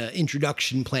if you had an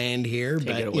introduction planned here,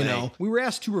 but you know, we were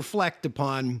asked to reflect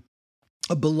upon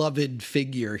a beloved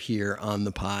figure here on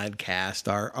the podcast,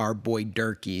 our boy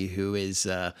Durkee, who is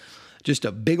just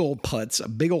a big old putz, a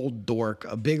big old dork,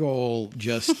 a big old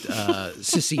just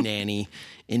sissy nanny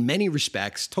in many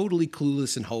respects, totally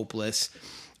clueless and hopeless.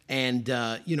 And,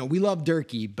 you know, we love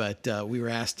Durkee, but we were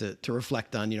asked to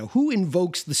reflect on, you know, who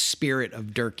invokes the spirit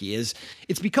of Durkee.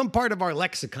 It's become part of our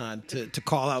lexicon to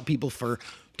call out people for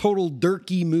total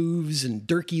Durkee moves and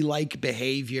Durkee-like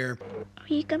behavior.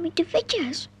 Are you coming to fetch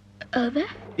us? Over?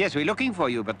 Yes, we're looking for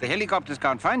you, but the helicopters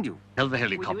can't find you. Tell the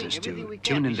helicopters to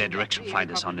tune in their direction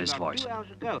finders on this voice.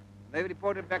 They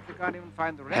reported back they can't even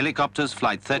find the rest. Helicopters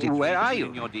flight 33. Where are you?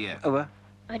 In your DF. Over.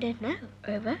 I don't know.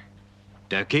 Over?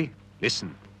 Durkee,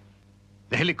 listen.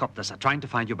 The helicopters are trying to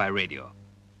find you by radio,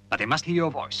 but they must hear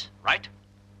your voice, right?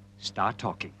 Start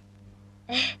talking.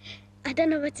 I don't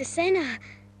know what to say now.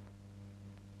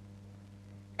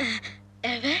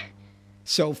 Over?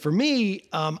 So for me,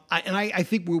 I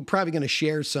think we're probably going to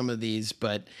share some of these,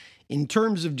 but in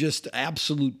terms of just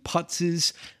absolute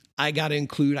putzes, I got to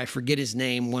include, I forget his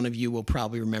name, one of you will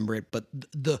probably remember it, but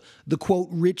the quote,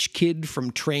 rich kid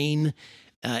from Train,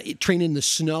 Train in the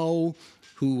Snow,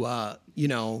 who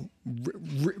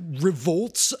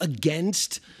revolts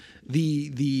against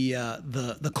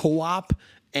the co-op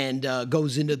and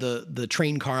goes into the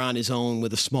train car on his own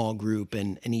with a small group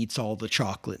and eats all the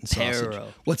chocolate and sausage. Pero.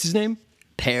 What's his name?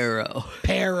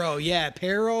 Pero, yeah.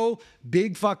 Pero,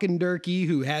 big fucking Durkee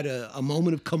who had a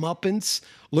moment of comeuppance,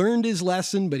 learned his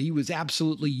lesson, but he was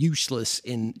absolutely useless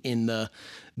in the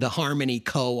Harmony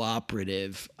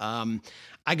cooperative.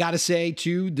 I gotta say,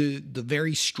 too, the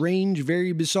very strange,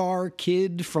 very bizarre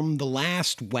kid from The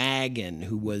Last Wagon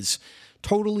who was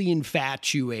totally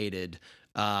infatuated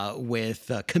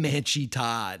with Comanche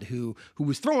Todd, who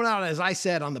was thrown out, as I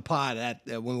said on the pod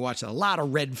when we watched it, a lot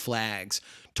of red flags,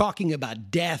 talking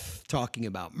about death, talking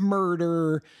about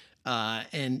murder,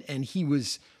 and he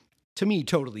was, to me,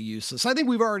 totally useless. I think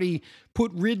we've already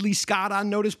put Ridley Scott on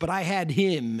notice, but I had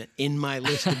him in my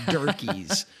list of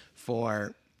Durkees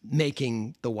for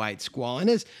making The White Squall. And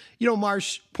as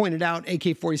Marsh pointed out,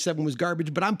 AK-47 was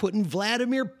garbage, but I'm putting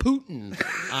Vladimir Putin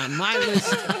on my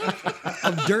list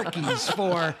of Durkees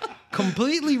for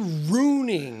completely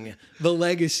ruining the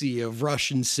legacy of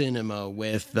Russian cinema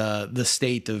with the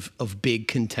state of big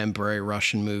contemporary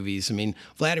Russian movies. I mean,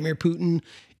 Vladimir Putin,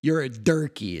 you're a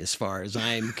Durkee as far as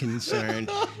I'm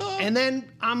concerned. And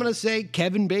then I'm going to say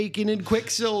Kevin Bacon and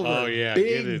Quicksilver. Oh, yeah.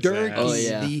 Big Durkee. Oh,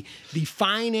 yeah. The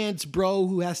finance bro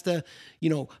who has to,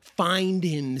 find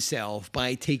himself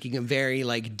by taking a very,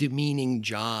 demeaning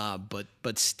job,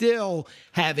 but still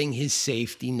having his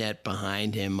safety net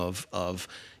behind him of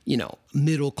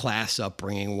middle-class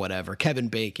upbringing, whatever. Kevin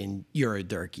Bacon, you're a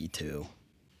Durkee, too.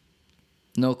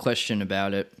 No question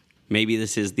about it. Maybe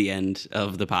this is the end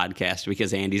of the podcast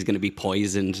because Andy's going to be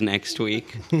poisoned next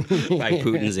week by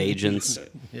Putin's agents.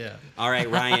 Yeah. All right,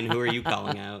 Ryan, who are you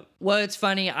calling out? Well, it's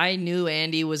funny. I knew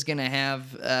Andy was going to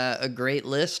have a great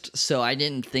list, so I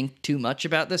didn't think too much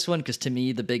about this one because to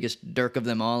me, the biggest Dirk of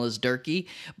them all is Durkee.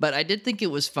 But I did think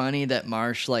it was funny that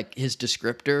Marsh, his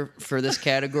descriptor for this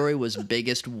category was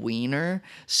biggest wiener.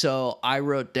 So I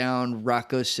wrote down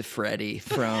Rocco Siffredi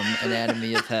from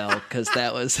Anatomy of Hell because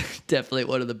that was definitely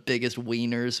one of the biggest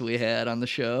wieners we had on the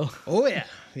show. Oh, yeah.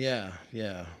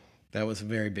 Yeah. That was a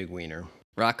very big wiener.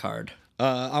 Rock hard.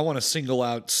 I want to single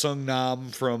out Sung Nam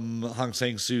from Hong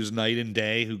Sang-soo's Night and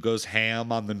Day, who goes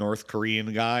ham on the North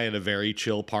Korean guy at a very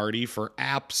chill party for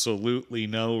absolutely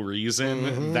no reason.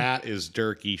 Mm-hmm. That is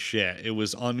Durkee shit. It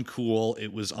was uncool.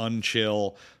 It was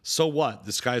unchill. So what?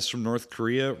 This guy's from North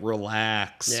Korea?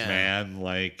 Relax, man.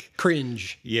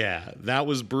 Cringe. Yeah, that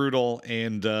was brutal.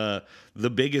 And the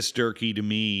biggest Durkee to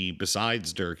me,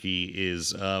 besides Durkee,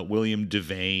 is William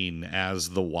Devane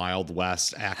as the Wild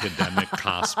West academic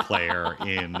cosplayer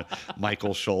in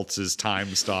Michael Schultz's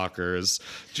Time Stalkers.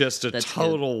 Just a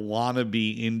total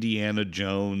wannabe Indiana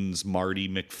Jones, Marty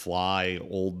McFly,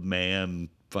 old man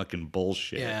fucking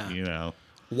bullshit,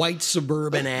 White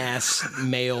suburban ass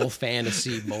male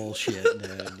fantasy bullshit,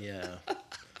 dude. Yeah.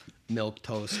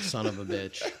 Milquetoast son of a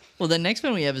bitch. Well, the next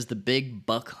one we have is the Big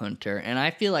Buck Hunter, and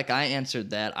I feel like I answered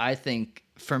that. I think,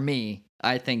 for me,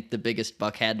 the biggest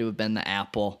buck had to have been the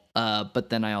apple, but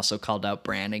then I also called out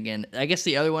Brannigan. I guess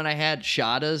the other one I had,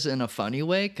 Shada's in a funny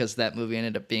way, because that movie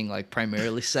ended up being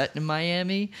primarily set in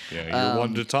Miami. Yeah, you're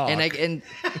one to talk.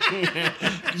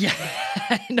 Yeah,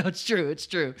 no, it's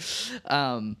true.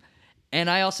 And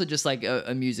I also just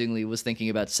amusingly was thinking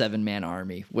about 7-Man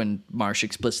Army when Marsh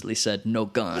explicitly said no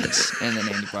guns, and then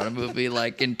Andy brought a movie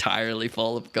entirely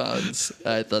full of guns.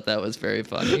 I thought that was very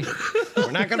funny.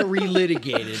 We're not going to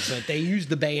relitigate it, but they use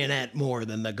the bayonet more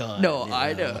than the gun. No,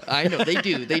 I know.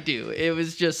 They do. It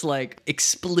was just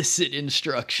explicit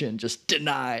instruction, just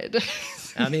denied.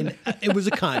 I mean, it was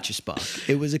a conscious buck.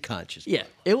 Yeah,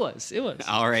 it was.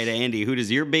 All right, Andy, who does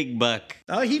your big buck?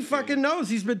 Oh, he fucking knows.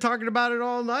 He's been talking about it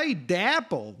all night. The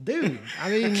apple, dude. I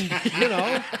mean,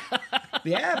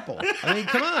 the apple. I mean,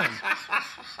 come on.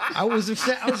 I was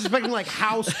expecting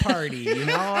House Party,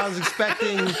 I was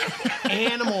expecting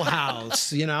Animal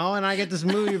House, and I get this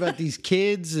movie about these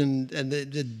kids and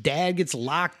the dad gets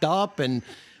locked up and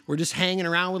we're just hanging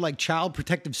around with Child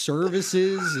Protective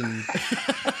Services and,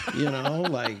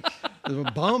 it was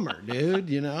a bummer, dude,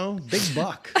 big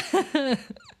buck.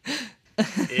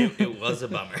 It was a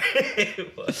bummer.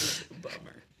 It was a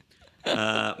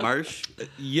bummer. Marsh?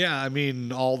 Yeah, I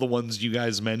mean, all the ones you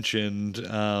guys mentioned,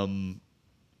 and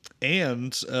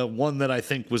one that I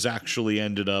think was actually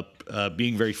ended up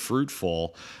being very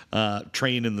fruitful,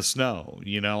 Train in the Snow.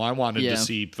 I wanted to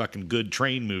see fucking good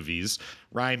train movies.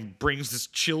 Ryan brings this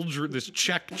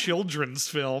Czech children's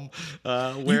film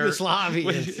where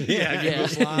Yugoslavian.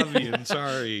 Yugoslavian.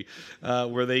 Sorry,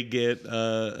 where they get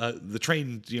the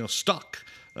train, stuck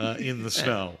in the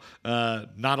snow.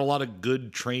 Not a lot of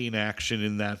good train action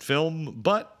in that film,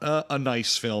 but a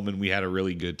nice film, and we had a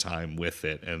really good time with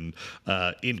it. And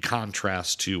in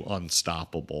contrast to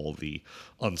Unstoppable, the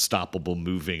unstoppable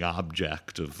moving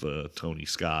object of Tony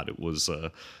Scott, it was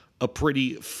a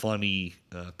pretty funny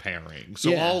pairing.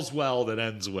 So all's well that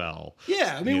ends well.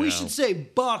 Yeah, I mean, we should say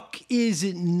Buck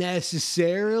isn't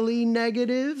necessarily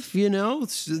negative,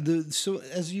 So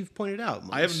as you've pointed out,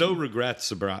 I have no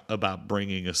regrets about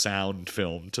bringing a sound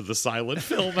film to the silent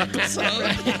film episode.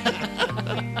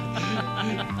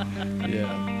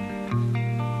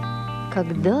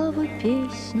 Когда вы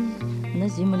песни на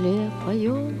земле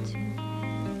поете,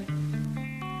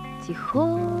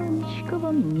 тихонечко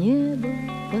вам небо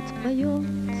подпоет.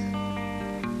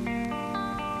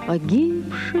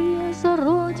 Погибшие за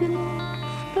родину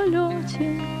в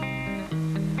полете,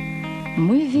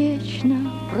 мы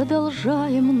вечно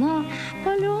продолжаем наш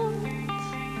полет.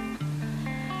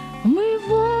 Мы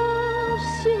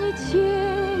вовсе не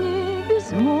тени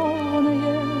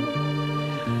безмолвные,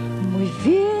 мы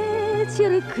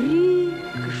ветер и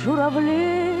крик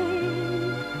журавлей.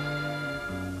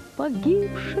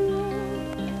 Погибшие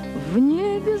в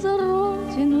небе за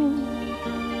родину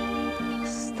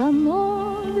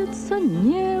становятся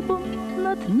небом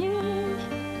над ней.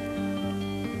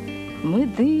 Мы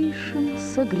дышим,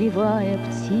 согревая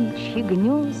птичьи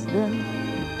гнезда,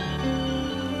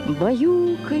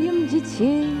 баюкаем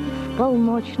детей в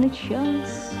полночный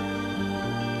час.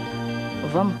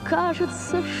 Вам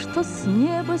кажется, что с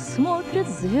неба смотрят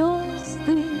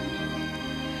звезды,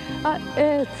 а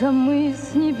это мы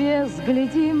с небес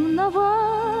глядим на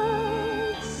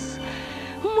вас.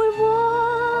 Мы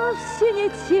вовсе не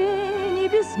тени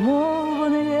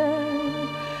безмолвные,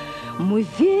 мы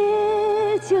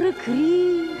ветер и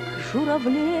крик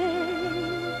журавлей.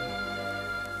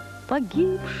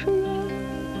 Погибшие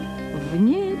в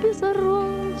небе за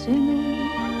родину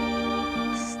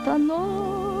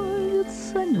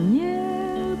становятся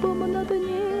небом над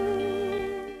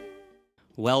ней.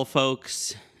 Well,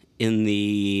 folks, in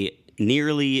the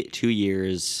nearly 2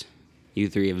 years you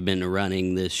three have been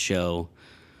running this show,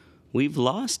 we've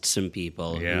lost some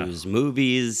people whose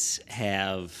movies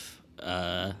have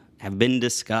been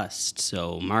discussed.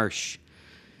 So, Marsh,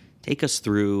 take us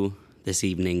through this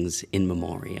evening's In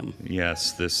Memoriam.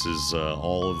 Yes, this is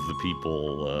all of the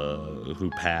people who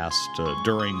passed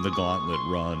during the Gauntlet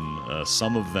run.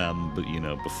 Some of them,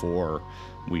 before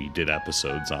we did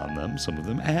episodes on them. Some of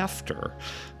them after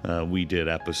we did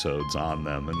episodes on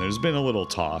them. And there's been a little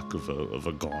talk of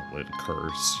a Gauntlet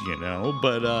curse,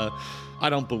 but I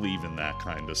don't believe in that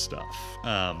kind of stuff.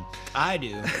 I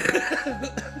do.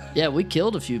 Yeah, we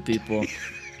killed a few people.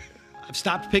 I've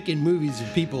stopped picking movies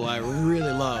of people I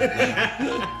really love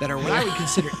that are what I would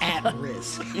consider at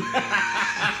risk.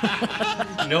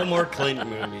 No more Clint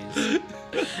movies.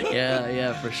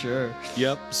 Yeah, for sure.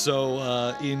 Yep. So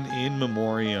in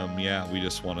memoriam, we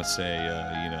just want to say,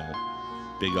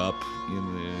 big up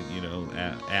in the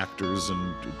actors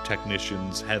and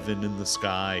technicians, heaven in the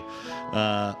sky.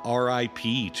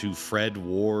 R.I.P. to Fred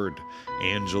Ward,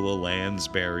 Angela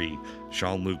Lansbury,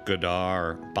 Jean-Luc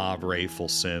Godard, Bob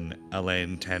Rafelson,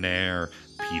 Alain Tanner,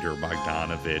 Peter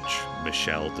Bogdanovich,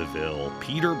 Michelle DeVille,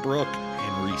 Peter Brook,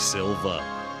 Henry Silva,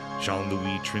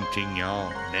 Jean-Louis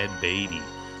Trintignant, Ned Beatty,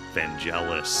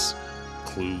 Vangelis,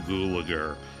 Clu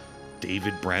Gulager,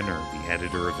 David Brenner, the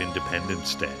editor of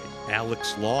Independence Day,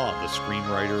 Alex Law, the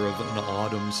screenwriter of An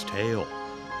Autumn's Tale,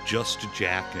 Just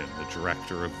Jackin, the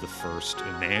director of the first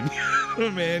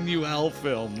Emmanuel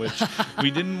film, which we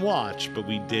didn't watch, but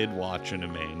we did watch an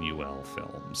Emmanuel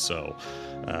film. So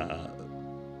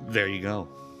there you go.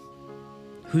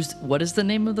 What is the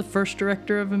name of the first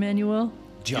director of Emmanuel?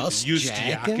 Just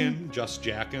Jackin? Just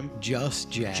Jackin.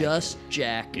 Just Jack. Just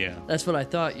Jack. Yeah. That's what I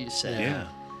thought you said. Yeah.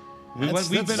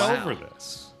 We've been over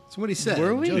this. That's what he said.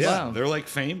 Were we? Yeah, they're like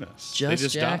famous. They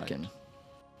just Jackin.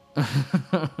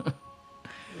 died.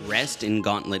 Rest in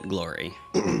Gauntlet glory.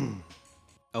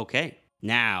 Okay.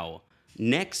 Now,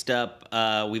 next up,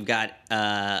 we've got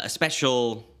a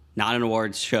special, not an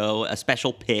awards show, a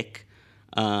special pick.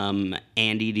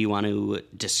 Andy, do you want to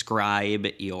describe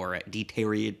your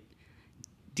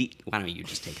why don't you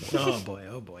just take it away?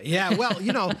 Oh boy. Yeah, well,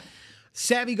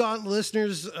 savvy Gauntlet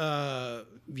listeners,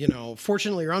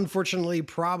 fortunately or unfortunately,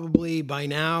 probably by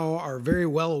now are very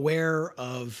well aware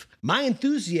of my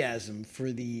enthusiasm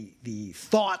for the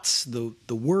thoughts, the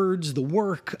words, the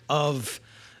work of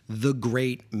the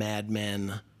great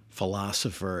madman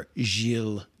philosopher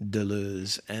Gilles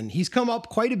Deleuze, and he's come up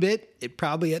quite a bit. It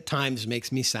probably at times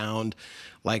makes me sound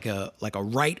like a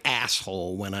right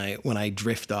asshole when I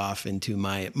drift off into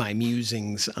my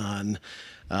musings on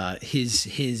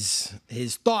his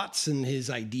thoughts and his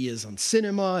ideas on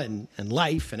cinema and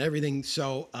life and everything.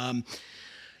 So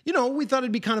we thought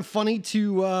it'd be kind of funny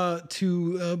to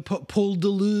pull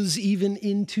Deleuze even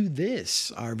into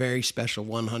this, our very special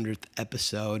 100th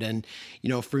episode. And,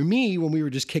 for me, when we were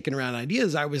just kicking around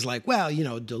ideas, I was like, well,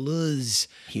 Deleuze,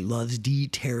 he loves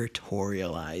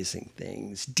deterritorializing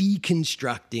things,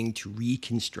 deconstructing to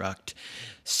reconstruct,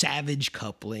 savage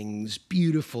couplings,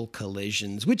 beautiful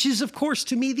collisions, which is, of course,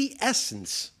 to me, the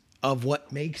essence of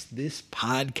what makes this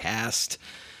podcast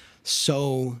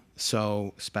so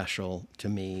special to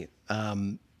me.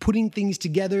 Putting things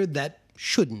together that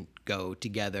shouldn't go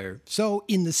together. So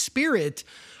in the spirit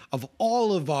of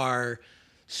all of our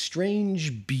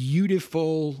strange,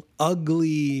 beautiful,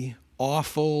 ugly,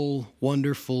 awful,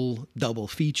 wonderful double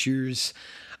features,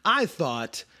 I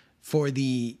thought for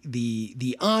the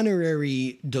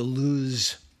honorary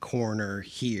Deleuze corner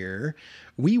here,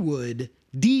 we would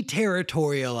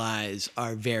deterritorialize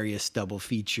our various double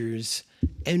features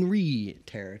and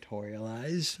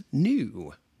re-territorialize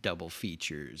new double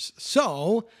features.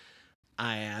 So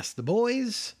I asked the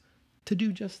boys to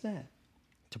do just that,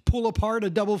 to pull apart a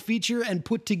double feature and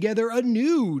put together a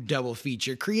new double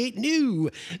feature, create new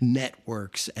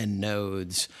networks and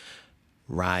nodes.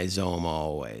 Rhizome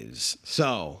always.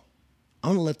 So I'm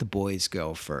going to let the boys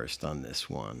go first on this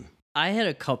one. I had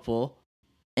a couple,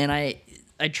 and I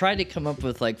tried to come up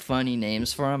with like funny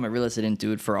names for them. I realized I didn't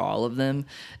do it for all of them.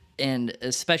 And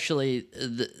especially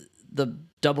the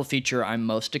double feature I'm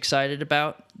most excited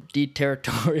about,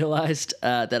 deterritorialized,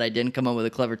 that I didn't come up with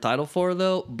a clever title for,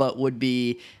 though, but would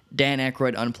be Dan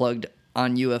Aykroyd Unplugged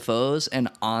on UFOs and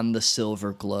On the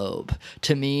Silver Globe.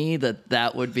 To me,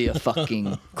 that would be a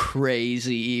fucking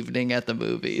crazy evening at the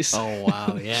movies. Oh,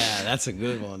 wow. Yeah, that's a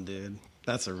good one, dude.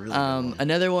 That's a really good one.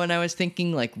 Another one I was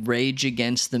thinking, like Rage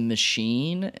Against the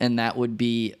Machine, and that would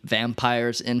be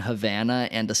Vampires in Havana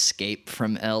and Escape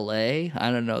from L.A.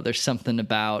 I don't know. There's something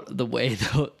about the way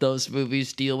those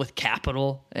movies deal with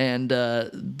capital and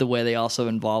the way they also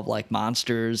involve like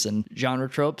monsters and genre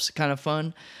tropes. Kind of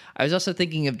fun. I was also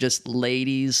thinking of just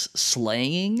ladies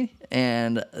slaying,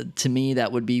 and to me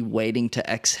that would be Waiting to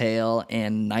Exhale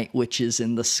and Night Witches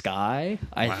in the Sky.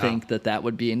 I think that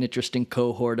would be an interesting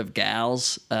cohort of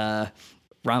gals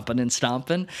romping and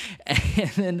stomping.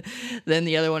 And then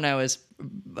the other one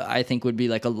I think would be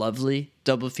like a lovely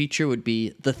double feature would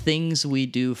be The Things We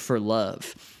Do for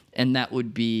Love, and that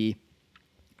would be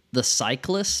The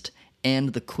Cyclist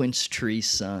and The Quince Tree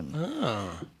Sun.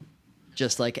 Oh.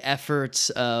 Just like efforts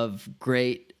of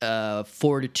great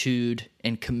fortitude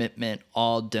and commitment,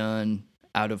 all done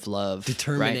out of love,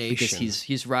 determination. Right? Because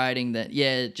he's riding that,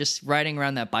 just riding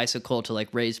around that bicycle to like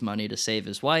raise money to save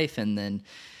his wife, and then,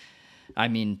 I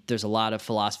mean, there's a lot of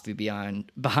philosophy behind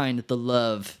the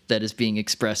love that is being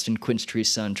expressed in Quince Tree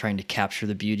Sun, trying to capture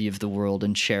the beauty of the world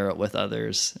and share it with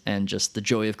others, and just the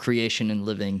joy of creation and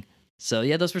living. So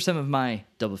yeah, those were some of my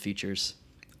double features.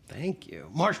 Thank you,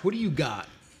 Marsh. What do you got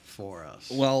for us?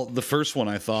 Well, the first one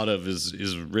I thought of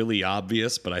is really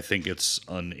obvious, but I think it's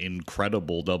an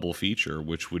incredible double feature,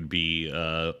 which would be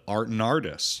Art and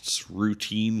Artists,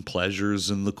 Routine Pleasures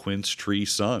in the Quince Tree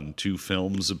Sun, two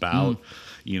films about,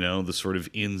 the sort of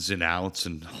ins and outs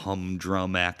and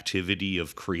humdrum activity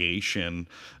of creation.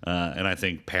 And I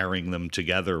think pairing them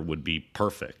together would be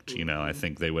perfect. I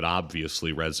think they would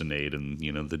obviously resonate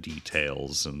in, the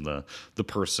details and the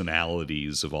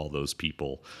personalities of all those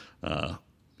people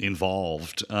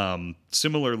involved.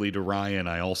 Similarly to Ryan,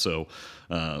 I also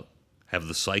have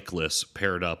The Cyclist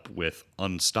paired up with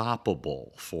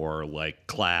Unstoppable for like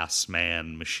class,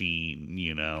 man,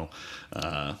 machine,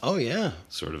 oh yeah,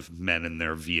 sort of men in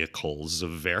their vehicles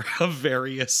of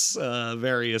various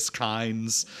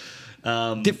kinds.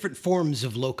 Different forms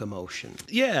of locomotion.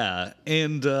 Yeah,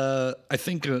 and I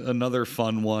think another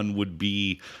fun one would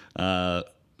be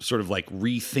sort of like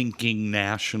rethinking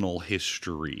national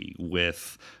history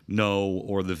with No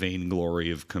or the Vainglory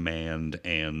of Command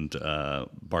and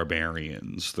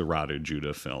Barbarians, the Rada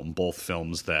Judah film. Both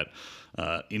films that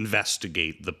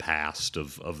investigate the past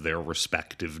of their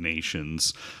respective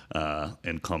nations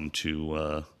and come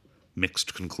to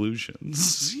mixed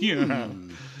conclusions.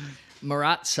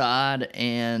 Marat Saad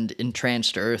and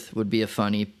Entranced Earth would be a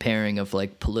funny pairing of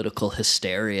like political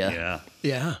hysteria.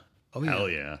 Yeah. Oh yeah. Hell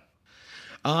yeah.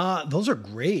 Those are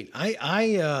great.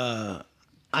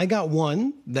 I got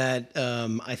one that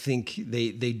I think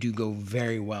they do go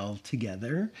very well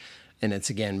together, And it's,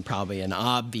 again, probably an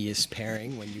obvious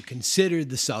pairing when you consider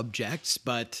the subjects.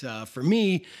 But for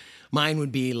me, mine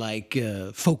would be like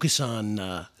focus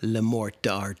on Le Mort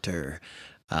d'Arthur.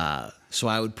 So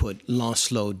I would put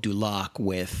Lancelot du Lac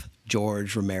with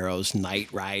George Romero's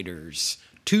Knight Riders.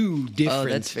 Two different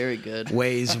that's very good.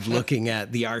 ways of looking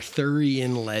at the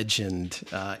Arthurian legend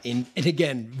and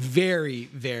again, very,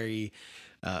 very,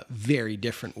 very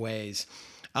different ways.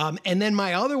 And then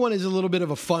my other one is a little bit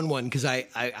of a fun one because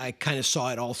I kind of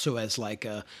saw it also as like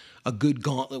a good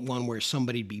Gauntlet one where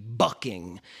somebody'd be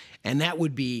bucking, and that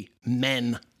would be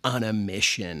Men on a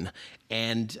Mission.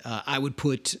 And I would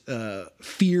put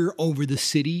Fear Over the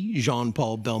City,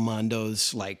 Jean-Paul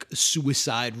Belmondo's like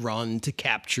suicide run to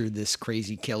capture this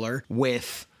crazy killer,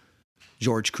 with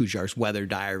George Cujar's Weather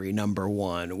Diary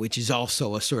 #1, which is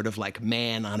also a sort of like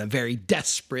man on a very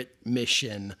desperate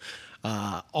mission,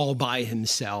 all by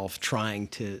himself, trying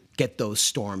to get those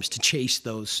storms, to chase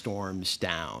those storms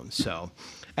down. So,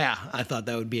 yeah, I thought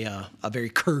that would be a very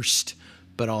cursed,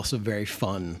 but also very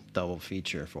fun double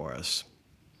feature for us.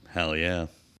 Hell yeah.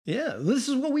 Yeah, this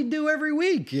is what we do every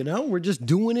week, you know? We're just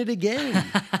doing it again.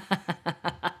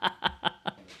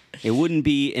 It wouldn't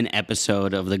be an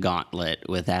episode of The Gauntlet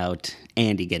without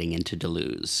Andy getting into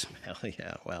Deleuze. Hell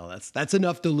yeah. Well, that's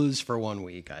enough to lose for 1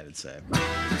 week, I would say.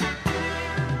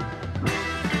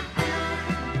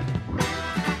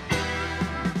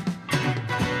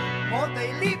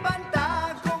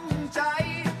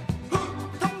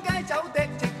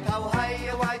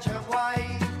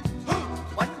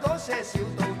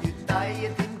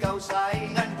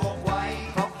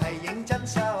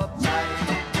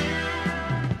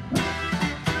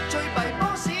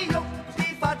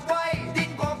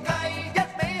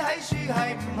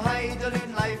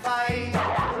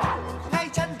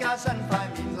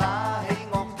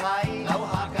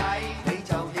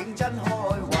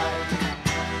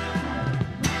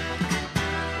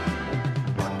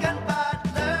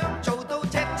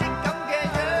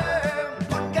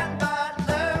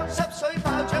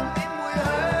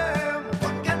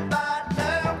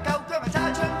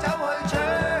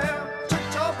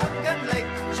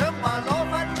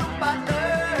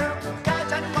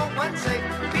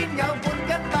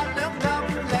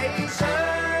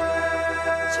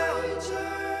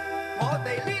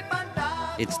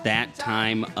 It's that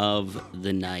time of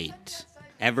the night.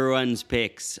 Everyone's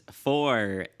picks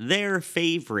for their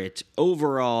favorite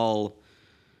overall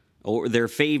or their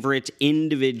favorite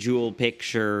individual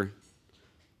picture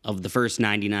of the first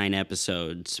 99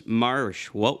 episodes. Marsh,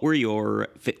 what was your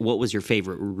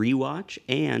favorite rewatch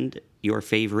and your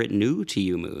favorite new to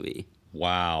you movie?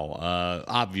 Wow.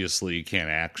 Obviously, you can't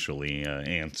actually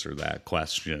answer that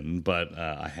question, but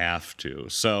I have to.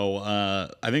 So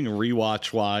I think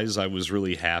rewatch-wise, I was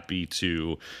really happy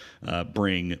to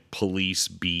bring Police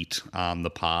Beat on the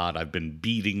pod. I've been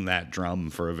beating that drum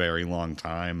for a very long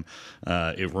time.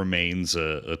 It remains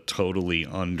a totally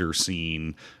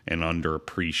underseen and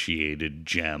underappreciated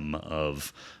gem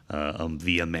of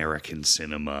the American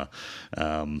cinema.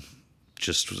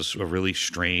 Just was a really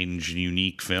strange,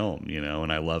 unique film, you know,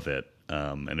 and I love it.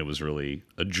 And it was really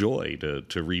a joy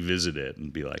to revisit it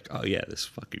and be like, oh yeah, this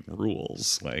fucking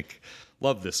rules. Like,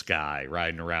 love this guy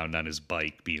riding around on his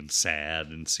bike being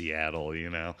sad in Seattle, you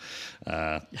know.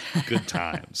 Good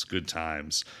times, good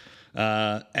times.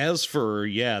 As for,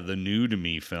 the new to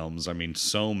me films, I mean,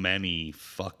 so many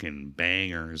fucking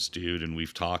bangers, dude. And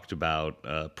we've talked about,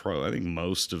 I think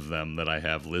most of them that I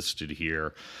have listed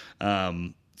here.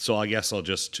 So I guess I'll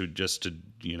just to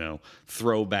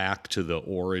throw back to the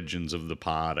origins of the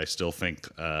pod. I still think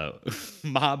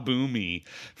Ma Boomy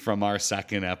from our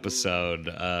second episode,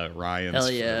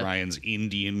 Ryan's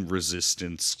Indian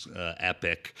resistance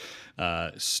epic,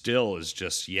 still is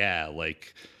just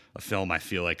like a film I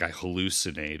feel like I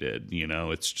hallucinated. You know,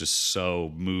 it's just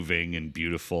so moving and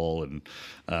beautiful, and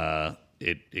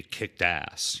it kicked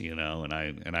ass. You know, and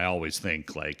I always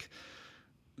think like.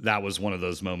 That was one of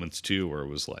those moments too where it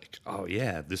was like, oh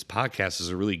yeah, this podcast is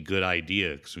a really good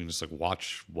idea because we can just like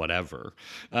watch whatever,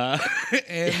 lesson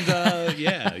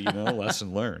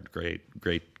learned. Great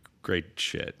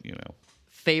shit, you know.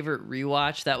 Favorite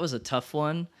rewatch? That was a tough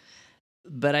one,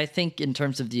 but I think in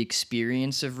terms of the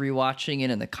experience of rewatching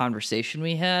it and the conversation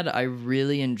we had, I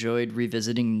really enjoyed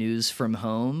revisiting News from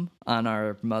Home on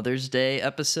our Mother's Day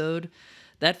episode.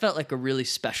 That felt like a really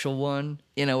special one.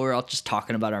 You know, we're all just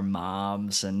talking about our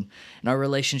moms and our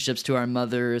relationships to our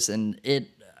mothers. And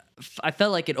I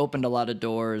felt like it opened a lot of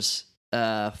doors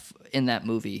in that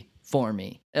movie for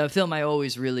me. A film I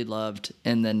always really loved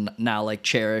and then now like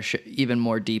cherish even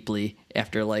more deeply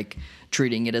after like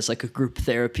treating it as like a group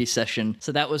therapy session.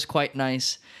 So that was quite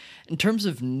nice. In terms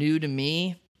of new to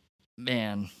me,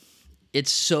 man,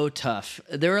 it's so tough.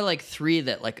 There are like 3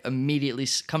 that like immediately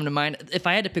come to mind. If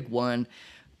I had to pick one,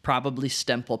 probably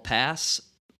Stemple Pass,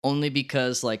 only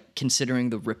because like considering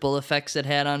the ripple effects it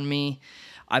had on me.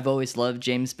 I've always loved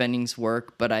James Benning's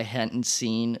work, but I hadn't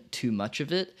seen too much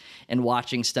of it. And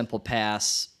watching Stemple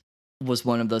Pass was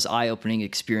one of those eye-opening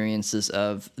experiences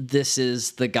of, this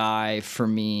is the guy for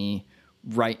me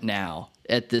right now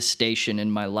at this station in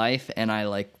my life. And I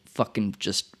like fucking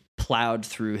just plowed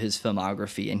through his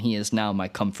filmography, and he is now my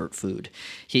comfort food.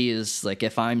 He is like,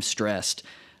 if I'm stressed,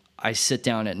 I sit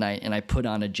down at night and I put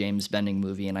on a James Benning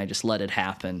movie and I just let it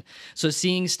happen. So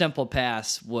seeing Stemple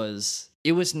Pass was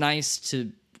nice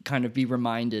to kind of be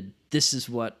reminded, this is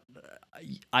what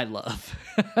I love,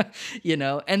 you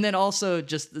know? And then also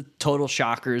just the total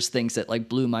shockers, things that like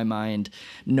blew my mind.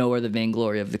 Nowhere the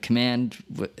Vainglory of the Command,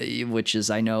 which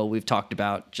is, I know we've talked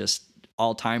about, just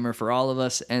all-timer for all of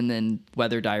us. And then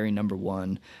Weather Diary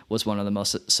 #1 was one of the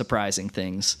most surprising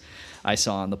things I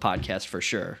saw on the podcast for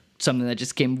sure. Something that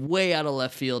just came way out of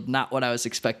left field, not what I was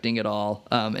expecting at all,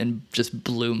 and just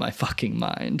blew my fucking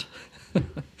mind.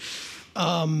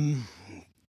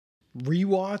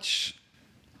 Rewatch,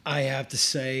 I have to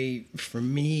say, for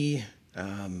me,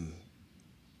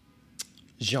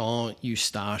 Jean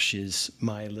Eustache's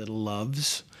My Little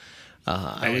Loves.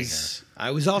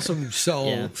 I was also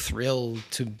so thrilled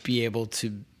to be able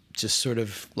to just sort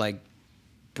of like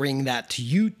bring that to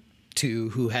you two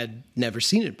who had never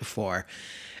seen it before.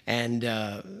 And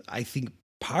I think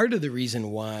part of the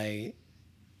reason why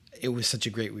it was such a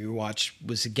great rewatch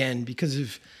was, again, because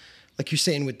of, like you're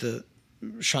saying with the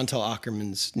Chantal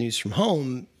Ackerman's News from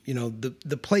Home, you know,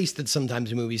 the place that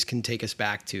sometimes movies can take us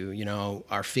back to, you know,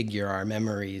 our figure, our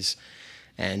memories.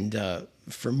 And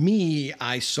for me,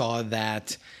 I saw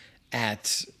that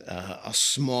at a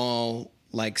small,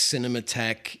 like,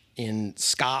 Cinematheque in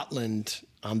Scotland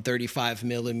on 35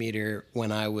 millimeter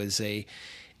when I was a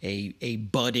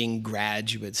budding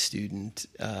graduate student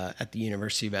at the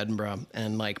University of Edinburgh.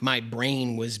 And, like, my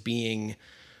brain was being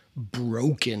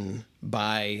broken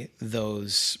by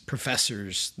those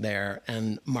professors there.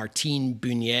 And Martine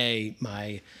Bunier,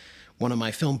 one of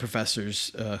my film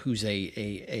professors, who's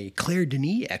a Claire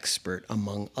Denis expert,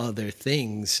 among other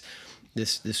things,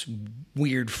 this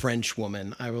weird French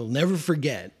woman, I will never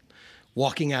forget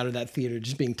walking out of that theater,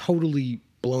 just being totally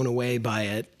blown away by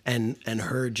it, and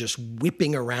her just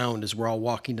whipping around as we're all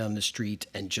walking down the street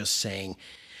and just saying,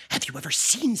 "Have you ever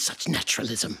seen such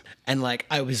naturalism?" And like,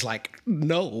 I was like,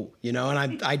 no, you know,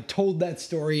 and I told that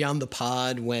story on the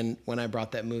pod when I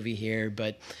brought that movie here,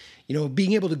 but you know,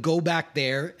 being able to go back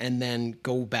there and then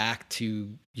go back to,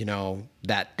 you know,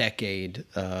 that decade,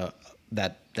 that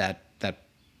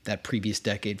previous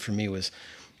decade for me was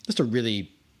just a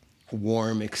really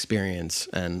warm experience,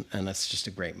 and that's just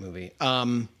a great movie.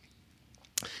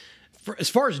 As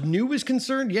far as new is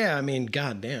concerned, yeah, I mean,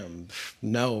 goddamn,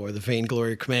 No, or The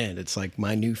Vainglory of Command. It's like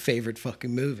my new favorite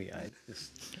fucking movie.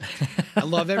 I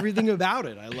love everything about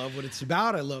it. I love what it's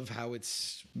about. I love how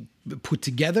it's put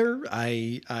together.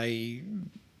 I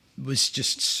was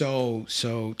just so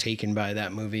taken by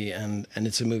that movie, and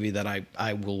it's a movie that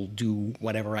I will do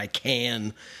whatever I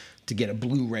can to get a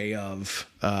Blu-ray of.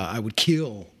 I would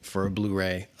kill for a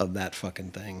Blu-ray of that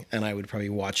fucking thing, and I would probably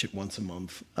watch it once a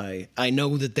month. I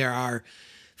know that there are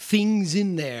things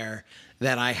in there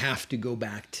that I have to go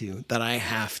back to, that I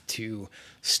have to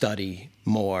study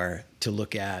more, to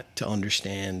look at, to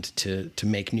understand, to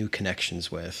make new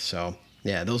connections with. So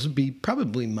yeah, those would be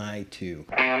probably my two.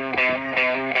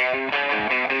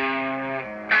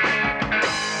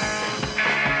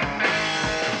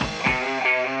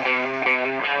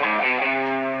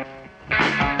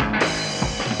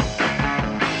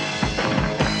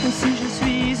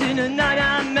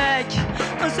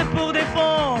 C'est pour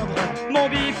défendre mon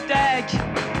beefsteak.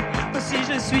 Si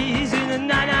je suis une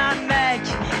nana mec,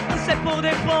 c'est pour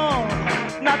défendre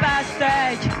ma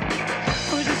pastèque.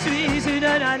 Je suis une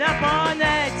nana pas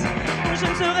nette, je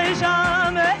ne serai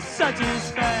jamais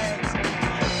satisfaite.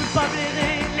 Pas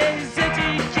blairer les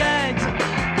étiquettes,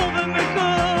 on veut me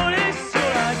coller sur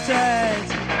la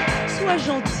tête. Sois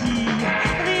gentille,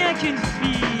 rien qu'une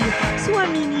fille, sois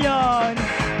mignonne,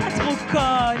 pas trop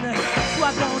conne,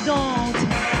 sois bandante,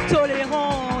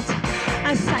 tolérante,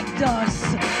 un sac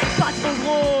d'os, pas trop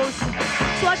grosse,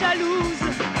 sois jalouse,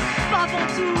 pas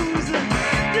ventouse,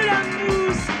 de la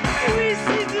mousse, oui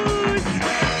si douce,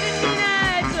 une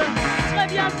minette, très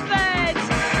bien faite,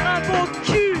 un beau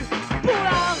cul, pour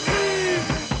la rue,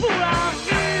 pour la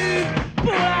rue,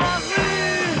 pour la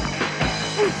rue.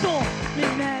 Où sont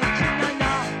les mecs,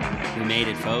 nana? We made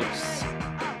it, folks.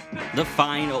 The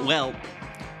final, well,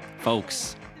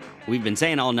 Folks, we've been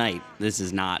saying all night, this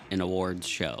is not an awards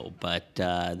show, but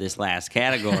this last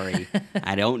category,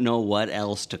 I don't know what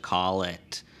else to call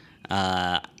it.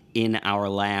 In our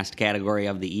last category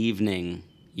of the evening,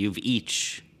 you've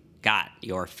each got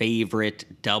your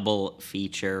favorite double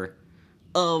feature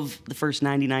of the first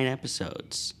 99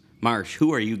 episodes. Marsh,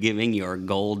 who are you giving your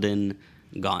golden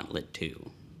gauntlet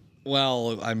to?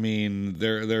 Well, I mean,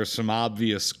 there's some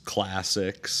obvious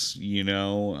classics, you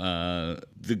know.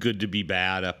 The Good to Be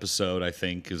Bad episode, I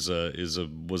think, was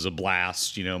a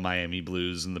blast. You know, Miami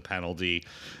Blues and The Penalty.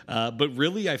 But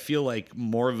really, I feel like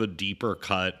more of a deeper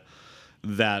cut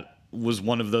that was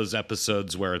one of those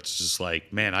episodes where it's just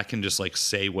like, man, I can just like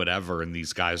say whatever and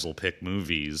these guys will pick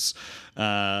movies.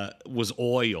 Was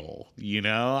Oil, you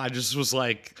know? I just was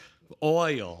like,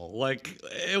 Oil, like,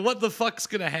 what the fuck's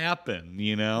gonna happen,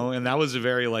 you know? And that was a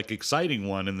very like exciting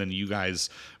one. And then you guys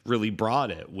really brought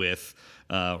it with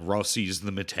Rossi's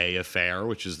The Mattei Affair,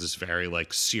 which is this very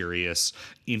like serious,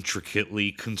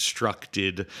 intricately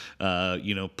constructed,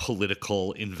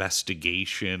 political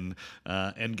investigation,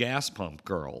 and Gas Pump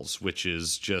Girls, which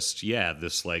is just,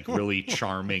 this like really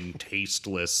charming,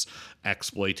 tasteless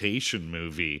exploitation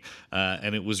movie.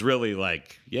 And it was really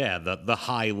like, the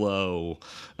high-low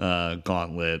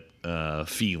Gauntlet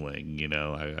feeling, you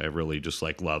know? I really just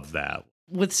like love that.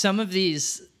 With some of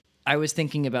these, I was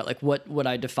thinking about like what would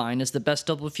I define as the best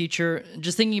double feature.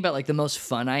 Just thinking about like the most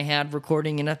fun I had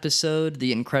recording an episode,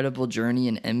 the Incredible Journey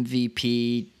and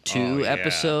MVP 2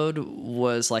 episode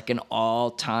was like an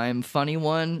all-time funny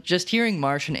one. Just hearing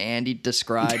Marsh and Andy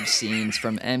describe scenes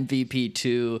from MVP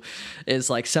 2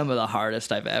 is like some of the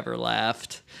hardest I've ever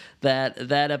laughed. That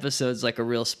episode's like a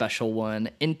real special one.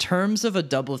 In terms of a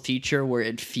double feature where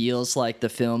it feels like the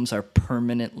films are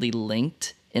permanently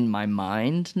linked in my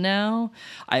mind now,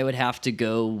 I would have to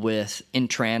go with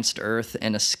Entranced Earth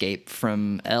and Escape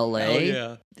from LA. Oh,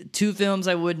 yeah. Two films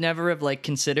I would never have like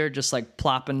considered just like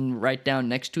plopping right down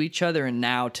next to each other, and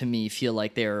now to me feel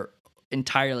like they're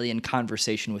entirely in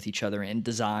conversation with each other and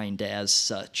designed as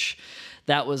such.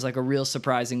 That was like a real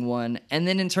surprising one. And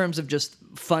then in terms of just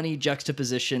funny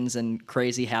juxtapositions and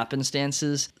crazy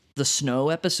happenstances, the snow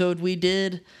episode we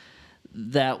did,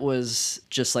 that was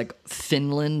just like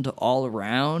Finland all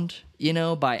around, you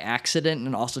know, by accident,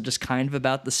 and also just kind of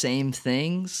about the same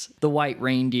things. The White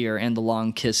Reindeer and The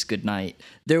Long Kiss Goodnight.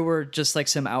 There were just like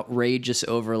some outrageous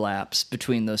overlaps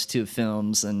between those two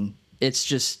films, and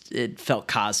it felt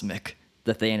cosmic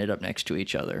that they ended up next to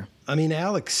each other. I mean,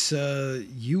 Alex,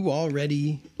 you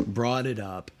already brought it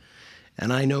up,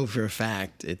 and I know for a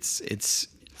fact it's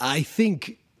I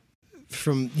think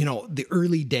from, you know, the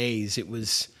early days, it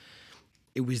was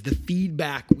the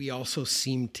feedback we also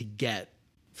seemed to get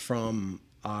from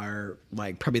our,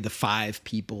 like, probably the 5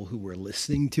 people who were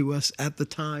listening to us at the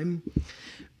time.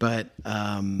 But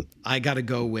I got to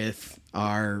go with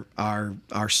our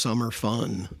summer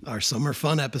fun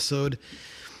episode,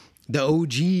 the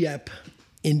OG ep,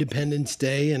 Independence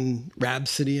Day and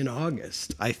Rhapsody in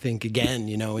August. I think, again,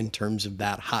 you know, in terms of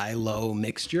that high-low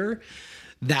mixture,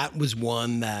 that was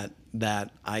one that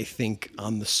I think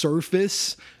on the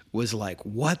surface was like,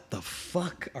 what the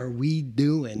fuck are we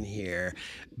doing here?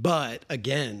 But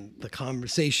again, the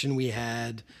conversation we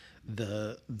had,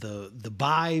 the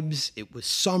vibes, it was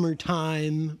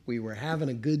summertime. We were having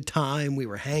a good time. We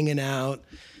were hanging out.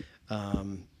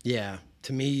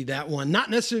 To me, that one,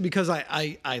 not necessarily because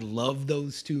I love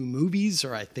those two movies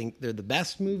or I think they're the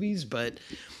best movies, but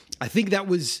I think that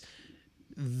was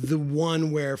the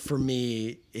one where for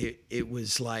me, it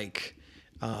was like,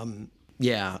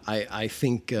 I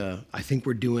think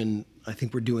we're doing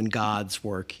God's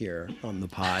work here on the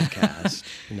podcast,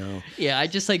 you know? Yeah, I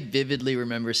just like vividly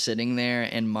remember sitting there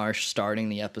and Marsh starting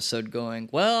the episode going,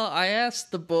 well, I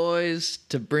asked the boys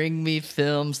to bring me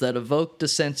films that evoked a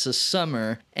sense of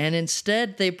summer, and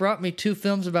instead they brought me 2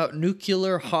 films about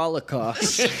nuclear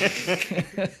holocaust.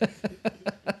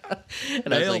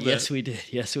 And I was like, yes, we did.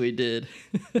 Yes, we did.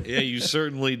 Yeah, you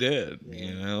certainly did,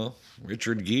 you know?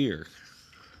 Richard Gere.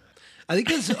 I think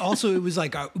that's also, it was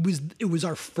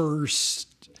our first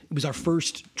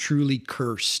truly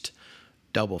cursed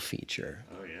double feature.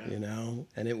 Oh yeah. You know,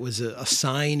 and it was a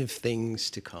sign of things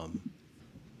to come.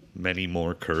 Many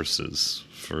more curses,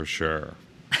 for sure.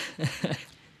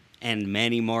 And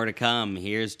many more to come.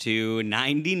 Here's to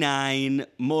 99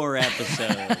 more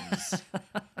episodes.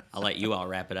 I'll let you all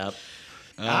wrap it up.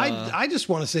 I just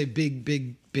want to say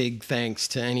big thanks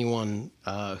to anyone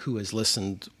who has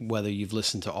listened, whether you've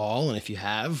listened to all, and if you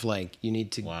have, like, you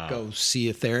need to go see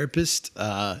a therapist.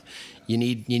 You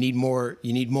need more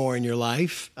in your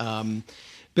life.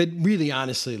 but really,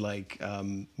 honestly, like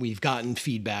we've gotten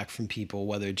feedback from people,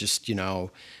 whether just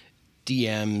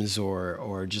DMs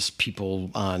or just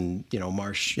people on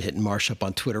hitting Marsh up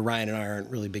on Twitter. Ryan and I aren't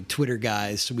really big Twitter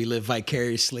guys, so we live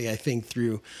vicariously, I think,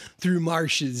 through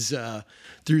Marsh's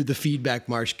through the feedback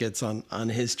Marsh gets on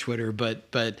his Twitter.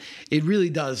 But it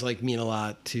really does mean a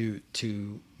lot to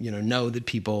know that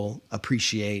people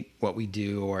appreciate what we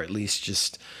do, or at least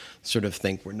just sort of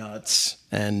think we're nuts.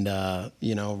 And,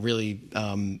 really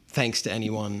thanks to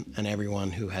anyone and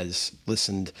everyone who has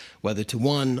listened, whether to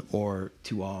one or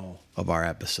to all of our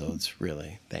episodes.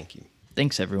 Really, thank you.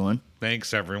 Thanks, everyone.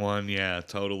 Thanks, everyone. Yeah,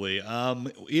 totally.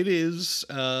 It is.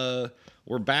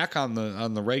 We're back on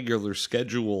the regular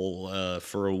schedule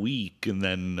for a week, and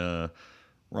then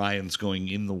Ryan's going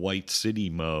in the White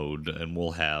City mode, and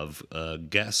we'll have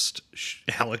guest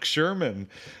Alex Sherman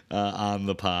on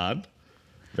the pod.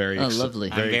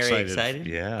 Lovely. I'm very excited. excited.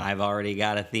 Yeah. I've already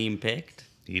got a theme picked.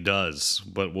 He does.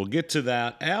 But we'll get to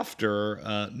that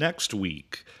after next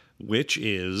week, which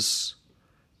is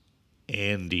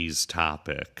Andy's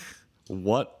topic.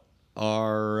 What's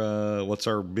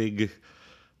our big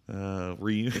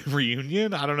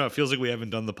reunion? I don't know. It feels like we haven't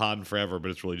done the pod in forever,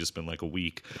 but it's really just been like a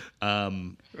week.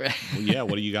 Yeah,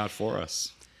 what do you got for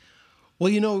us?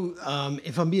 Well,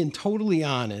 if I'm being totally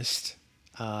honest,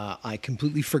 I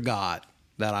completely forgot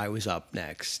that I was up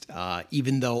next,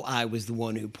 even though I was the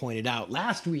one who pointed out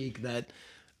last week that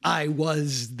I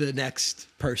was the next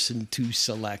person to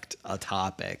select a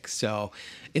topic. So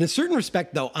in a certain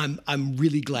respect, though, I'm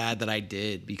really glad that I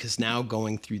did, because now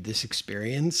going through this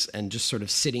experience and just sort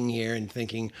of sitting here and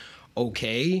thinking,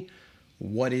 okay,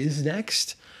 what is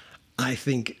next? I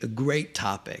think a great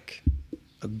topic,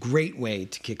 a great way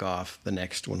to kick off the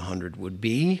next 100 would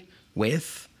be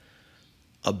with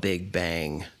a Big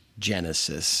Bang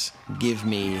Genesis. Give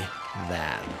me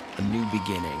that. A new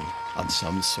beginning of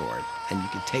some sort. And you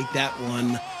can take that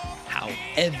one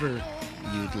however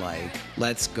you'd like.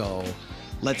 Let's go.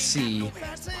 Let's see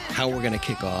how we're going to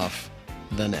kick off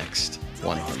the next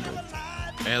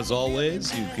 100. As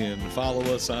always, you can follow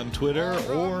us on Twitter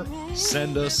or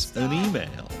send us an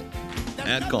email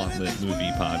at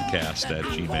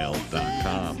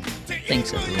gauntletmoviepodcast@gmail.com.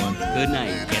 Thanks, everyone. Good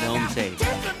night. Get home safe.